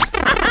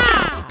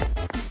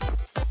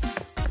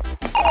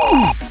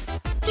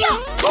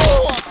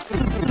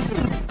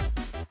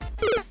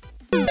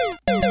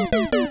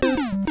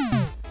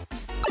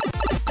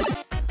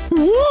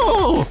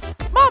 Whoa!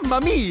 Mamma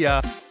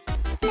mia!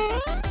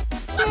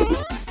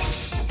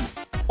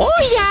 Oh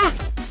yeah!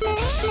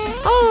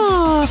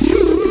 Oh!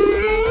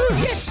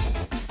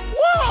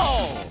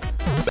 Whoa!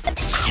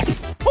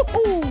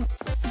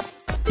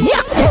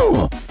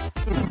 Yahoo!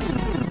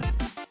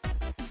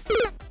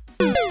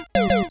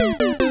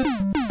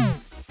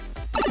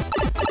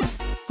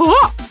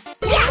 Oh!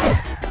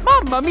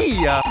 Mamma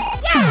mia!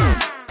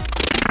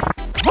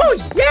 Oh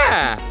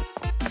yeah!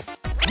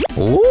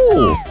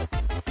 Oh!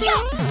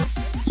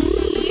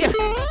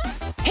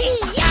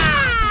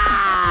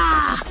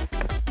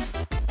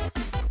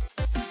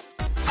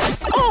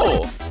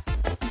 Oh!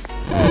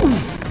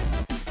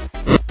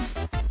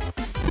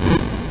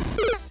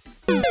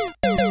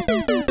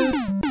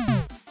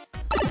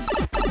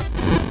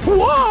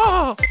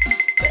 Whoa!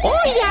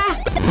 Oh yeah!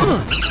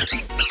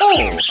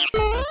 Oh!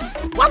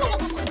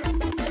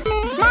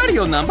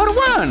 Mario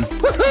 #1!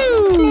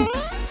 Woohoo!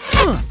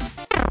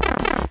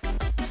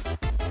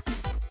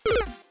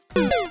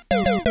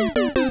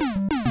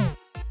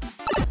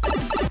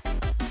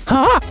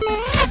 Huh?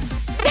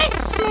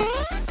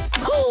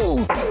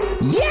 Oh!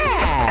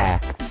 Yeah!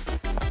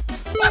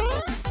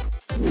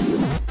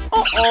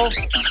 Uh-oh.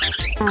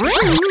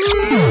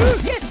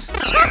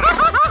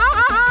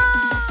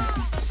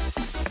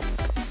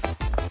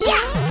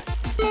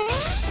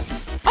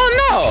 Oh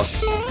no!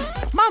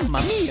 Mamma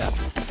mia!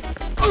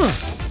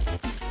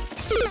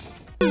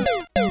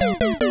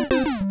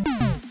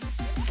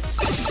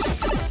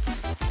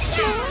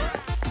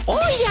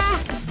 Oh yeah!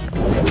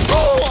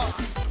 Oh!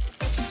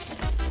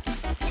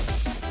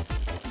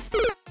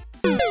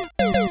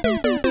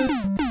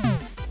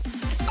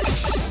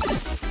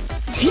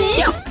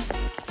 Yeah!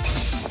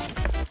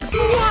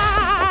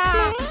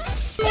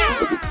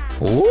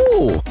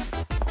 Oh!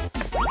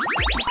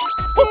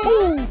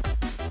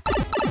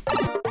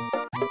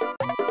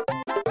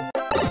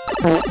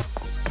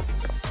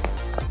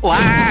 Wow!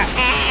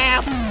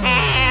 Help!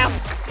 Help!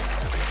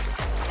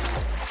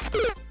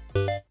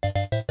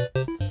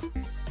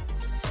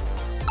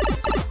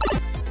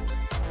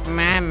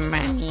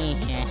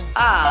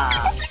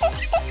 Ah!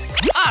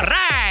 All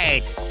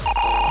right.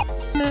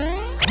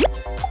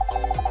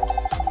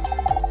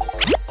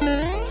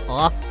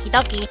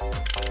 Okidoki.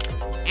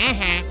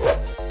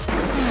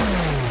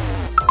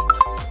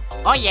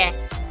 Oh yeah.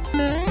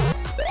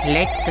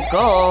 Let's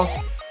go.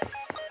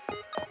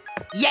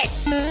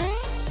 Yes.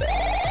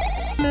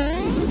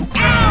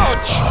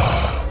 Ouch.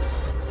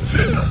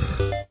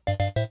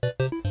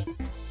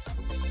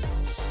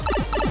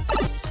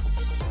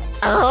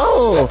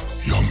 Oh.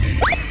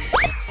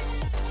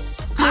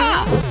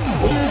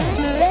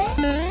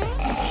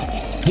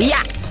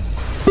 Yeah.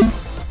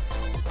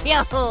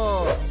 Yo.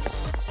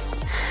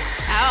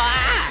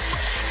 Ah.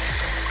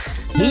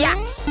 Yeah.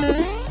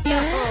 Yo.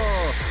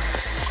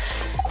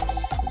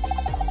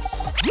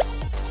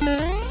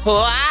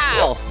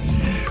 Wow.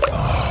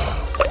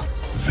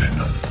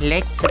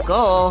 Let's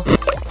go.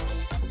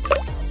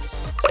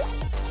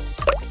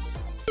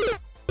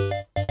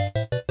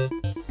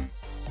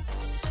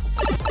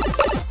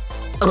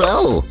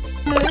 Oh.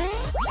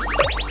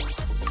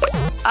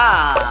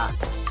 Ah.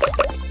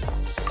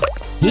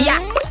 Yeah.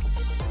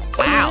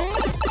 Wow.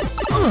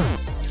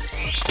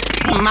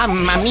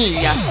 Mamma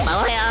mia.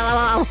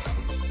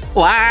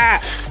 Wow.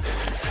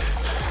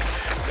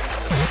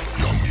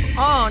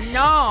 Oh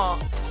no.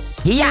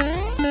 Yeah.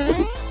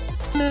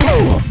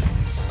 Oh.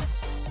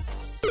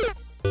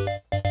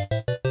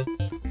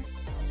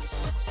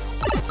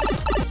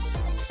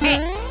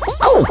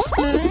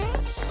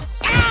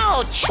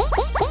 Ouch.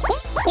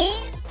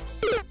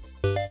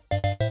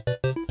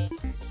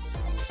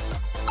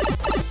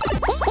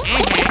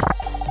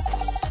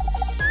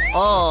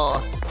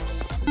 Oh.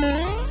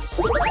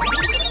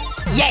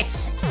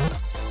 Yes.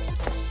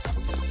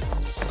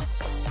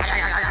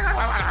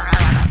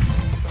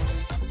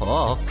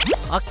 Oh.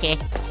 Okay.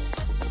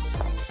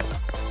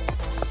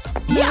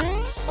 Yeah.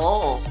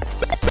 Oh.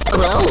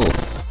 Oh.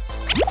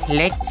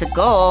 Let's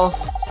go.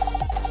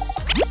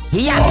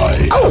 Yeah.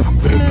 Oh.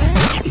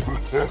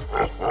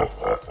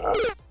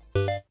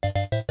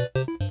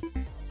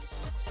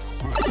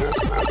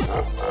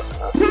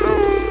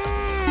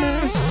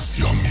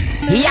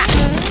 Yeah.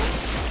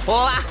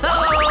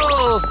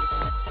 Wow.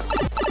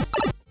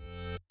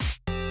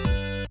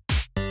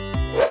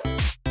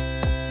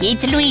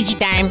 It's Luigi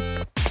time.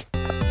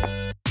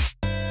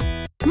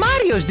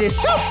 Mario's the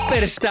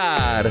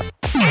superstar.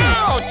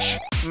 Ouch.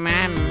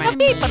 Mamma.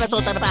 Hindi pa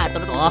natutarbato.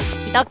 Oh,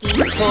 Kidoki.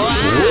 Wow.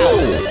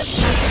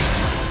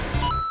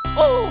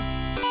 Oh.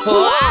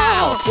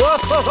 Wow.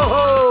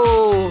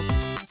 Whoa.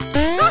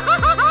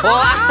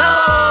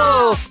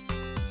 Wow.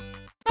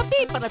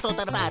 Hindi pa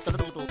natutarbato.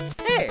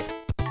 Hey.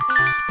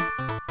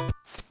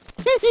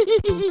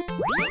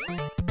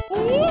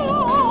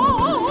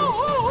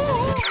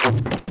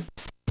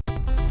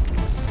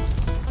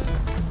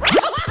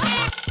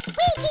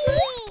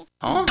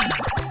 Huh?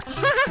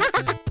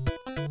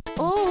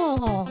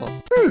 Oh.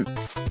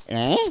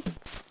 Eh?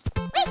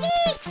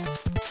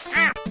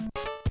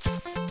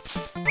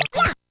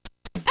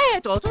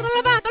 Eto, sono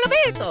lavato,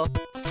 l'abito!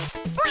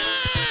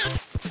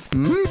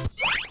 Hmm?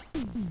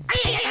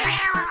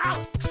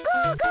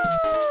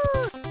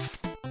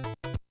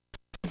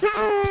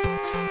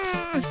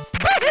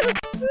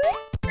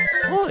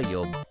 Boy,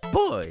 oh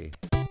boy.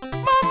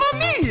 Mamma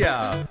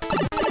mia.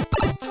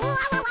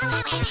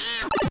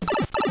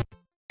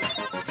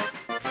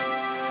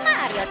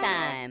 Mario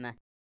time!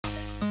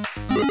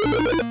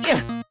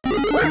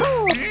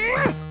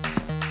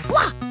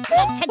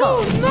 Let's go.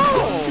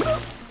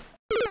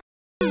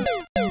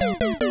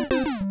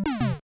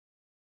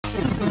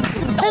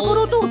 È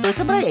puro tutto, il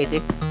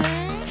sabrete!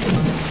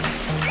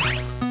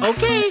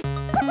 Ok.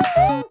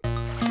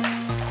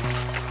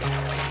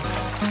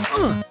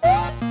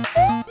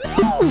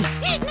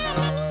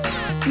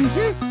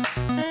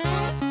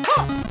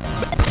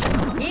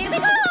 Here we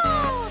go.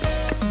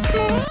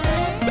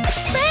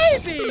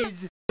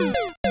 Babies.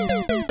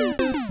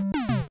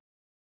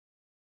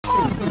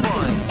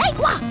 Dai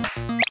qua.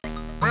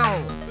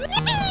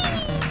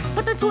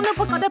 Patazzone un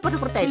po' da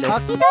fratello!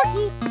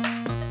 Okidoki.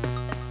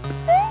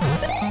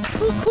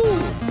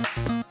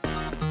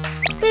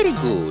 Very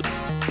good.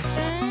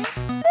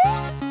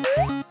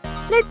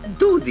 Let's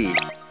do this.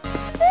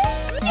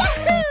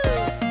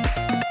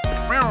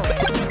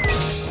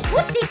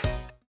 Whoopsie.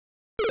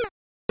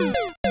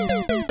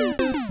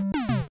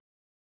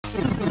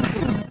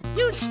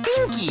 You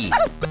stinky.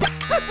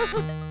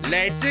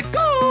 Let's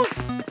go.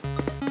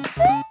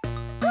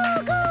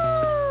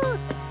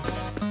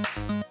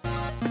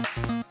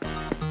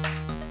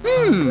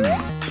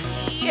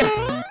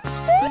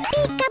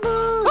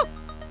 Peekaboo!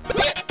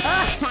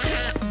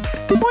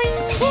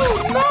 Oh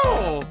no.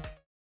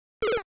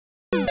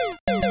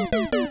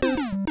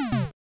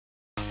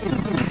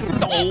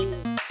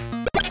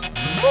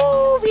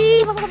 Movie.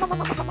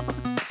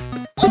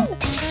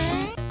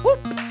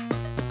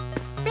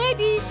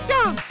 Baby,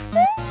 jump!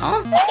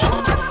 Huh?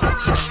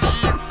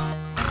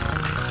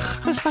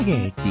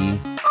 Spaghetti.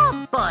 Oh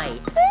boy.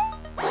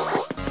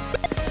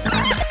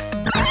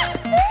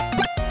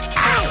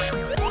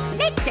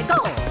 Let's go.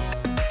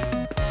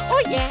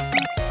 Oh yeah.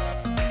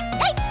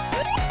 Hey.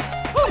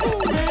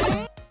 Woohoo.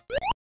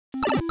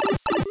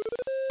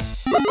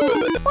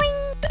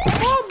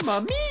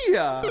 Mamma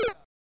mia!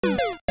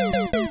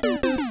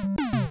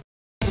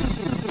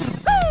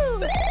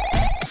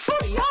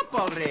 Hurry up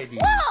already!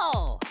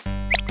 Whoa!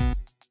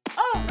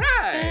 All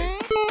right!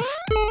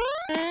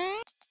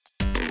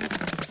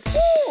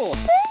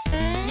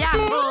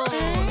 Yahoo!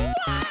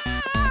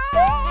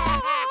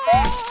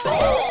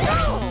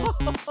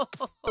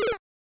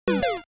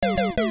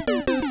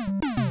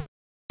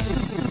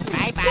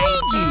 Bye bye.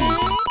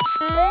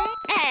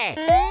 Hey.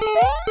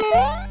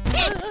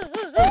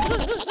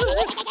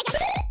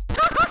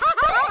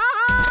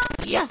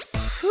 Yeah.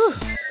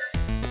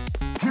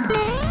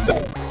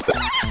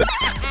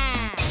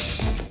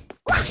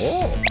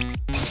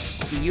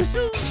 See you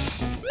soon.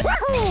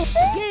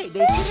 Yay,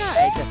 they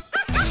tried.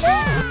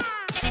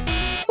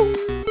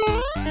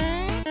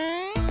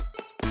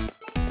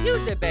 You're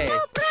the best. No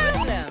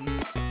problem.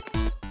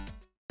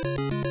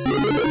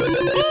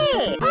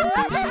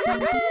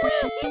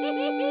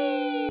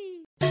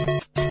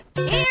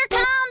 Here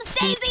comes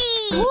Daisy!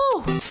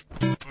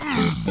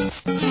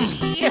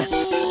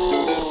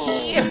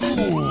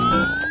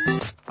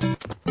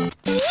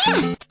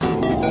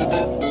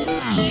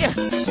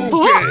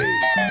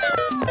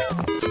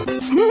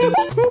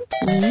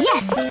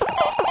 Yes!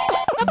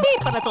 Hindi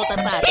pa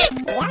natutatag.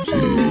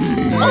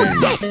 Oh,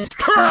 yes!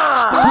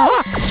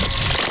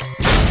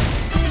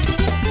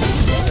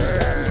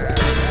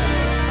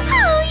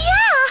 Oh,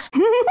 yeah!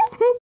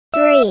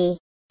 3,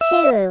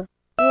 2,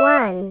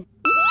 1.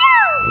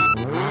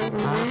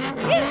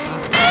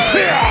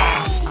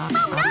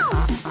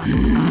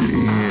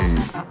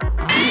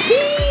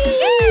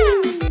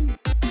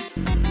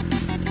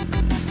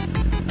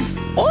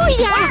 Oh,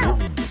 yeah!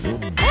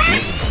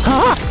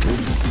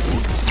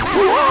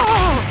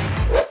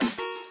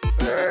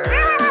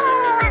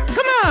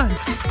 Come on!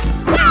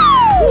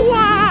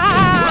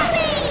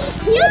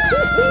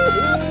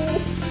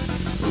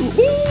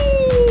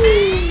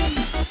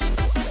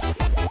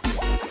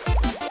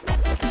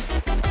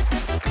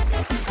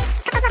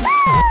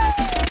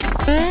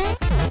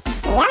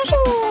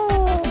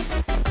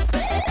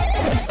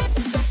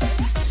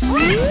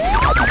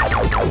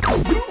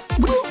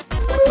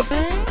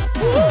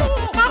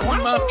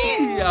 Mamma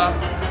mia!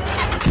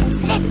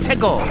 Let's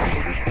go!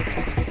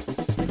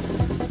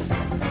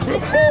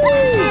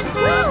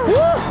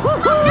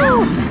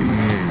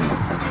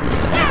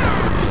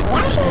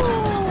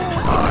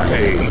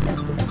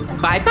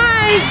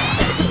 Bye-bye!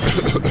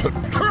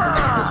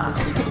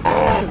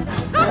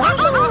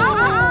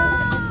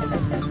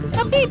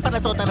 Hindi pa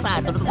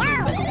natutatag.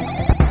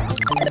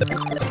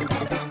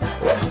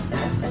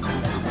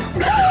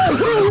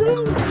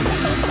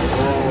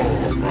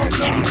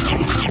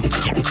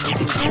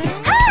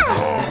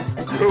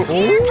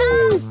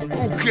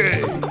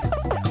 Okay.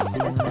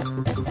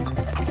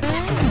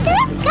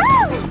 Let's go!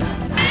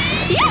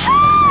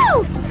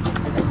 Yahoo!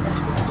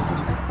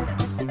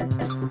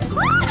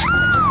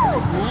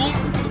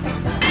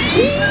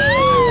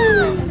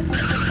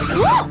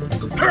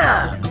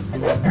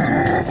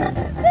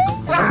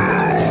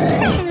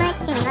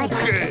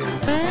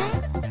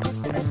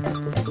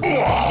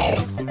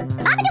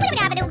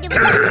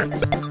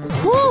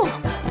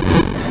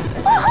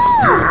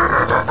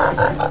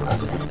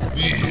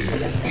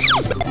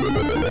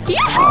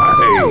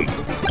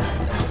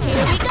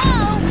 Here we go!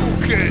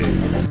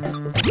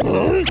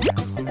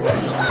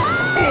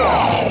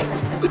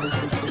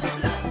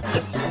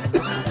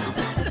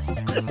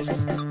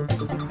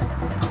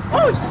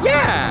 Oh,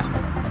 yeah!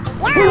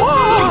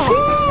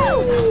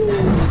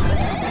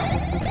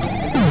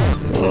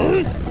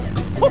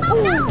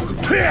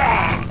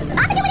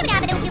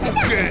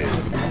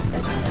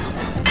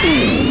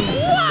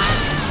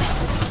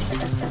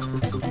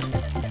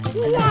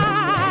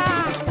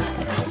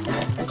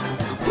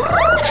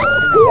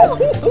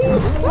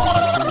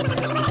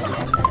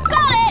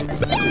 Got it!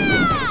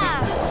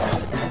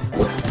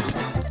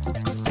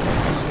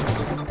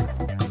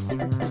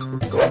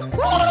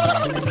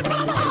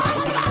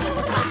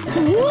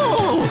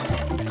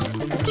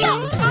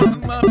 Yeah!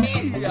 Mamma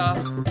mia!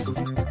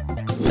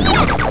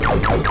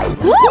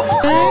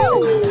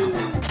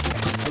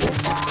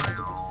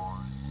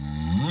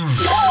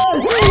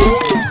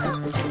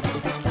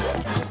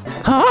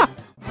 Huh?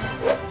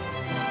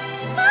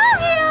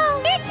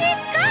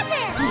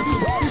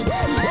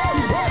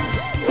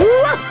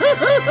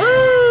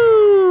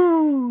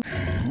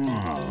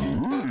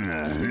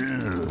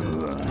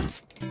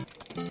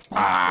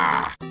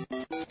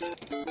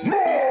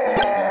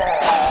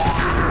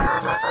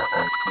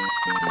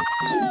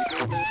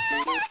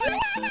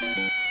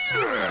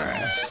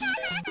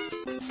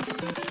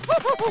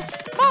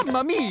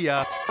 Mamma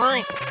mia!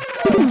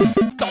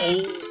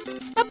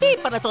 Hindi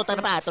pa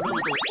natutatag.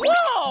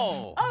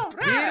 Whoa!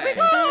 Here we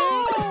go!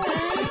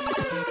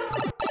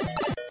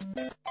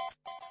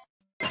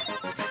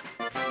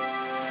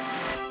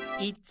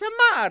 It's a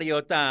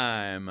Mario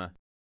time!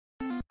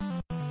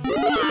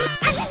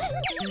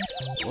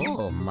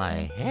 Oh,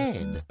 my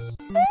head.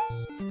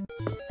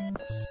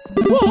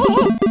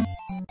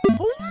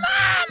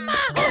 Mama!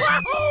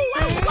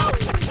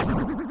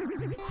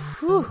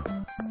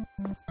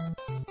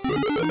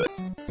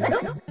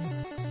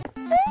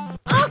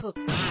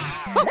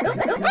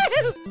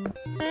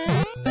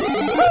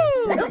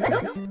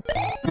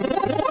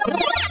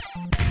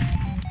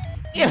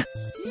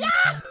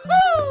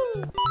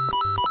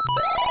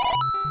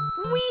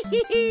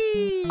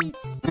 Wee-hee-hee.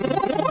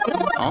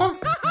 Huh?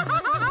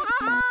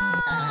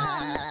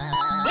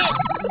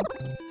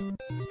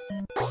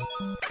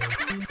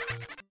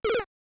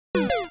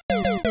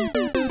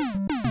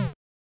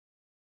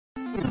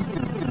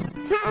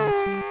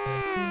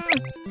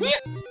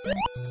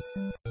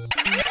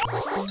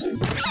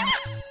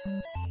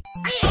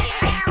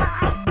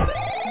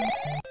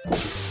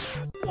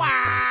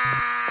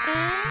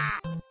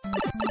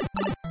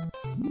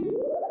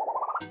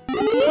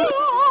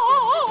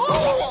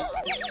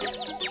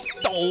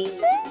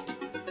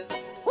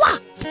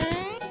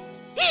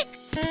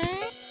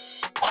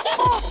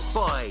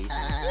 Poi.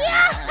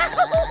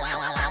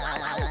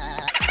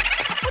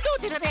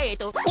 Tutti da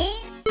reto.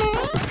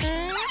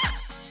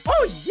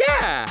 Oh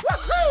yeah!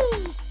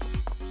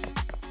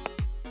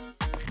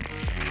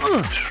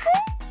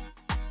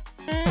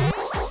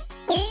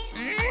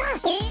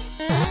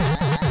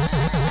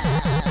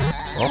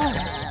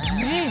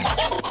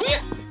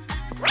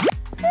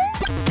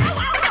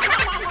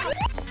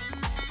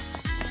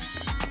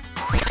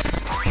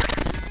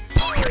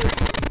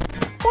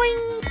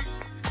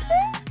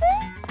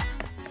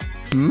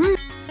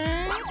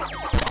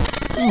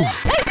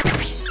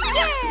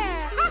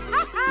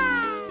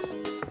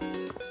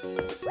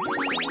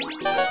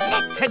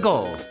 Let's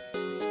go.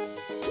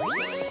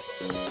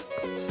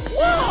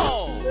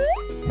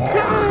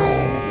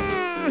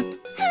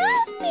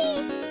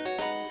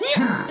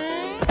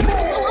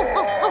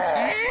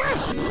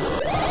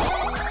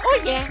 Oh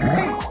yeah.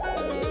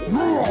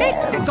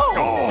 Let's go.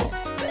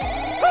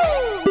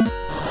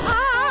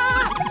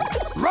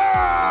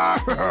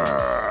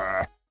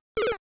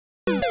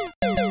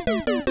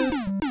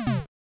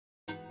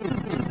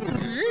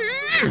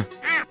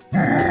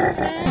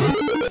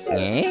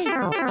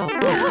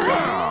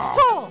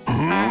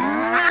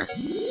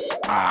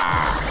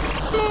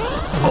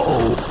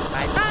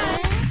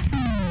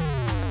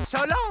 So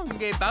long,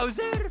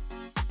 Bowser.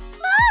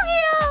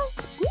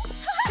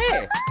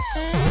 Hey!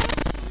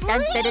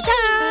 Dun, dun, dun,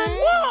 dun.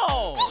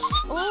 Wow!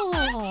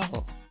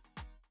 Oh.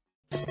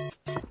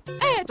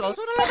 Eto,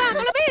 sono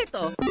lavato,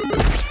 l'abito!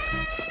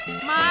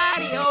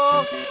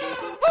 Mario!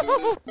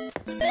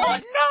 Oh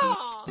no!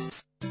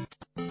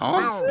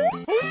 Huh?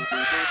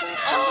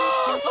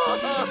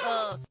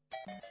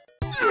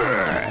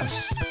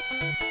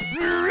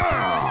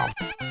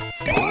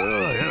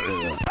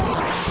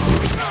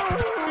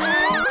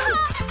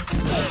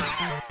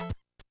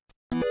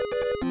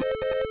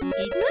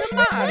 It's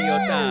Mario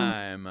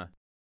time!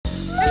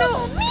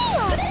 Hello,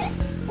 Mio!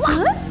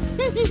 Whoops!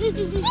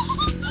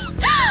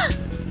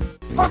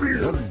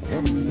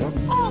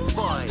 Oh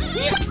boy.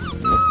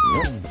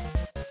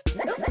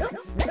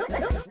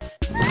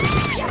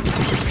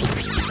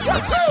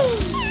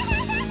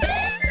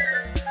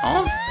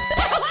 Huh?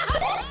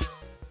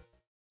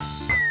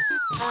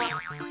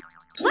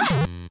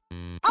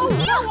 Oh,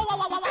 no!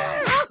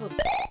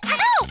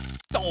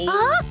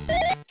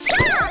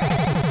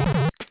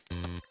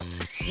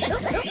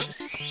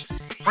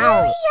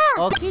 Oh.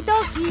 Okie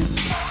dokie.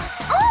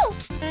 Oh!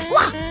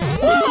 Wah!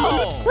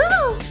 Whoa!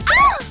 Woo!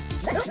 Ah!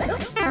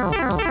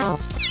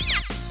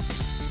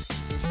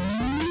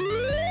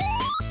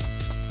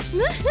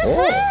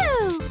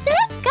 Woohoo!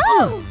 Let's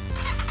go!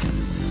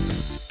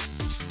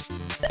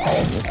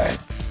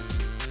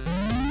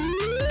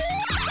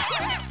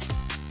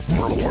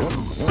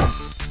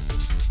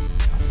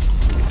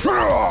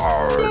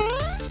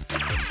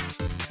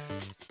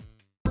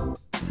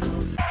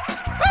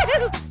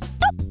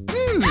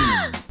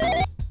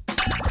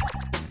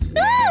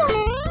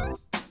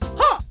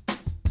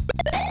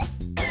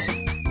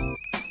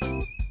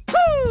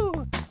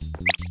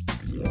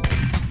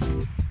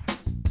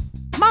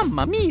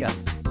 Mamma mia!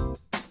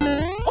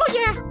 Oh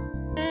yeah.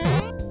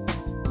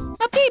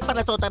 Tapi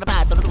para to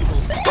tarbato na tuso.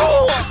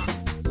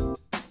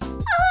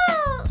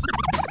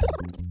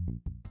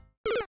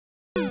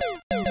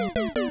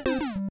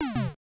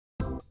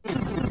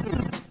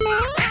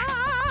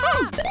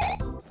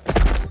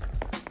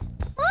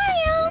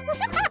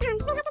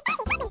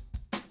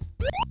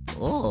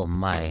 Oh,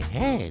 my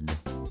head.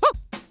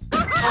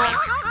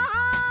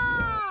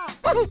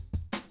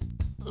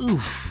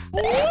 Oof.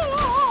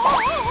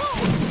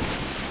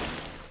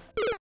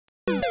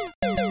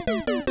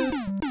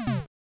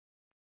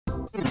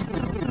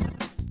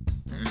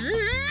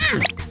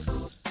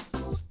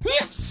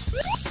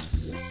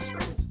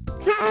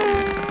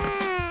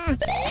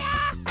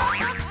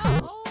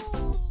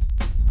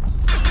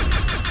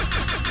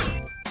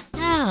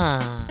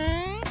 Ah.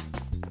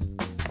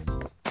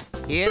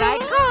 Here I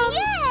come!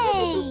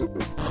 Yay!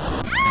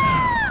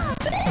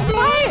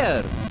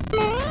 Fire!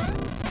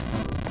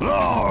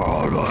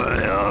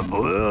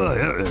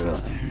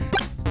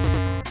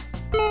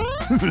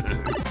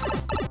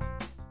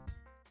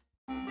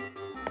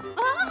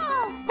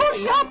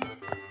 Hurry up!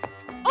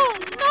 Oh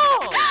no!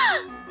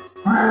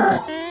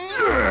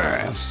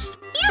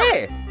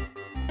 Hey!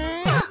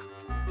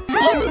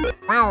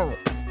 Oh!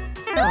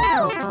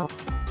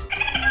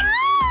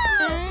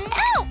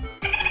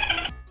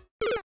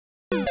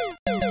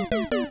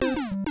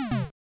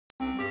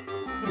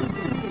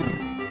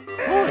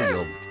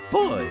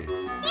 boy.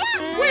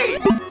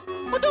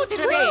 Maduti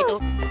na rito.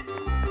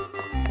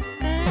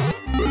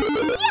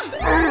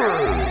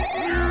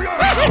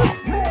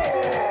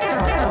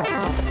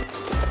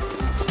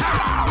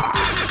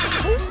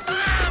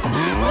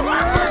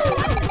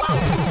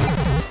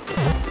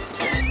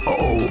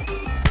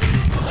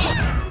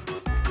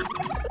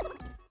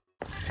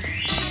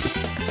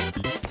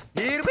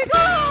 Here we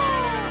go!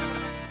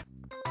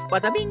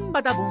 Bada bing,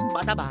 bada boom,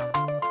 bada ba.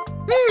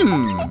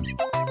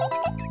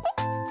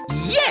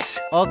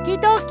 Yes! Okie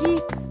dokie.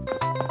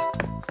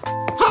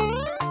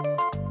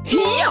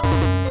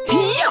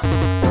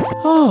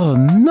 Oh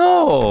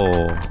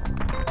no!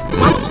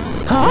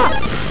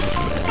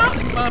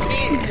 Mamma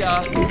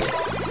mia!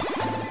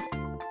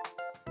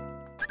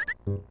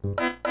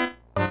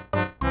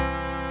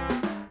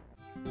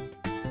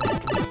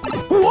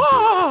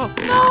 Wow!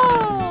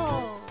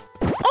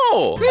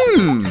 Oh!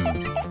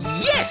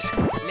 Yes!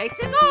 Let's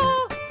go!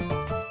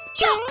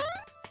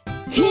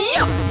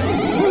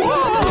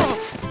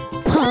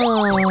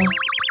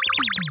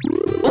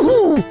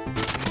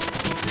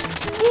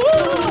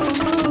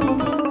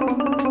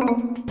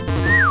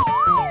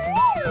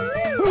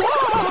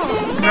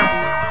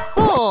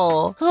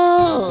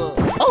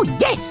 Oh,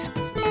 yes!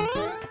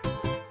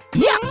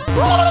 Yeah!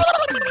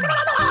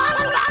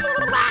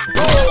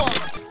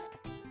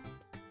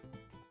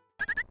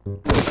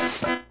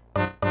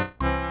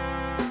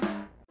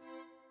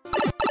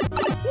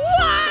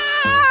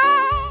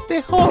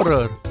 The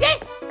horror.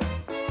 Yes!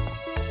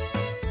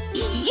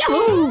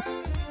 Yahoo!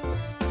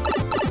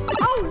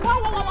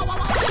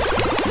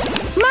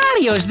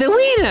 Mario's the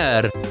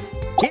winner!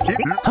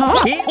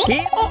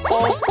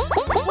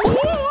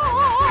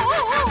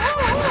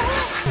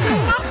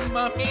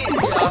 Mamma mia!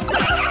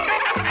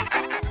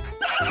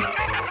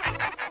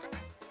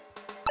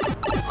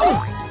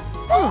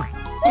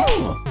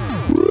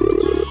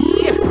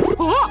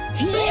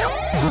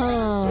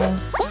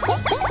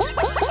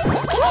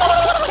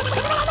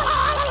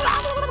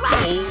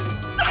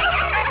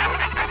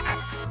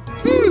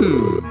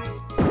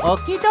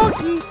 Okie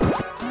dokie.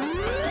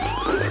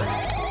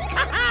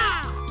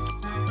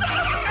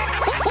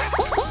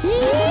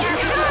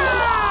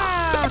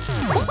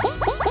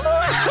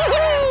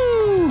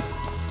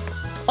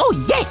 Oh,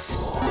 yes!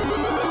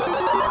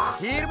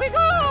 Here we go!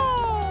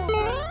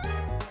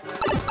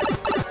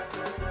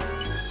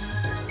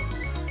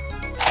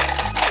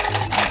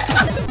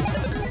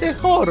 The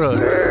horror.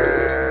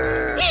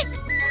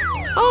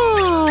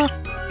 Oh!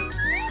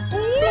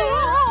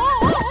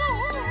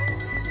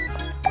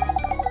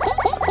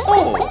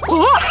 Oh!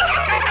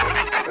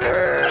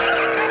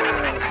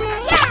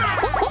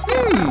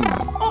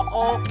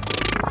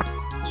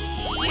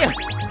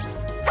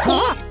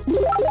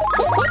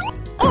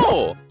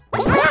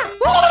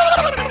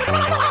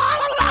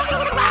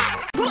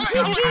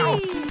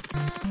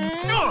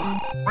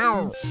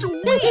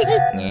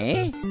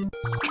 Eh?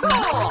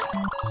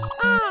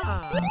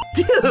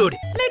 Dude,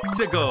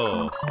 let's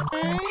go!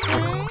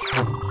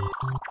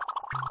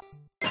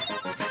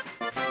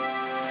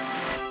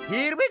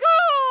 Here we go!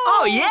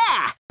 Oh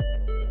yeah!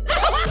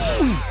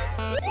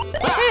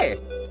 Hey!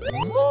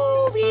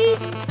 Movie!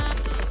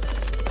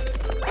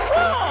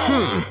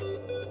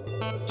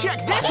 Check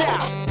this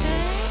out!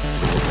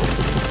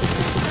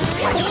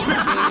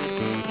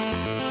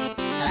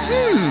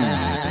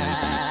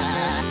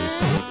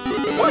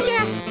 Oh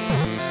yeah!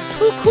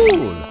 Too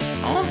cool.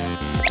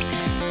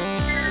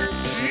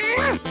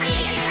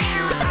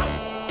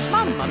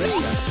 Mamma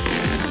mia!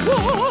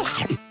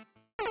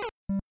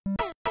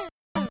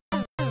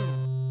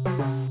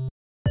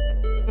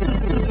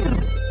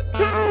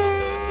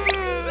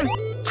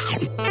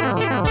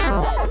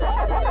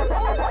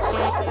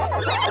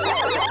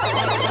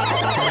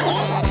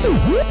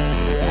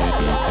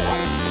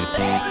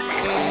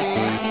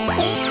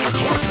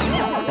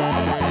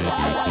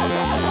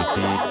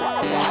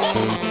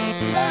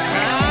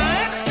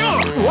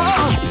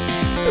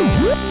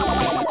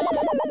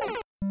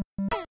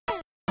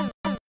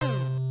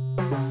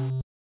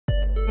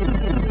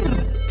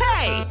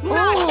 Hey!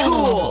 Not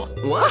cool!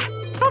 What?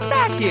 Come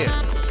back here!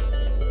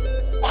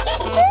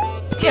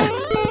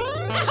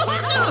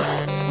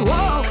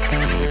 Whoa!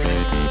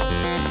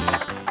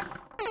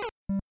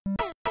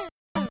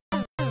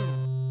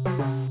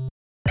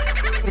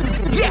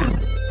 Yeah!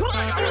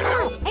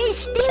 Hey,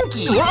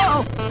 Stinky!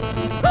 Whoa!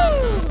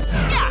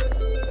 Yeah!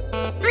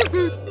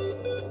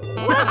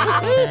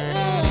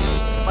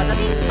 Bada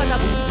bing, bada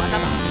boom, bada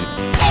ba.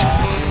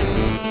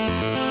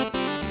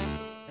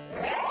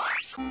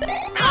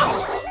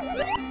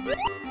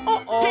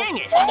 Uh-oh. Dang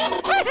it!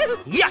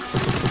 Yeah!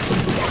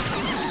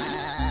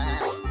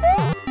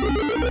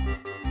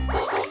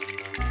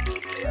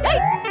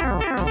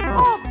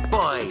 Oh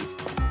boy!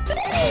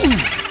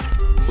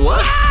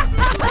 What?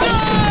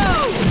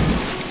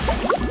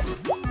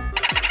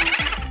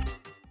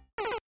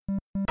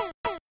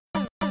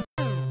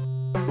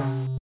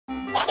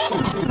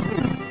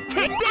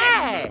 Take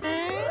that!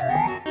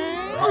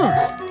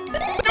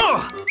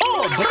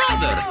 Oh,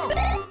 brother!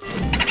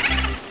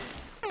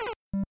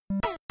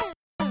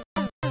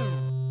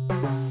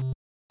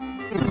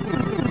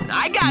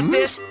 I got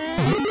this.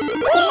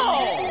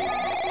 Oh.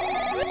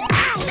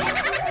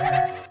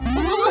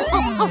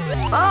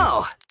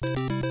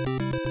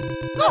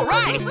 All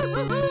right.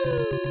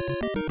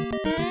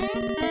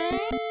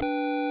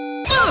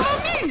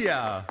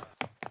 Yeah.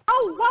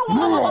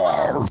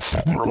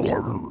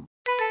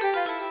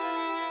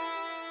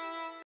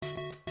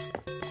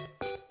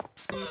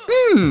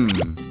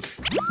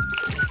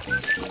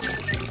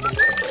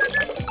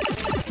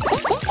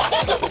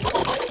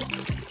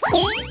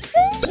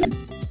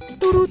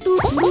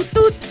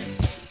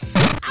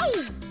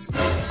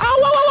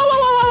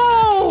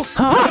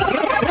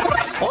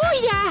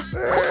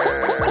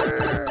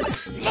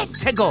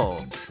 Let's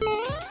go.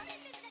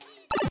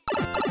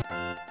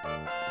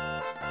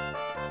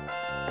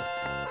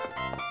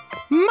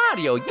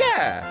 Mario,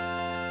 yeah.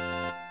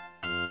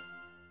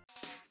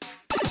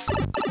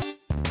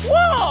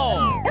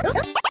 Whoa!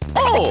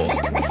 Oh.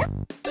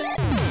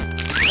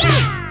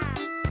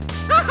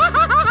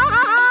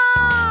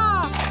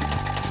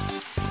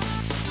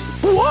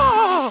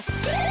 Whoa!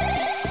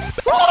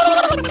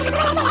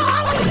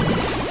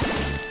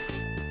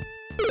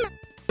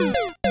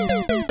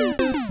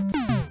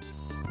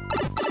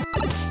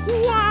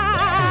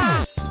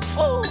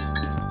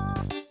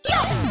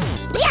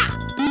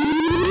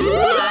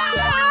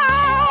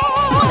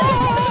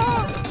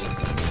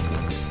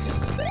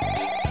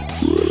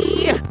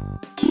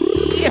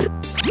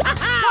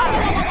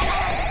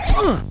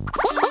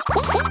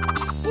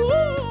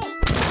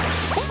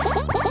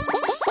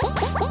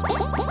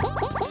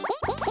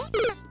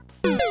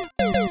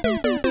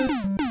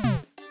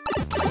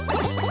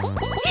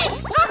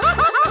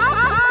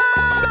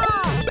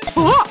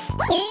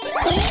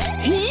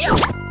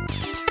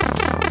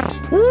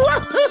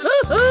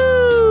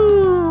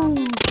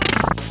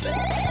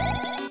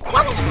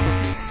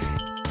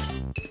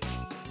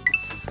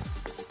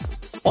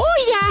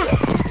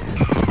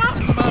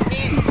 Mamma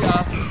mia.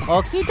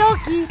 Okie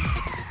dokie.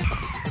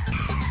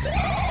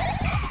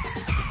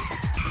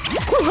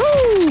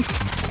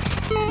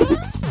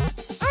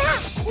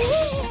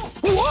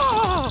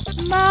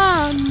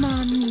 Mamma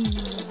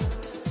mia.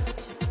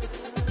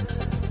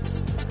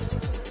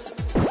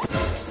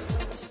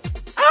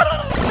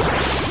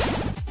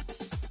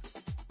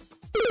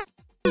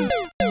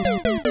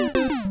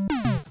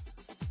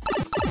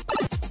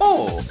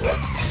 Oh.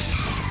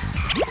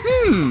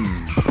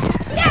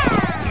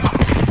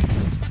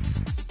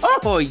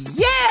 Oh,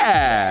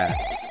 yeah.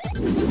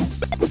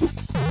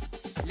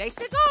 Let's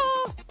go.